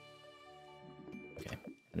 Okay.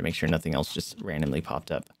 To make sure nothing else just randomly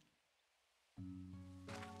popped up.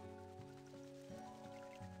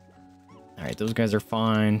 Alright, those guys are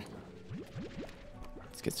fine.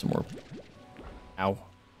 Let's get some more. Ow.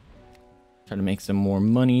 Try to make some more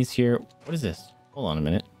monies here. What is this? Hold on a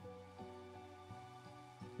minute.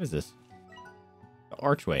 What is this? The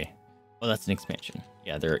archway. Oh, that's an expansion.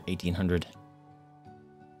 Yeah, they're 1800.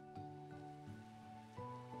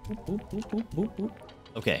 Boop, boop, boop, boop, boop, boop.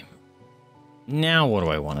 Okay. Now what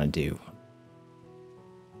do I want to do?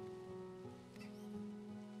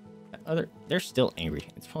 They're still angry.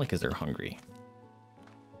 It's probably because they're hungry.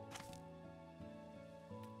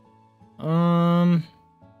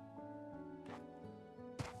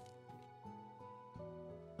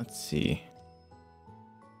 Let's see.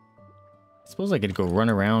 I suppose I could go run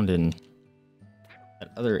around in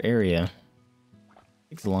that other area.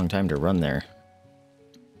 Takes a long time to run there.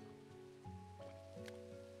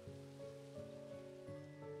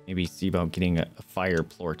 Maybe see about getting a fire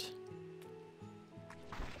plort.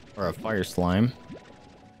 Or a fire slime.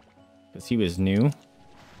 Because he was new.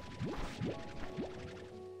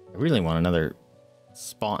 I really want another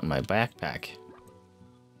spot in my backpack.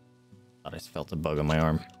 Thought I felt a bug on my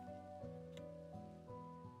arm.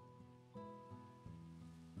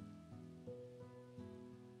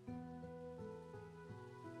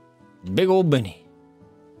 Big old Benny.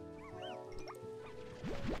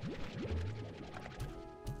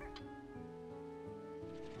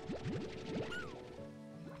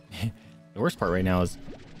 worst part right now is,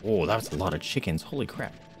 oh, that was a lot of chickens. Holy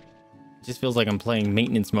crap. It just feels like I'm playing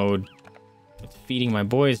maintenance mode with feeding my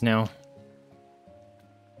boys now.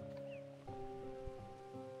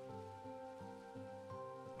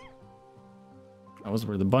 That was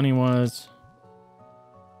where the bunny was.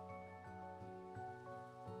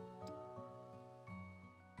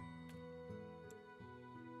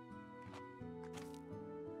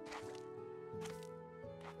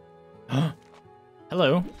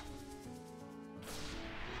 Hello.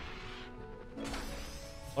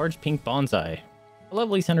 Large pink bonsai. A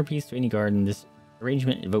lovely centerpiece to any garden. This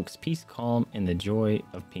arrangement evokes peace, calm, and the joy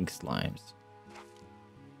of pink slimes.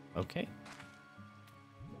 Okay.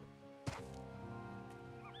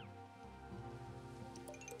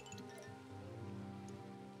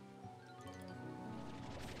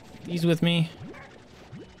 These with me.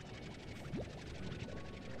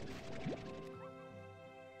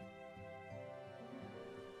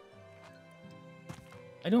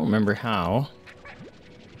 I don't remember how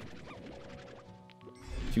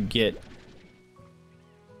to get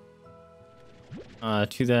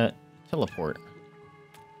to that teleport.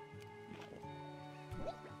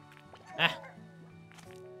 Ah!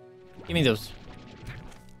 Give me those.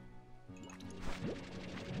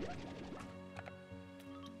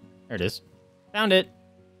 There it is. Found it.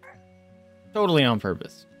 Totally on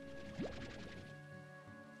purpose.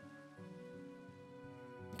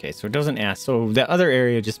 Okay, so it doesn't ask. So the other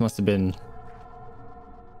area just must have been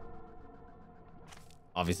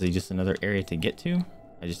obviously just another area to get to.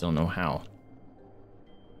 I just don't know how.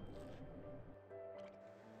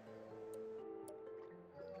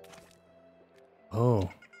 Oh.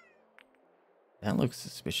 That looks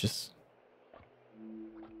suspicious.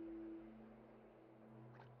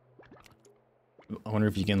 I wonder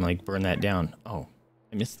if you can like burn that down. Oh,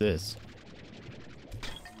 I missed this.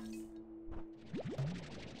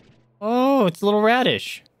 Oh, it's a little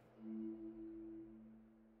radish.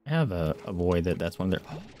 I have a boy that's one of their...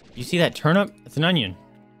 Oh, you see that turnip? It's an onion.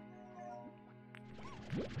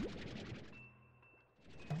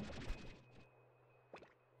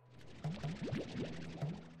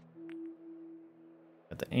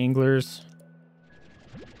 Got the anglers.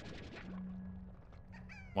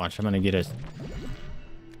 Watch, I'm gonna get a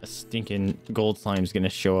stinking gold slime's gonna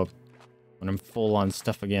show up when I'm full on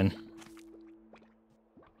stuff again.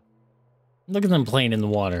 Look at them playing in the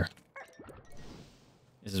water.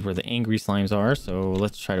 This is where the angry slimes are, so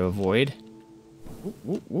let's try to avoid. Whoop,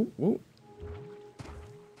 whoop, whoop, whoop.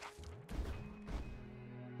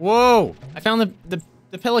 Whoa! I found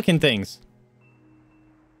the pelican things.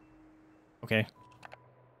 Okay.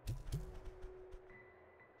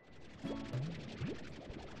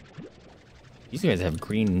 These guys have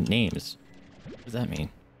green names. What does that mean?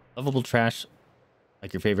 Lovable trash,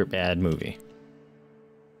 like your favorite bad movie.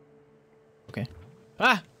 Okay.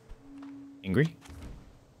 Ah! Angry.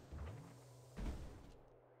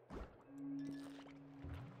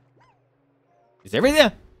 Is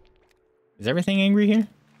everything angry here?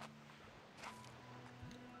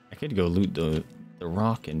 I could go loot the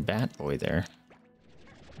rock and bat boy there.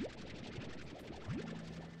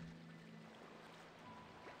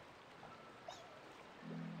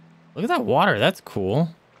 Look at that water. That's cool.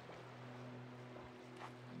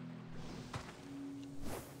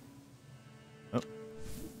 Oh,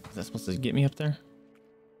 is that supposed to get me up there?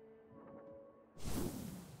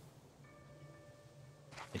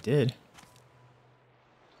 It did.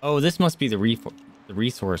 Oh, this must be the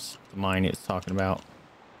resource mine it's talking about.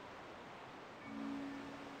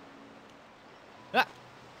 Ah!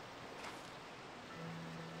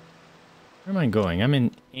 Where am I going? I'm in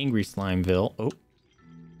Angry Slimeville. Oh.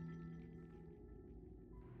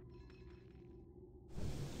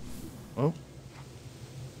 Oh.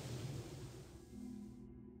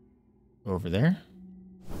 Over there.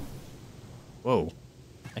 Whoa.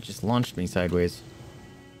 That just launched me sideways.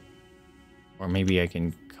 Or maybe I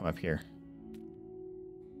can come up here.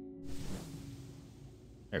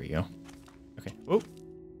 There we go. Okay. Whoa.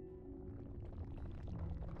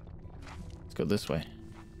 Let's go this way.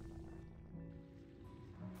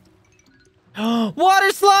 Water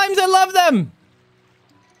slimes! I love them!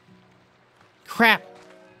 Crap.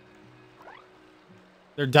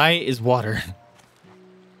 Their diet is water.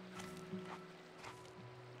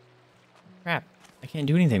 Crap. I can't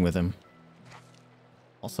do anything with them.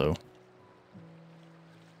 Also...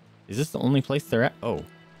 is this the only place they're at? Oh.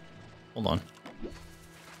 Hold on.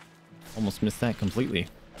 Almost missed that completely.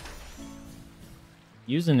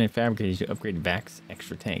 Using a fabricator to upgrade Vax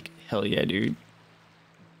extra tank. Hell yeah, dude.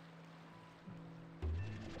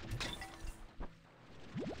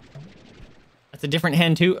 That's a different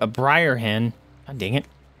hen too. A briar hen. God dang it.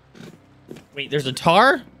 Wait, there's a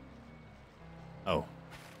tar? Oh.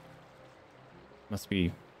 Must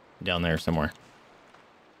be down there somewhere.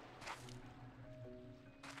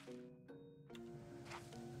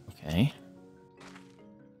 Okay.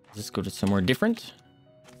 Does this go to somewhere different?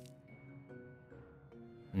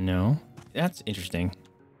 No. That's interesting.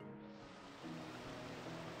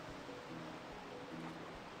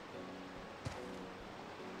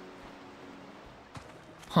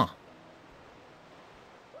 Huh.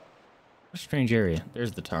 What a strange area.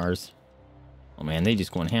 There's the tars. Oh man, they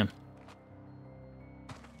just going ham.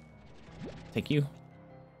 Take you.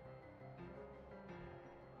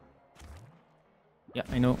 Yeah,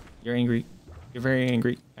 I know. You're angry. You're very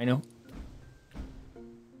angry. I know.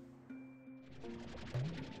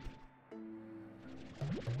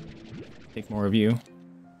 Take more of you.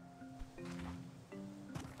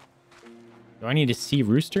 Do I need to see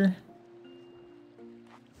Rooster?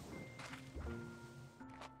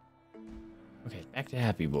 Okay, back to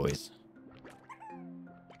Happy Boys.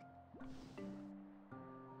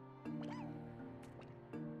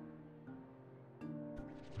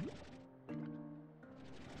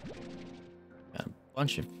 Got a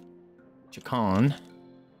bunch of chicken.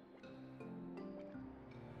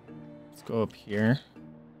 Let's go up here.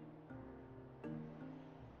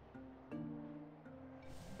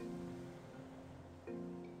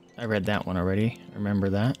 I read that one already. Remember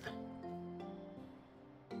that.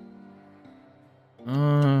 I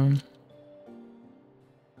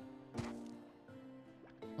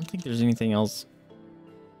don't think there's anything else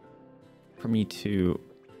for me to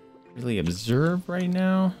really observe right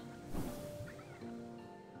now.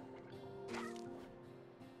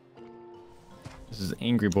 This is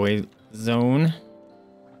Angry Boy Zone.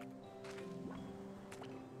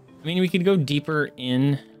 I mean, we could go deeper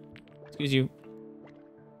in. Excuse you.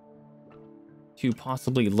 To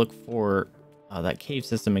possibly look for that cave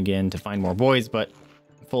system again to find more boys, but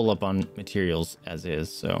I'm full up on materials as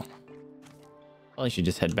is, so probably should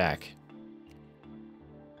just head back.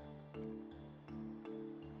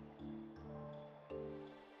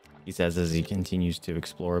 He says as he continues to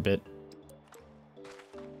explore a bit.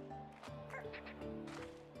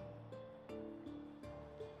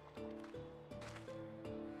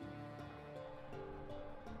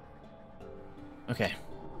 Okay,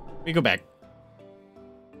 we go back.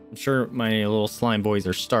 I'm sure my little slime boys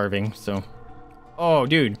are starving, so... Oh,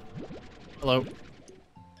 dude. Hello.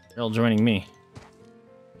 You're all joining me.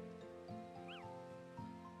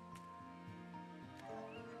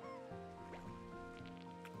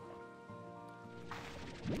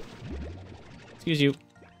 Excuse you.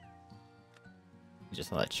 Just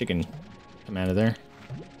saw that chicken come out of there.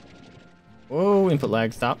 Whoa, input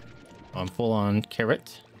lag, stop. Oh, I'm full on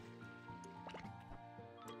carrot.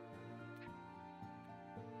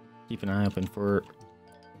 Keep an eye open for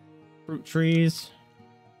fruit trees.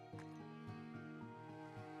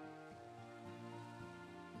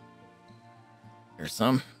 Here's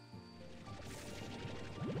some.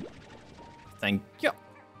 Thank you.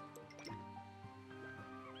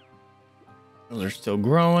 Those are still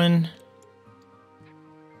growing.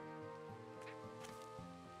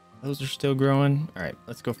 Those are still growing. All right,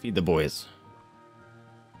 let's go feed the boys.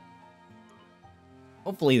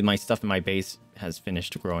 Hopefully my stuff in my base has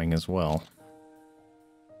finished growing as well.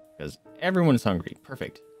 Because everyone's hungry.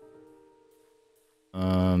 Perfect.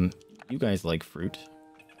 You guys like fruit.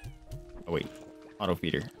 Oh wait, auto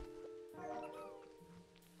feeder.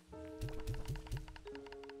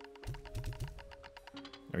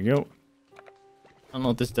 There we go. I don't know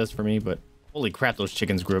what this does for me, but holy crap, those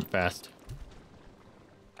chickens grew up fast.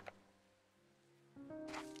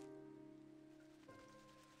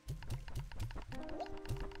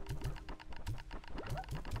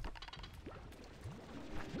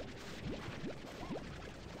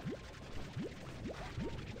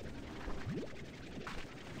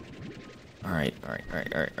 All right.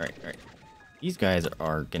 These guys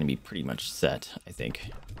are going to be pretty much set, I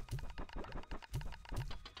think.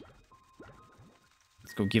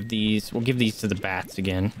 Let's go give these... We'll give these to the bats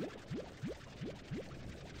again.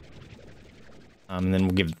 And then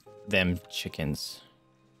we'll give them chickens.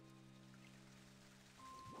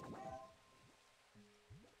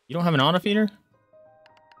 You don't have an auto feeder?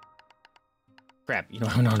 Crap, you don't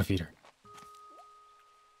have an auto feeder.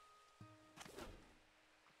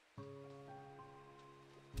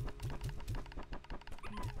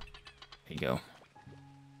 There you go.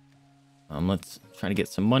 Let's try to get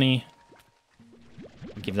some money.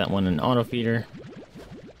 Give that one an auto feeder.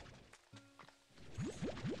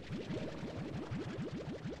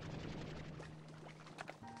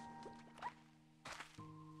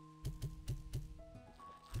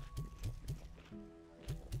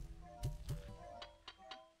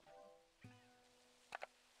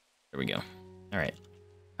 There we go. All right.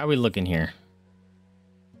 How are we looking here?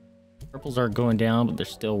 Purples are going down, but they're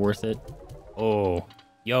still worth it. Oh,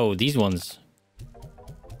 yo, these ones.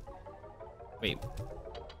 Wait.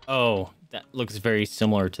 Oh, that looks very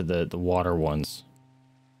similar to the water ones.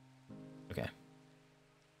 Okay.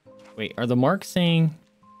 Wait, are the marks saying...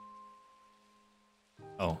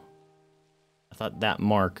 Oh. I thought that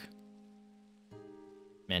mark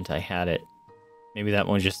meant I had it. Maybe that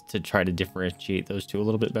one's just to try to differentiate those two a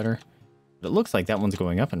little bit better. But it looks like that one's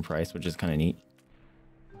going up in price, which is kind of neat.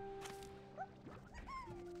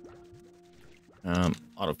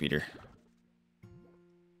 Auto feeder.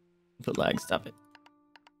 Put lag, stop it.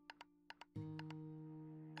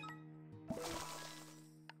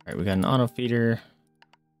 Alright, we got an auto feeder.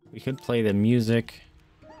 We could play the music.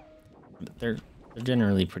 But they're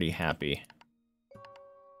generally pretty happy.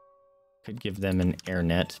 Could give them an air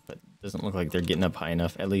net, but doesn't look like they're getting up high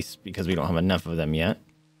enough, at least because we don't have enough of them yet.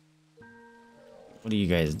 What are you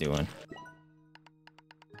guys doing?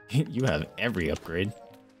 You have every upgrade.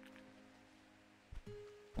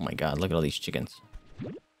 Oh my god, look at all these chickens.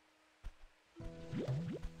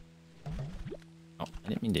 Oh, I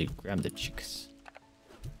didn't mean to grab the chicks.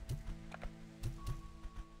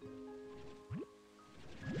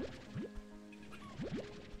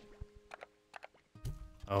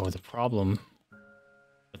 Oh, the problem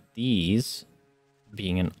with these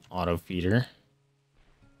being an auto feeder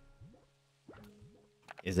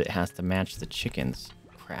is it has to match the chickens.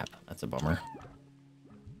 Crap, that's a bummer.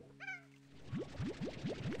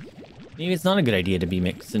 Maybe it's not a good idea to be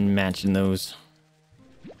mixing and matching those.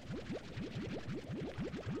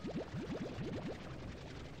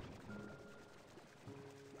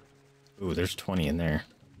 Ooh, there's 20 in there.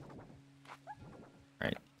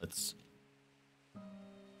 Alright, let's... You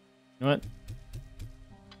know what?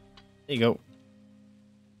 There you go.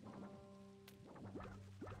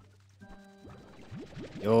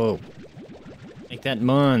 Yo. Make that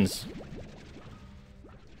muns.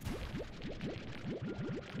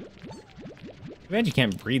 Too bad you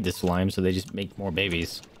can't breed the slime, so they just make more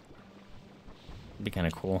babies. That'd be kind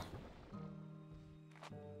of cool.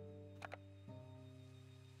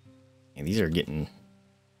 And these are getting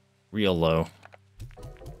real low.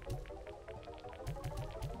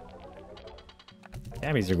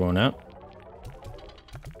 Tabbies are going up.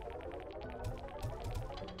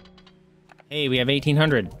 Hey, we have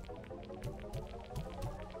 1,800.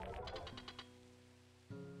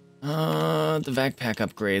 The backpack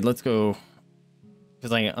upgrade. Let's go.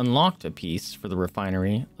 Because I unlocked a piece for the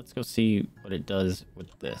refinery. Let's go see what it does with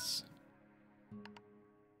this.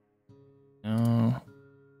 No.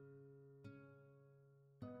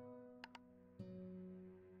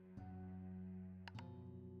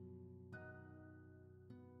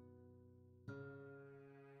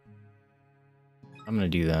 I'm gonna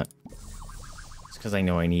do that. It's because I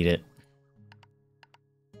know I need it.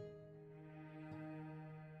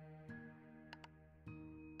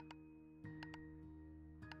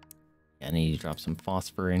 I need to drop some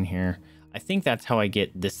phosphor in here. I think that's how I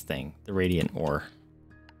get this thing, the radiant ore.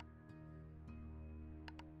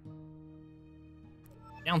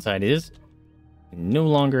 Downside is, I no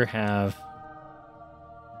longer have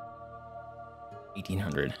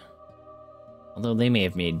 1,800. Although they may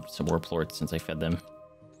have made some more plorts since I fed them.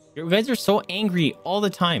 You guys are so angry all the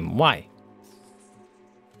time. Why?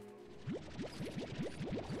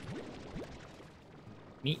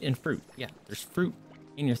 Meat and fruit. Yeah, there's fruit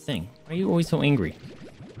in your thing. Why are you always so angry?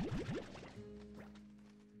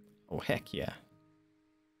 Oh, heck yeah.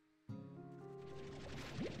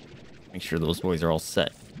 Make sure those boys are all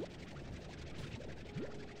set.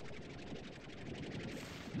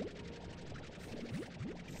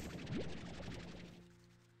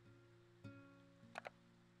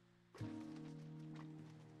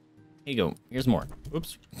 Here you go. Here's more.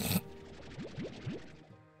 Oops.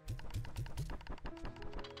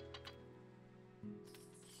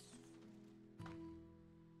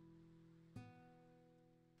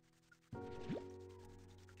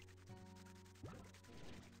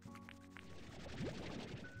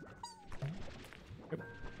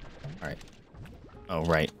 Alright. Oh,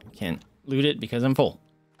 right. I can't loot it because I'm full.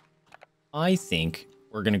 I think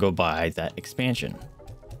we're gonna go buy that expansion.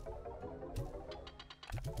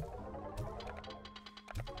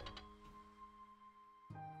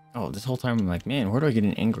 Oh, this whole time I'm like, man, where do I get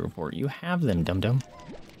an anger report? You have them, dum-dum.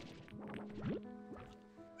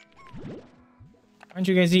 Aren't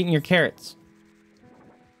you guys eating your carrots?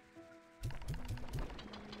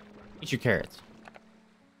 Eat your carrots.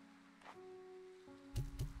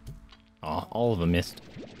 Oh, all of them missed.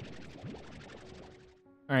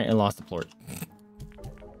 Alright, I lost the plort.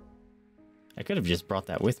 I could have just brought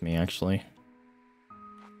that with me, actually.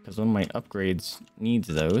 Because one of my upgrades needs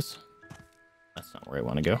those. That's not where I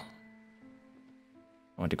want to go. I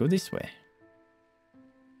want to go this way.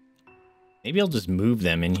 Maybe I'll just move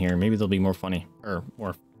them in here. Maybe they'll be more funny. Or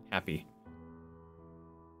more happy.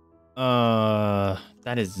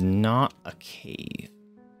 That is not a cave.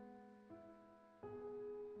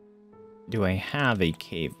 Do I have a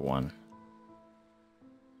cave one?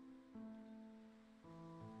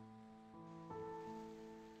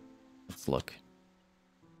 Let's look.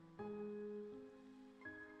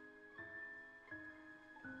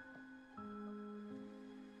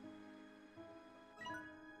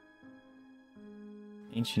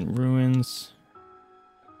 Ancient ruins.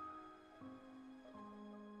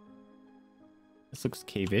 This looks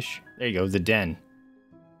cave-ish. There you go, the den.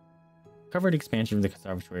 Covered expansion of the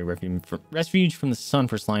conservatory, refuge from the sun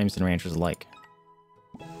for slimes and ranchers alike.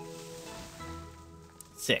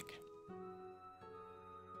 Sick.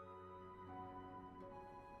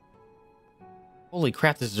 Holy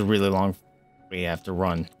crap, this is a really long way I have to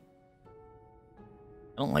run.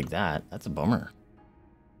 I don't like that. That's a bummer.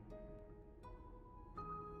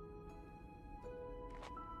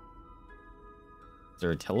 Is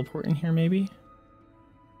there a teleport in here, maybe?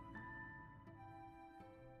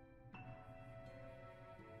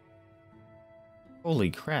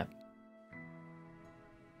 Holy crap.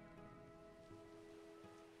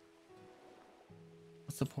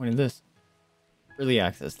 What's the point of this? Early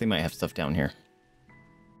access. They might have stuff down here.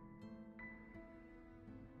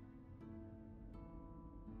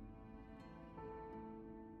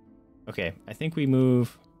 Okay, I think we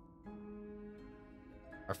move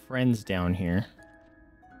our friends down here.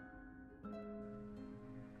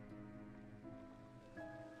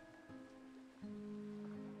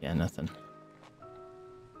 Yeah, nothing.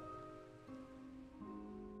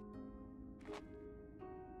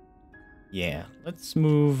 Yeah, let's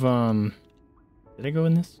move, did I go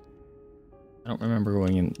in this? I don't remember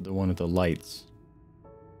going in the one with the lights.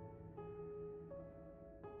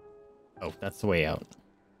 Oh, that's the way out.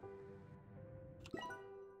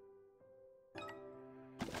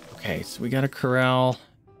 Okay, so we got a corral.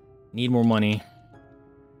 Need more money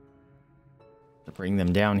to bring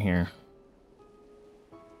them down here.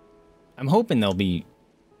 I'm hoping they'll be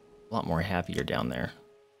a lot more happier down there.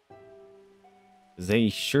 They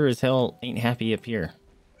sure as hell ain't happy up here.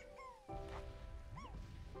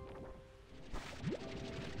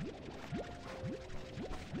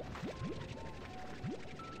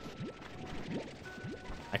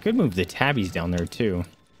 I could move the tabbies down there too.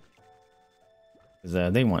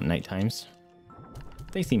 Because they want night times.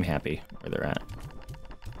 They seem happy where they're at.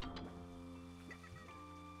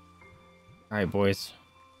 Alright, boys.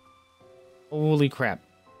 Holy crap.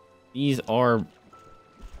 These are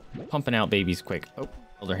pumping out babies quick. Oh,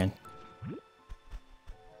 elder hen.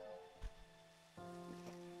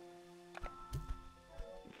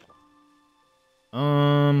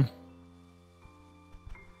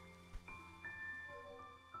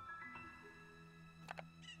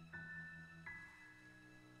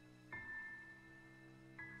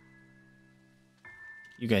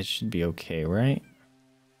 You guys should be okay, right?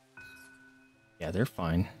 Yeah, they're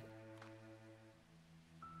fine.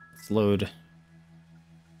 Let's load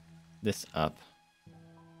this up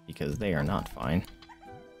because they are not fine.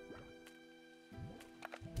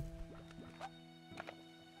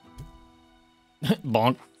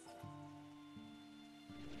 Bonk.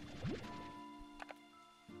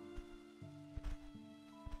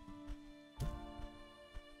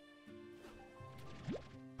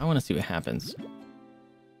 I want to see what happens.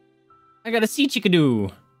 I got a sea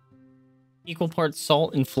chickadoo. Equal parts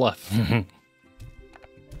salt and fluff.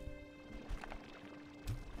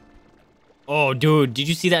 Oh, dude, did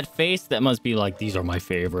you see that face? That must be like, these are my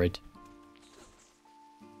favorite.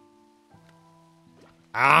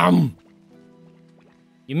 You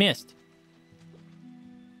missed.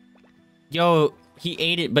 Yo, he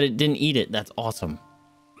ate it, but it didn't eat it. That's awesome.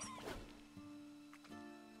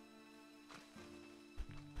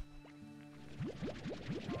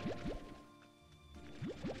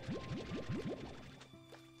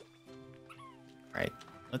 Alright,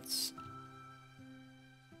 let's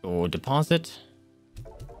go deposit.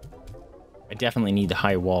 I definitely need the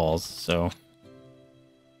high walls, so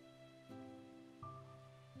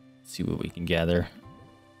let's see what we can gather.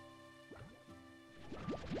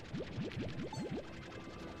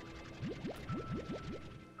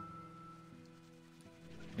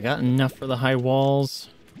 I got enough for the high walls.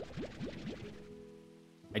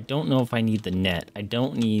 I don't know if I need the net. I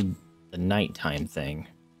don't need the nighttime thing,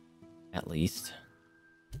 at least.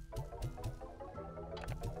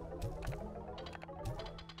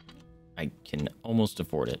 I can almost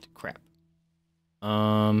afford it. Crap.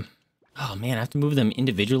 Oh man, I have to move them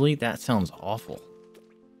individually? That sounds awful.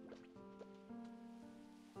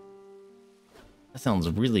 That sounds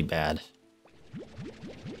really bad.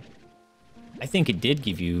 I think it did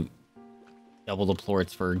give you double the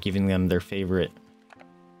plorts for giving them their favorite.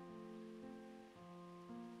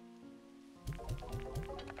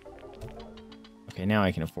 Okay, now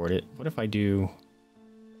I can afford it. What if I do...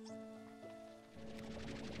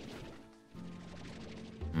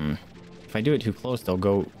 If I do it too close, they'll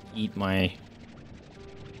go eat my...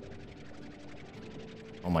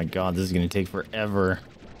 Oh my god, this is gonna take forever.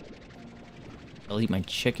 They'll eat my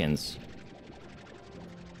chickens.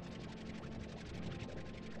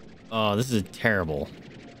 Oh, this is terrible.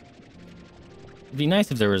 It'd be nice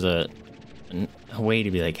if there was a way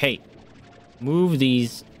to be like, hey, move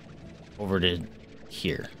these over to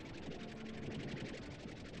here.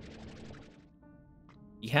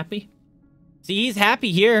 You happy? See, he's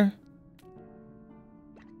happy here.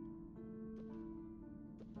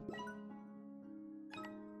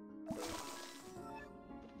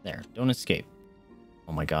 There, don't escape.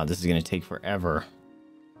 Oh my god, this is gonna take forever.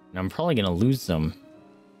 And I'm probably gonna lose some.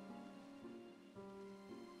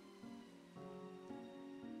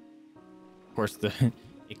 Of course,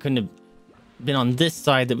 it couldn't have been on this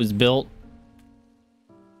side that was built.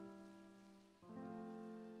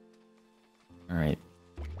 All right.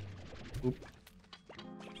 Oop.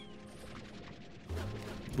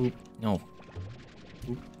 Oop. No.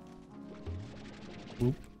 Oop.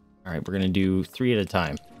 Oop. All right, we're gonna do 3 at a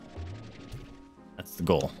time. That's the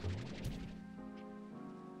goal.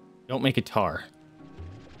 Don't make a tar.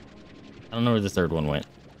 I don't know where the third one went.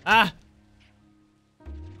 Ah!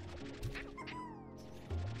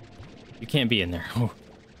 You can't be in there. Oh.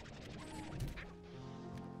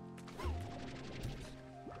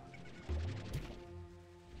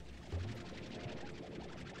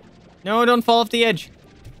 No, don't fall off the edge.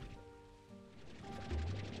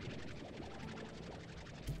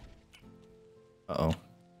 Uh-oh.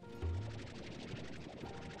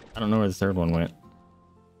 I don't know where the third one went.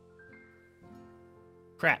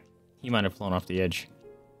 Crap. He might have flown off the edge.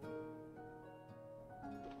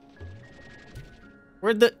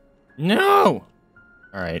 Where'd the... No!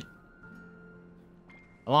 Alright.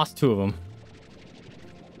 I lost 2 of them.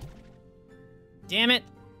 Damn it!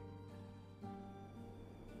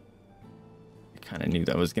 I kind of knew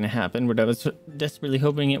that was going to happen, but I was desperately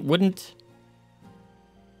hoping it wouldn't.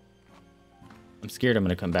 I'm scared I'm going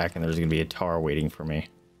to come back and there's going to be a tar waiting for me.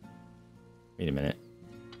 Wait a minute.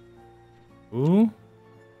 Ooh.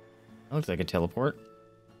 That looks like a teleport.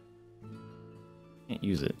 Can't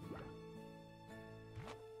use it.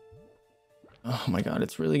 Oh my god,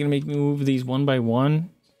 it's really going to make me move these one by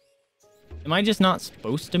one? Am I just not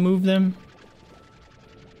supposed to move them?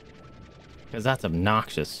 Because that's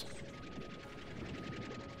obnoxious.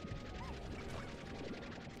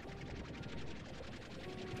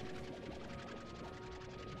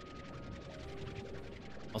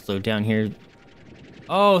 Also down here...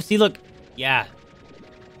 Oh, see, look. Yeah.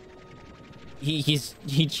 He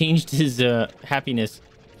changed his happiness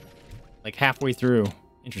like halfway through.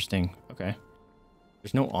 Interesting. Okay.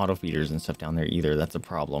 There's no auto feeders and stuff down there either. That's a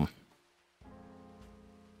problem.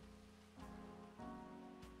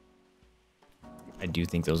 I do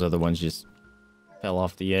think those other ones just fell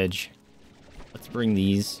off the edge. Let's bring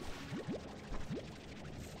these.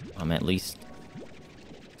 At least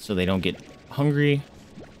so they don't get hungry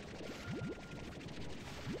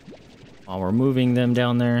while we're moving them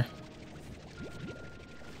down there.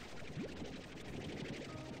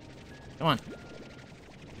 Come on.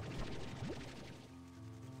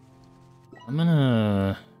 I'm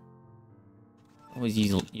gonna always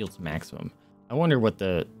yields maximum. I wonder what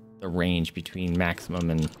the range between maximum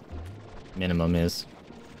and minimum is,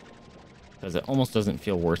 because it almost doesn't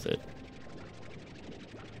feel worth it.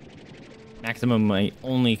 Maximum might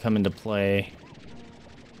only come into play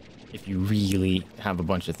if you really have a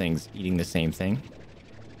bunch of things eating the same thing.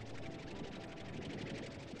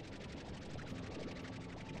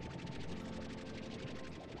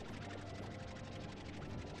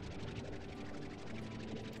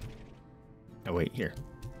 Oh, wait, here.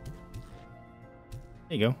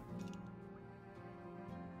 There you go.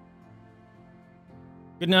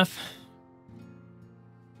 Good enough.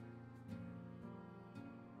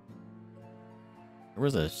 There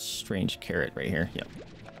was a strange carrot right here. Yep. There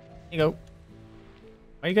you go. Why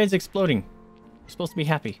are you guys exploding? You're supposed to be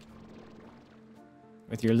happy.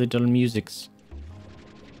 With your little musics.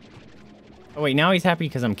 Oh, wait, now he's happy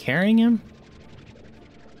because I'm carrying him?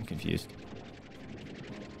 I'm confused.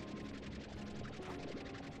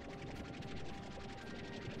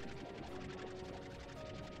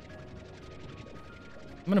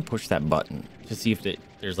 I'm gonna push that button to see if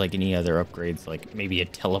there's like any other upgrades, like maybe a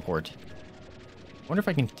teleport. I wonder if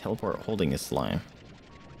I can teleport holding this slime.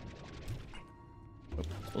 Oh,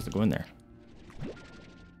 I'm supposed to go in there.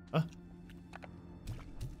 Huh?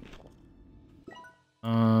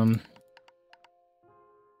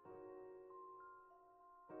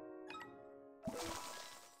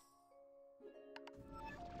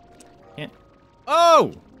 Can't.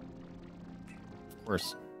 Oh! Of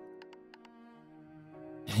course.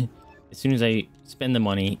 As soon as I spend the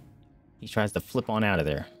money, he tries to flip on out of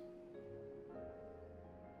there.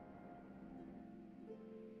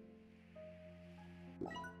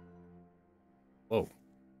 Whoa.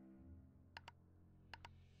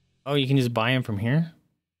 Oh, you can just buy him from here?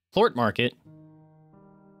 Plort Market?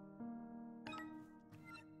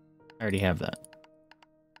 I already have that.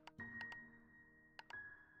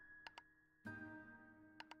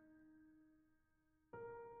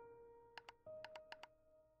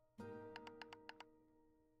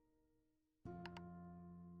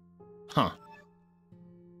 Huh.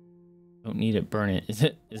 Don't need it, burn it.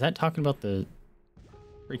 Is that talking about the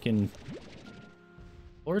freaking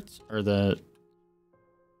plorts or the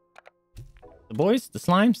boys, the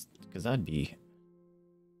slimes? Because that'd be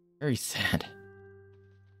very sad.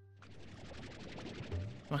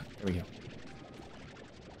 Come on, there we go.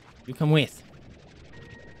 You come with.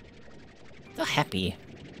 So happy.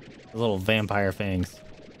 The little vampire fangs.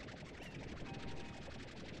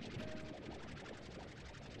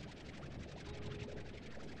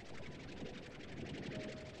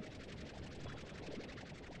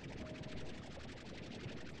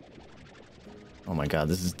 Oh my god,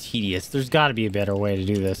 this is tedious. There's got to be a better way to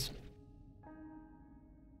do this.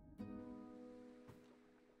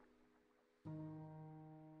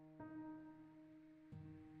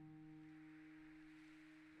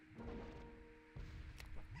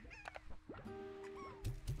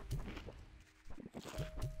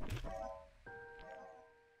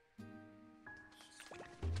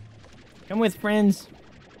 Come with, friends.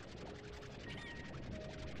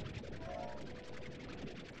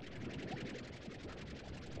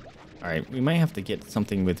 Alright, we might have to get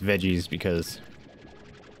something with veggies because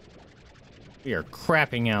we are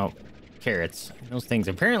crapping out carrots. Those things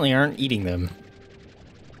apparently aren't eating them.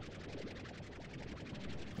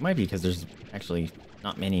 It might be because there's actually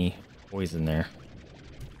not many boys in there.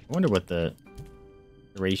 I wonder what the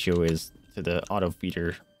ratio is to the auto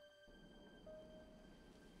feeder.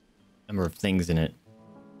 Number of things in it.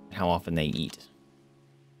 And how often they eat.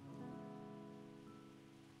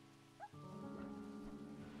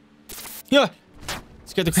 Yeah!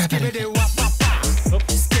 Scared the crap out of me.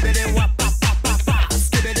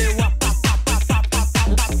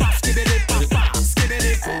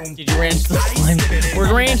 Did you ranch the slime?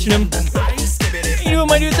 We're ranching him. Hey, you,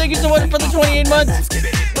 my dude, thank you so much for the 28 months.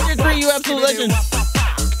 You're 3, you absolute legend.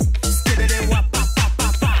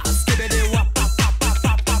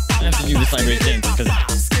 I have to do the slime race dance because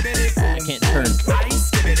I can't turn.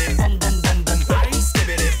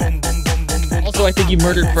 Also, I think you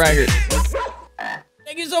murdered Fragger.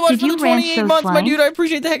 Thank you so much for the 28 months, my dude. I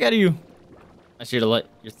appreciate the heck out of you. I should have let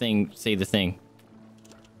your thing say the thing.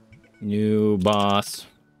 New boss.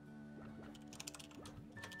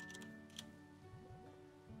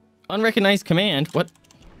 Unrecognized command. What?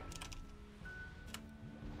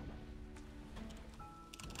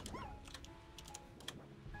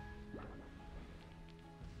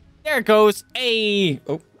 There it goes. Hey.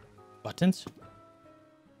 Oh, buttons.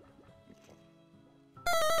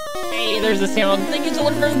 Hey, there's the sound. Thank you so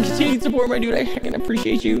much for the continued support, my dude. I heckin'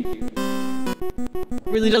 appreciate you. It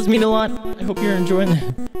really does mean a lot. I hope you're enjoying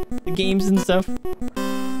the games and stuff.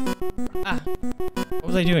 Ah, what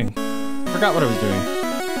was I doing? I forgot what I was doing.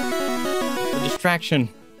 The distraction.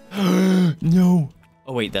 No.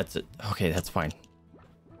 Oh wait, that's it. Okay, that's fine.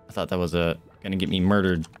 I thought that was gonna get me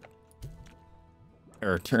murdered.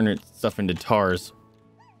 Or turn it stuff into tars.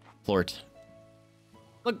 Plort.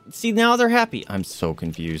 Look, see, now they're happy. I'm so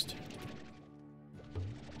confused.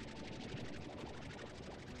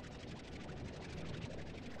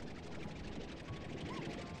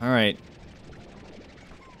 All right.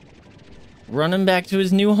 Running back to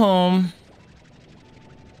his new home.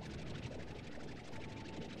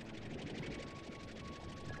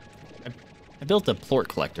 I built a plort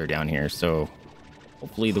collector down here, so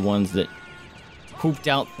hopefully the ones that pooped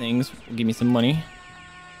out things will give me some money.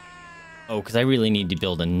 Oh, because I really need to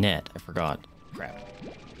build a net. I forgot. Crap.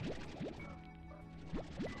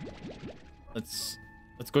 Let's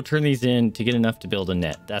go turn these in to get enough to build a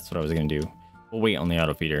net. That's what I was going to do. We'll wait on the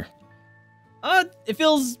auto feeder. It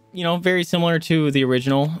feels, you know, very similar to the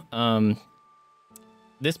original.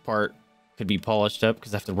 This part, could be polished up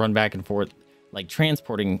because I have to run back and forth. Like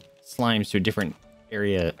transporting slimes to a different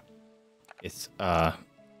area is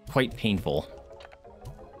quite painful.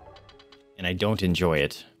 And I don't enjoy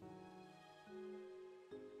it.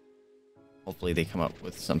 Hopefully they come up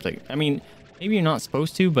with something. I mean, maybe you're not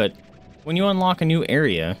supposed to, but when you unlock a new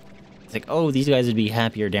area, it's like, oh, these guys would be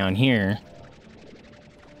happier down here.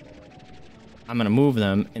 I'm gonna move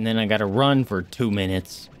them, and then I gotta run for 2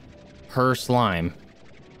 minutes per slime.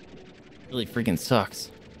 Really freaking sucks.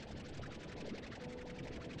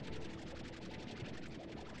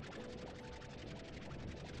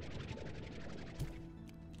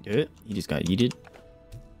 Do it. You just got yeeted.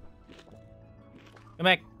 Come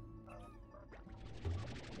back.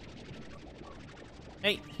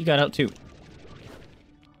 Hey, he got out too.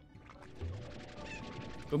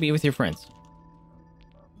 Go be with your friends.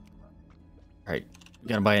 Alright, we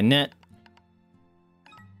gotta buy a net.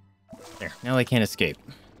 There, now they can't escape.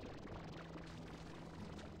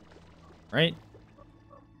 Right?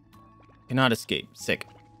 Cannot escape. Sick.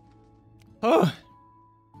 Oh!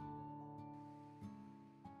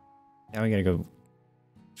 Now we gotta go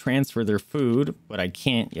transfer their food, but I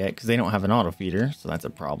can't yet because they don't have an auto feeder, so that's a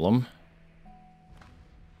problem.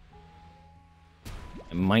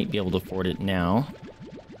 I might be able to afford it now.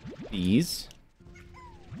 These.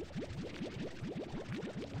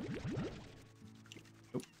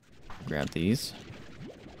 Oh, grab these.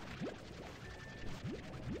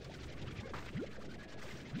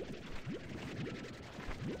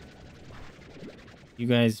 You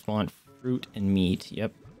guys want fruit and meat.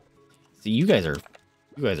 Yep. See, you guys are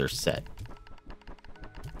set.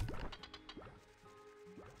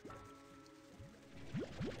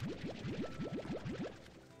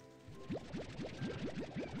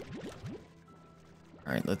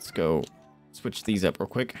 All right, let's go switch these up real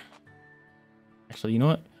quick. Actually, you know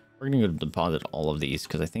what? We're gonna go deposit all of these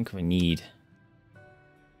because I think I need,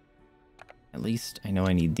 at least I know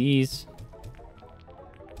I need these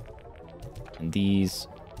and these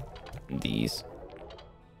and these.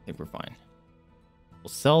 I think we're fine. We'll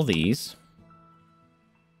sell these.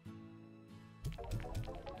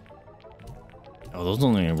 Oh, those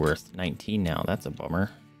only are worth 19 now. That's a bummer.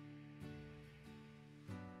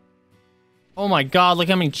 Oh my god, look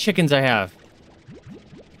how many chickens I have.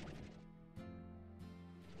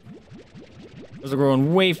 Those are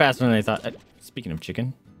growing way faster than I thought. Speaking of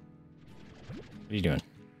chicken. What are you doing?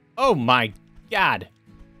 Oh my god.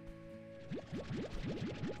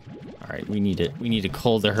 Alright, we need to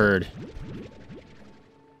cull the herd.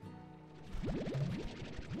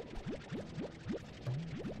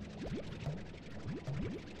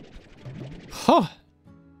 Huh.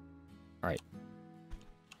 Alright.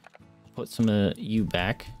 Put some of you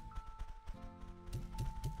back.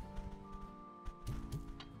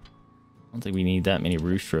 I don't think we need that many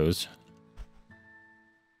roostros.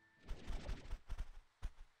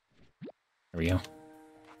 There we go.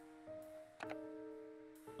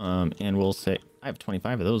 And we'll say I have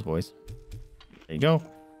 25 of those boys. There you go.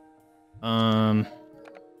 There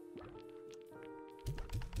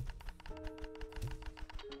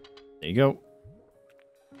you go.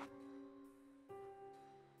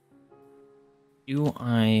 Do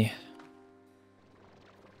I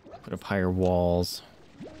put up higher walls?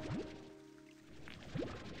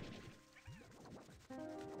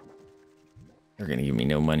 They're gonna give me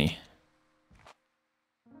no money.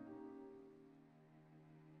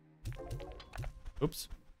 Oops,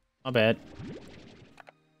 my bad.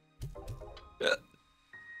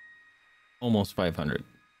 Almost 500.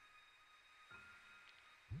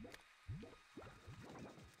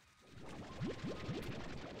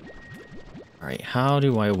 All right, how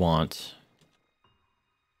do I want?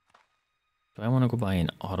 Do I want to go buy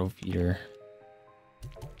an auto feeder?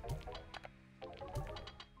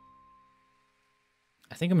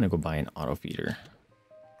 I think I'm gonna go buy an auto feeder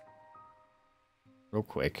real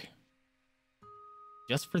quick.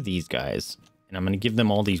 Just for these guys, and I'm gonna give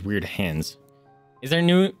them all these weird hens. Is there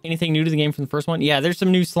anything new to the game from the first one? Yeah, there's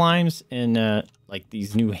some new slimes and like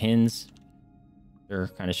these new hens. They're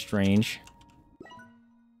kind of strange.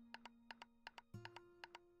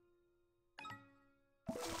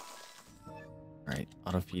 All right,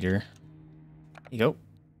 auto feeder. Here you go.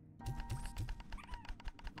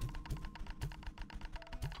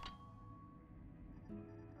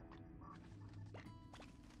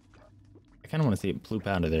 I kind of want to see it ploop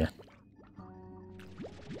out of there.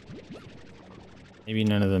 Maybe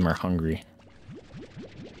none of them are hungry.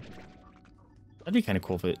 That'd be kind of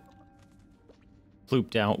cool if it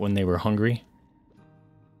plooped out when they were hungry.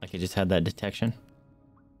 Like it just had that detection.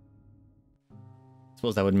 I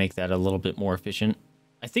suppose that would make that a little bit more efficient.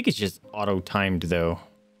 I think it's just auto-timed though.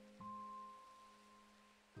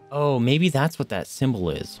 Oh, maybe that's what that symbol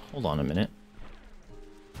is. Hold on a minute.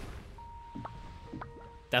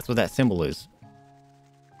 That's what that symbol is.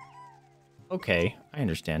 Okay, I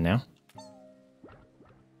understand now.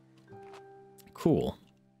 Cool.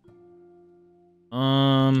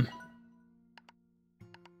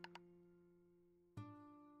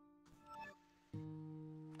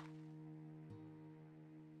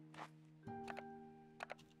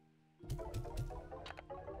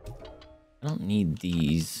 I don't need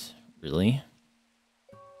these, really.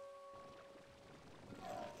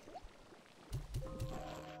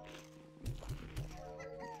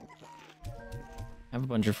 Have a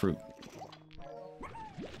bunch of fruit.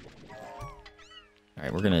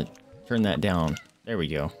 Alright, we're gonna turn that down. There we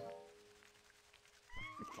go.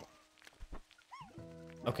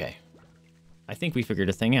 Okay. I think we figured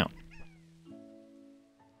a thing out.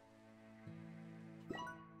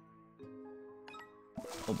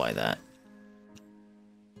 We'll buy that.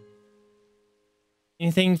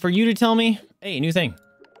 Anything for you to tell me? Hey, new thing.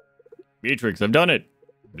 Beatrix, I've done it.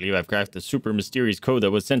 I believe I've cracked the super mysterious code that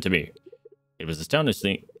was sent to me. It was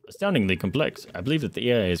astoundingly complex. I believe that the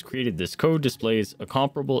AI has created this code displays a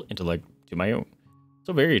comparable intellect to my own.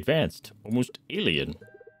 So very advanced, almost alien.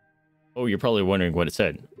 Oh, you're probably wondering what it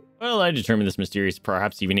said. Well, I determined this mysterious,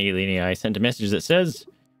 perhaps even alien AI sent a message that says,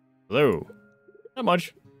 "Hello." Not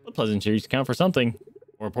much, but pleasantries count for something.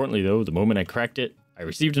 More importantly, though, the moment I cracked it, I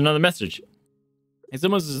received another message. It's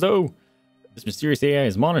almost as though this mysterious AI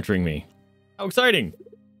is monitoring me. How exciting!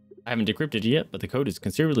 I haven't decrypted it yet, but the code is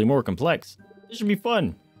considerably more complex. This should be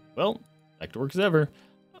fun. Well, back to work as ever.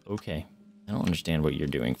 Okay, I don't understand what you're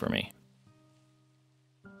doing for me.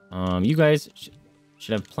 You guys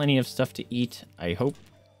should have plenty of stuff to eat, I hope.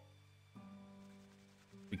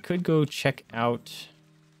 We could go check out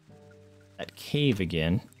that cave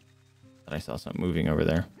again. But I saw something moving over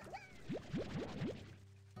there.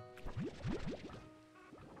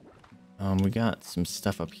 We got some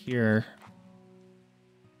stuff up here.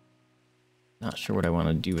 Not sure what I want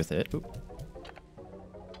to do with it. Oop.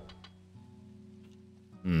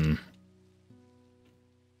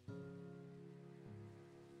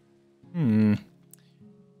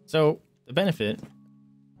 So the benefit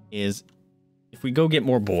is if we go get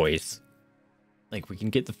more boys, like we can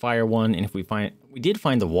get the fire one, and if we did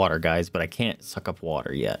find the water guys, but I can't suck up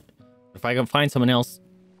water yet. If I can find someone else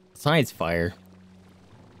besides fire,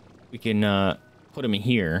 we can put them in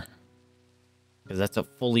here, because that's a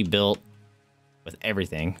fully built with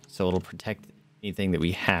everything, so it'll protect anything that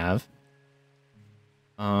we have.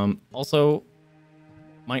 Also,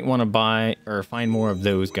 might want to buy or find more of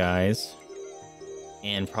those guys,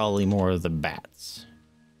 and probably more of the bats,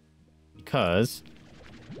 because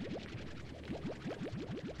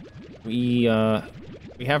we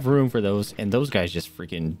have room for those, and those guys just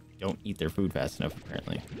freaking don't eat their food fast enough,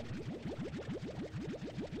 apparently.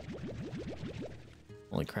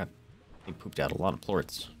 Holy crap, they pooped out a lot of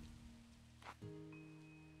plorts.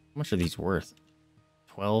 How much are these worth?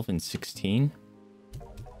 12 and 16?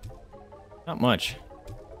 Not much.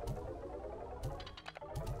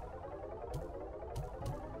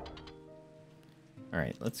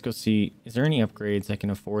 Alright, let's go see. Is there any upgrades I can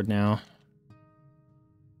afford now?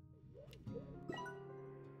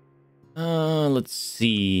 Let's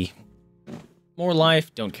see. More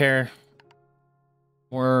life, don't care.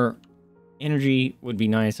 More energy would be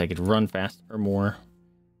nice. I could run fast or more.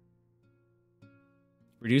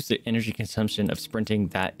 Reduce the energy consumption of sprinting.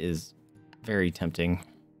 That is very tempting.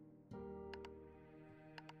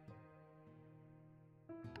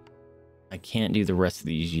 I can't do the rest of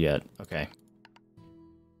these yet. Okay.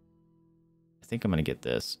 I think I'm going to get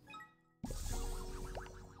this.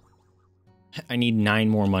 I need 9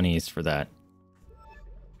 more monies for that.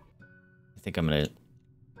 I think I'm going to...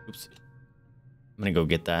 Oops. I'm going to go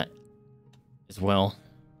get that as well.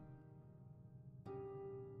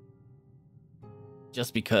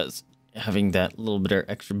 Just because having that little bit of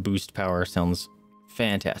extra boost power sounds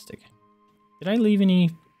fantastic. Did I leave any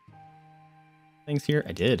things here?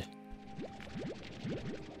 I did.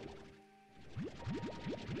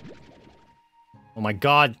 Oh my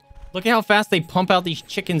god. Look at how fast they pump out these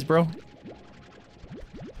chickens, bro.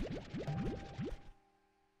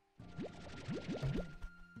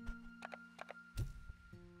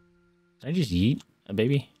 Did I just yeet a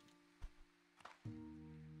baby?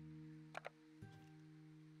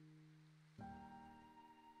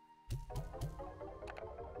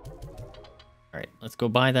 Alright, let's go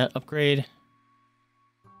buy that upgrade.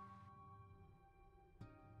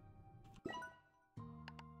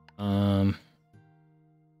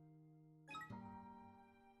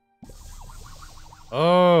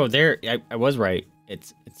 Oh, there, I was right.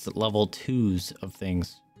 It's level 2s of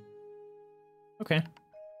things. Okay.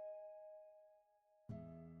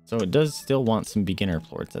 So it does still want some beginner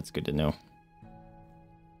plorts. That's good to know.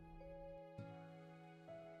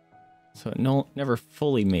 So it never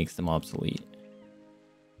fully makes them obsolete.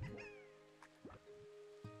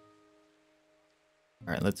 All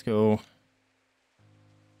right, let's go.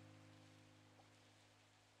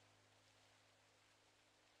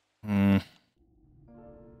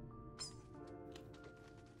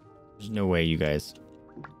 There's no way, you guys.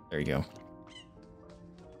 There you go.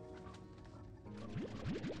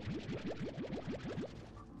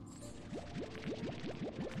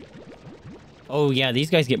 Oh, yeah, these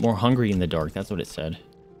guys get more hungry in the dark. That's what it said.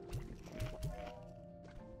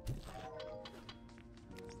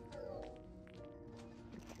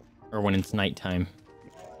 Or when it's nighttime.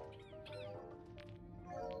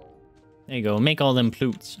 There you go. Make all them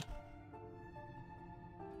ploots.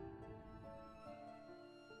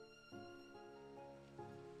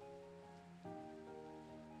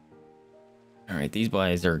 Alright, these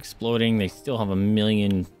guys are exploding. They still have a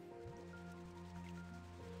million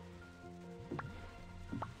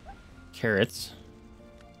carrots.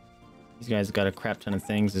 These guys got a crap ton of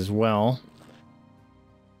things as well.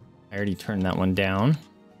 I already turned that one down.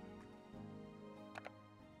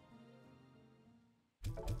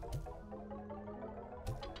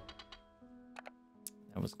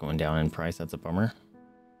 That was going down in price. That's a bummer.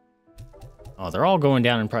 Oh, they're all going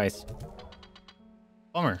down in price.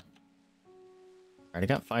 Bummer. All right, I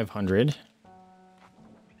got 500.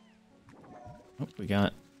 Oh, we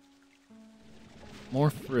got more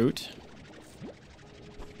fruit.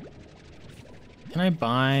 Can I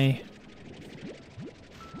buy...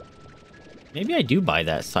 Maybe I do buy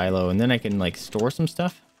that silo and then I can like store some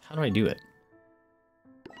stuff. How do I do it?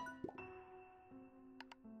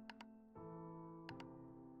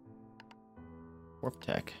 Warp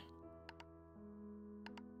tech.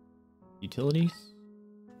 Utilities.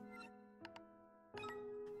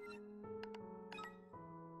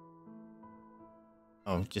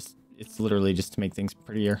 Oh, it's literally just to make things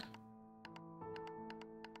prettier.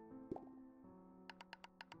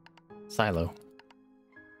 Silo.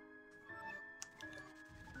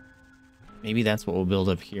 Maybe that's what we'll build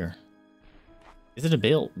up here. Is it a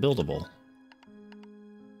buildable?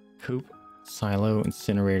 Coop, silo,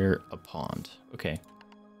 incinerator, a pond. Okay.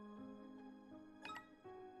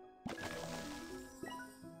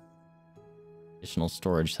 Additional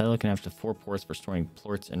storage. Silo can have up to 4 ports for storing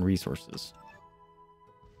plorts and resources.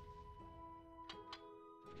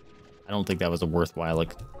 I don't think that was a worthwhile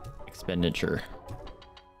expenditure.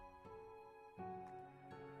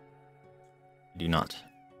 I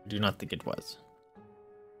do not think it was.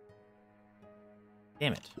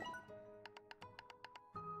 Damn it.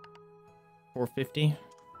 450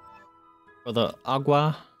 for the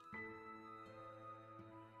agua.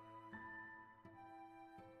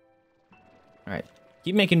 All right,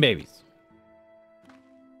 keep making babies.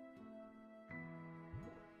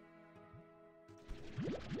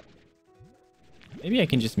 Maybe I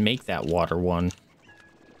can just make that water one.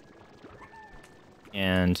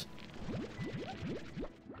 And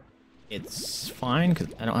it's fine because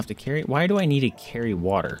I don't have to carry. Why do I need to carry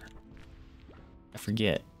water? I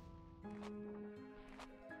forget.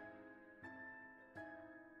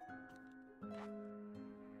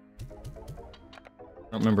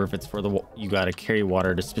 I don't remember if it's for the you gotta carry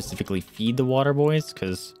water to specifically feed the water boys,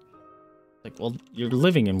 because like, well, you're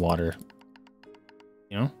living in water,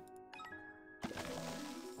 you know.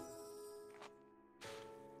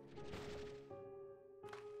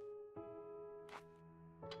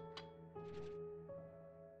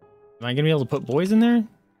 Am I gonna be able to put boys in there?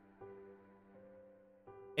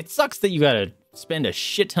 It sucks that you gotta spend a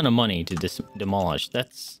shit ton of money to demolish.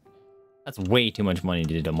 That's way too much money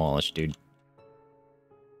to demolish, dude.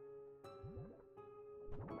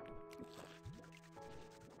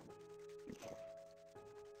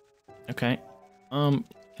 Okay. Can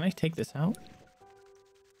I take this out?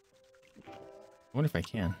 I wonder if I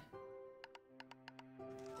can.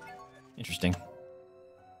 Interesting.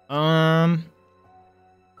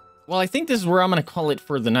 Well, I think this is where I'm going to call it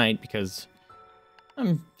for the night because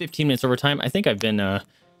I'm 15 minutes over time. I think I've been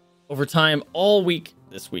over time all week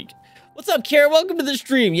this week. What's up, Kara? Welcome to the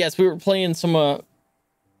stream. Yes, we were playing some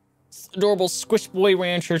adorable Squishboi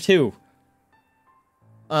Rancher too.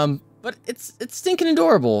 But it's stinking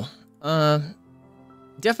adorable.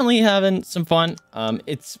 Definitely having some fun.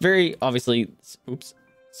 It's very obviously, oops,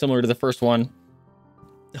 similar to the first one.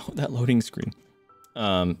 Oh, that loading screen.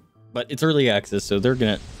 But it's early access, so they're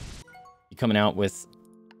gonna be coming out with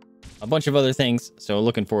a bunch of other things. So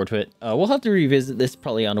looking forward to it. We'll have to revisit this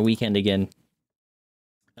probably on a weekend again.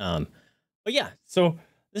 But yeah, so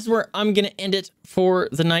this is where I'm going to end it for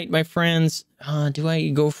the night, my friends. Do I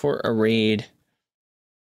go for a raid?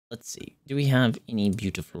 Let's see. Do we have any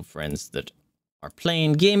beautiful friends that are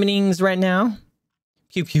playing gamings right now?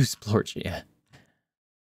 Pew Pew Splorch, yeah.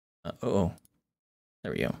 Oh,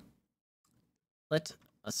 there we go. Let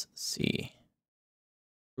us see.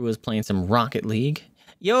 Who is playing some Rocket League?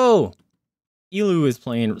 Yo! Elu is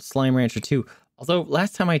playing Slime Rancher 2. Although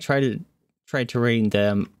last time I tried to raid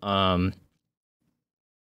them, I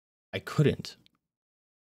couldn't.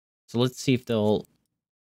 So let's see if they'll.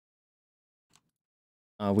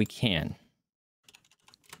 We can.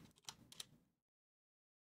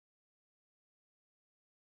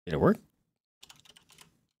 Did it work?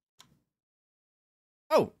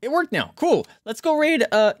 Oh, it worked now. Cool. Let's go raid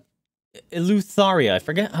Eleutheria. I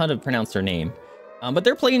forget how to pronounce her name. But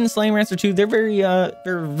they're playing Slime Rancher 2. They're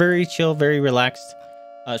very chill, very relaxed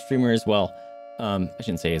streamer as well. I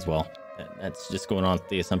shouldn't say as well. That's just going on with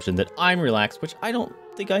the assumption that I'm relaxed, which I don't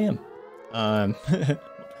think I am.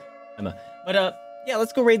 Yeah,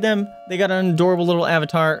 let's go raid them. They got an adorable little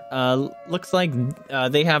avatar. Looks like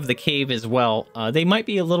they have the cave as well. They might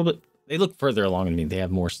be a little bit. They look further along than me. They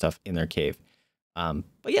have more stuff in their cave. But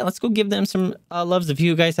yeah, let's go give them some loves. If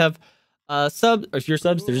you guys have sub, or if you're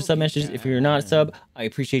subs, there's a sub message. If you're not a sub, I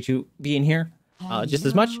appreciate you being here just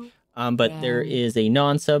as much. But there is a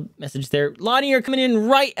non-sub message there. Lonnie, you're coming in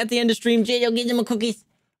right at the end of stream. Jay, I'll give them a cookies.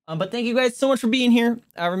 But thank you guys so much for being here.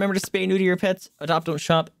 Remember to spay neuter your pets, adopt, don't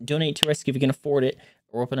shop, donate to rescue if you can afford it,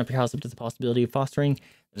 or open up your house up to the possibility of fostering.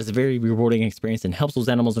 That is a very rewarding experience and helps those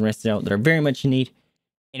animals and rested out that are very much in need.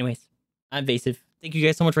 Anyways, I'm Vaesive. Thank you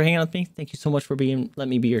guys so much for hanging out with me. Thank you so much for letting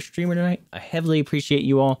me be your streamer tonight. I heavily appreciate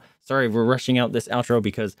you all. Sorry we're rushing out this outro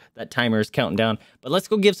because that timer is counting down. But let's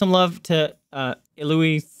go give some love to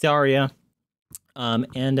Eleutheria.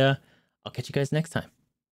 And I'll catch you guys next time.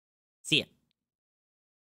 See ya.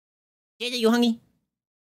 Jada, you hungry?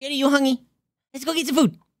 Jada, you hungry? Let's go get some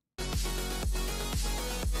food.